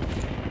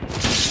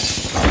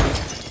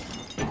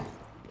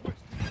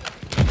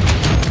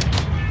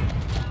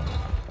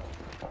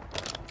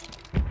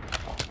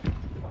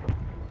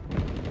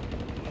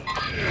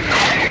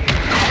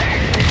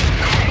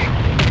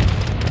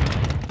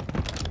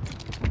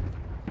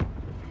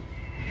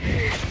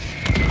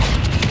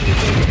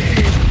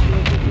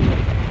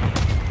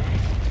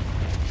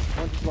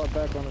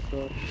 Back on the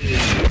shore.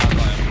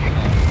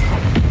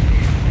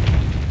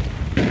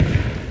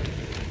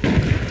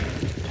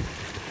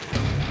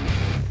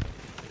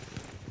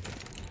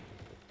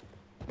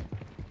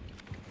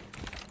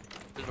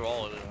 These are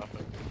all in it, I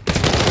think.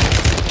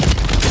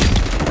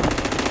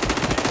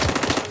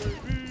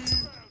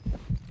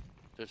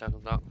 2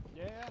 seconds now.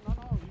 Yeah, no,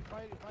 you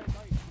fight.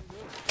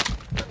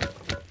 You're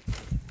good.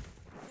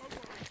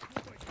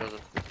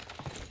 Doesn't.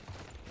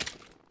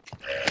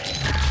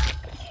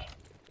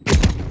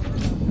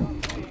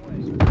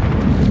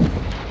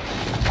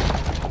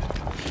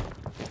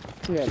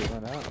 He had to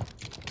run out.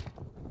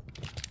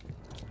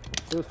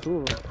 It was two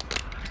of them.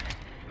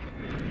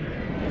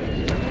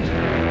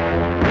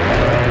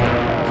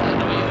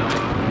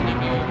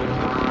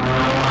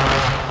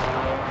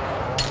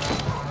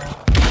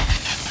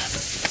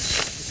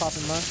 You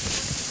popping mine?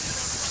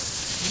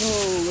 No,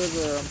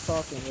 River, I'm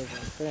talking, River.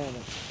 I'm saying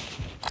it.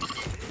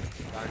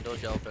 Alright, don't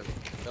jump in.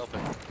 Jump in.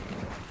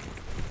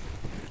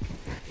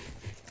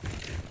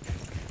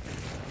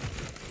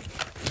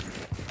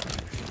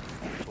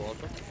 Towards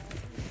them.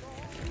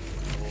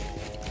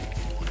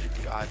 Oh,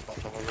 this guy's got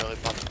a really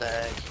bad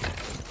day.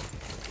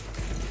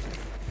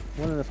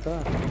 One in the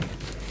sky.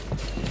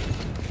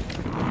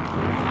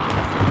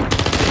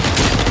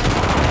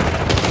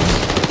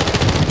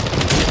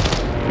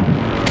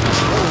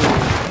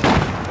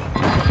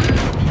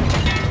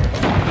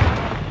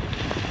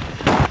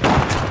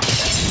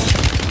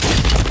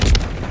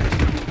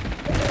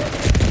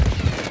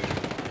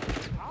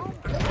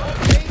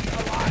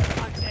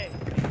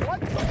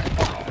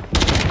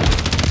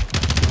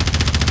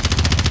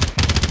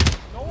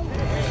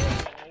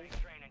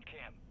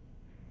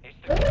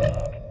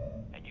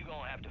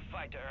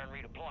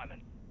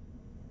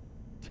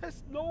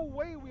 There's no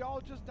way we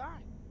all just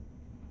died.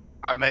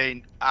 I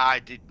mean, I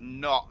did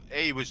not.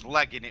 He was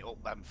legging it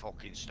up them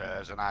fucking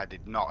stairs, and I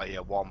did not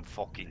hear one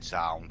fucking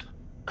sound.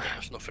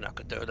 There's nothing I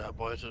could do there,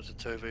 boys. It was a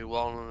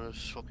 2v1 and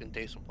there's fucking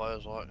decent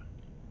players, like.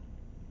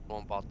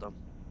 One bad them.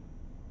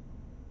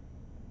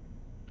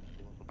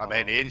 I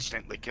mean, he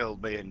instantly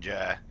killed me and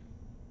Jay.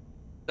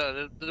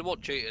 Yeah, they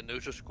weren't cheating, they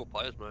was just good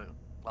players, mate.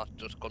 I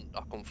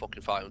couldn't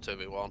fucking fight them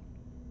 2v1.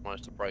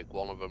 Managed to break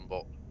one of them,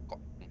 but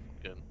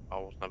I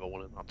was never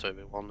winning that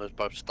 2v1, they're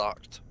both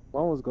stacked.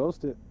 One was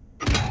ghosted.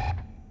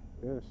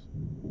 Yes.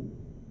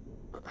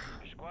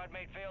 Your squad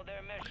mate failed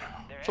their mission.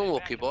 It's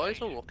unlucky,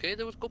 boys, unlucky.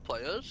 There was good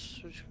players.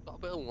 We just got a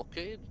bit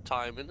unlucky,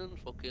 timing and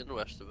fucking the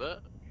rest of it.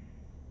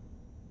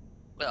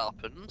 It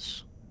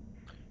happens.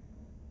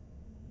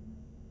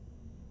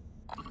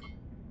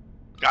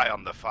 Guy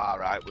on the far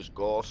right was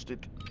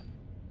ghosted.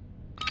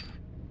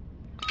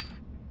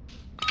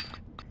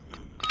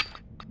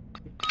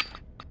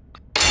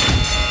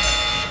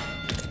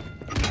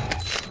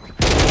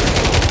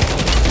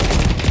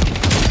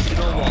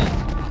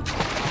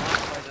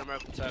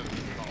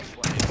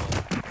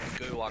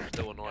 Gulags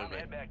do annoy me,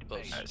 but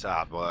it's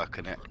hard work,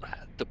 isn't it?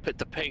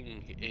 The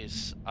ping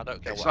is, I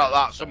don't care. It's not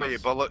that, some of your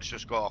bullets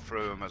just go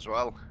through them as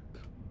well.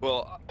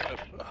 Well,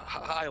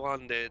 I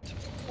landed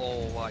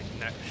all like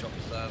neck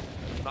shots there.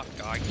 That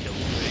guy killed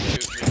me,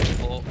 shooting me in the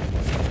foot.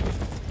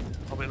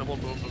 I mean, I'm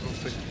under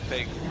 150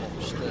 ping,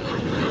 but still,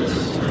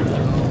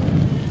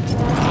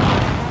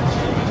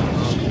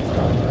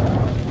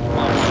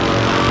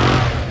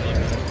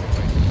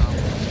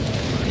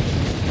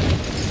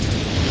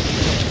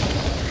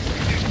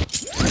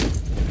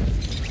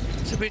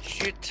 it's a bit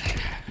shit.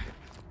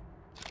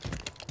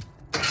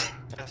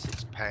 Yes,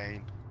 it's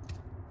pain.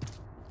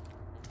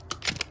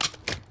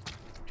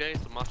 Jay's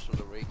the master of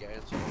the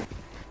regain, so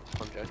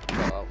I'm Jay.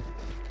 Shout out.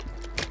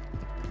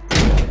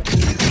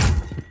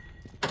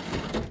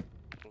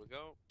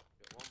 go.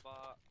 Get one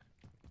back.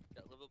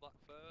 Get liver back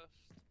first.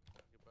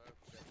 You both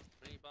get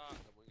 3 back,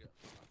 and we get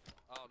 4 back.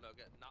 Oh no,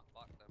 get nap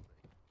back then,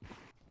 mate.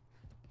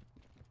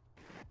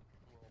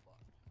 We're all back.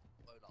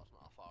 Loadout's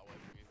not that far away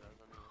from you guys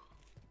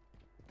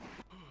anyway.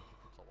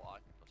 That's a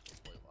lie. That's a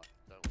complete lie.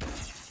 Don't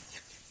lie.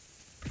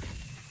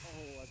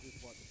 Oh, I just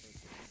bought the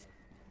first one.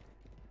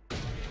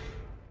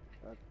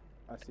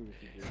 I see what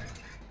you did.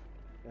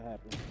 It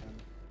happens,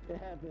 Shiny.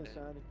 It happens,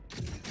 Shiny. No,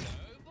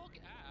 fuck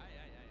it.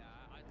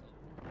 I thought.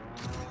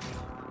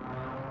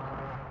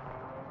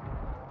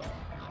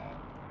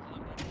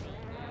 I'm not sure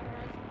that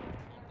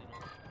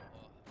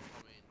I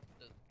mean,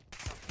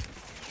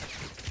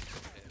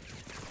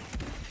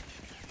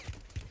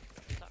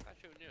 is that guy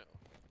shooting you?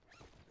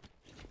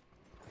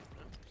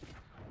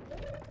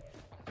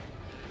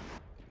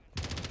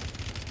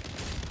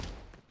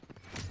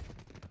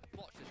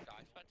 Watch this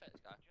guy. Spectate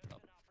this guy. Oh,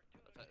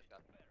 spectate this guy.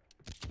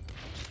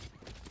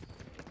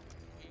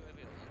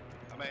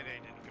 I mean, he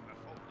didn't give a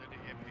fuck, did he?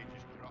 He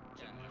just dropped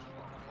it and just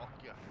thought, fuck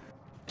you.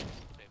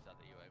 See if that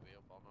the UAV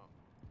up or not.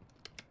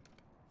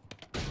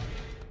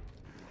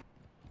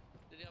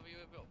 Did he have a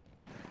UAV up?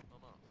 Or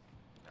not?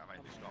 I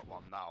mean, he's got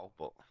one now,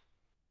 but...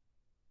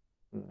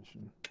 Yeah,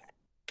 sure.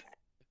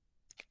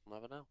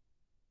 Never know.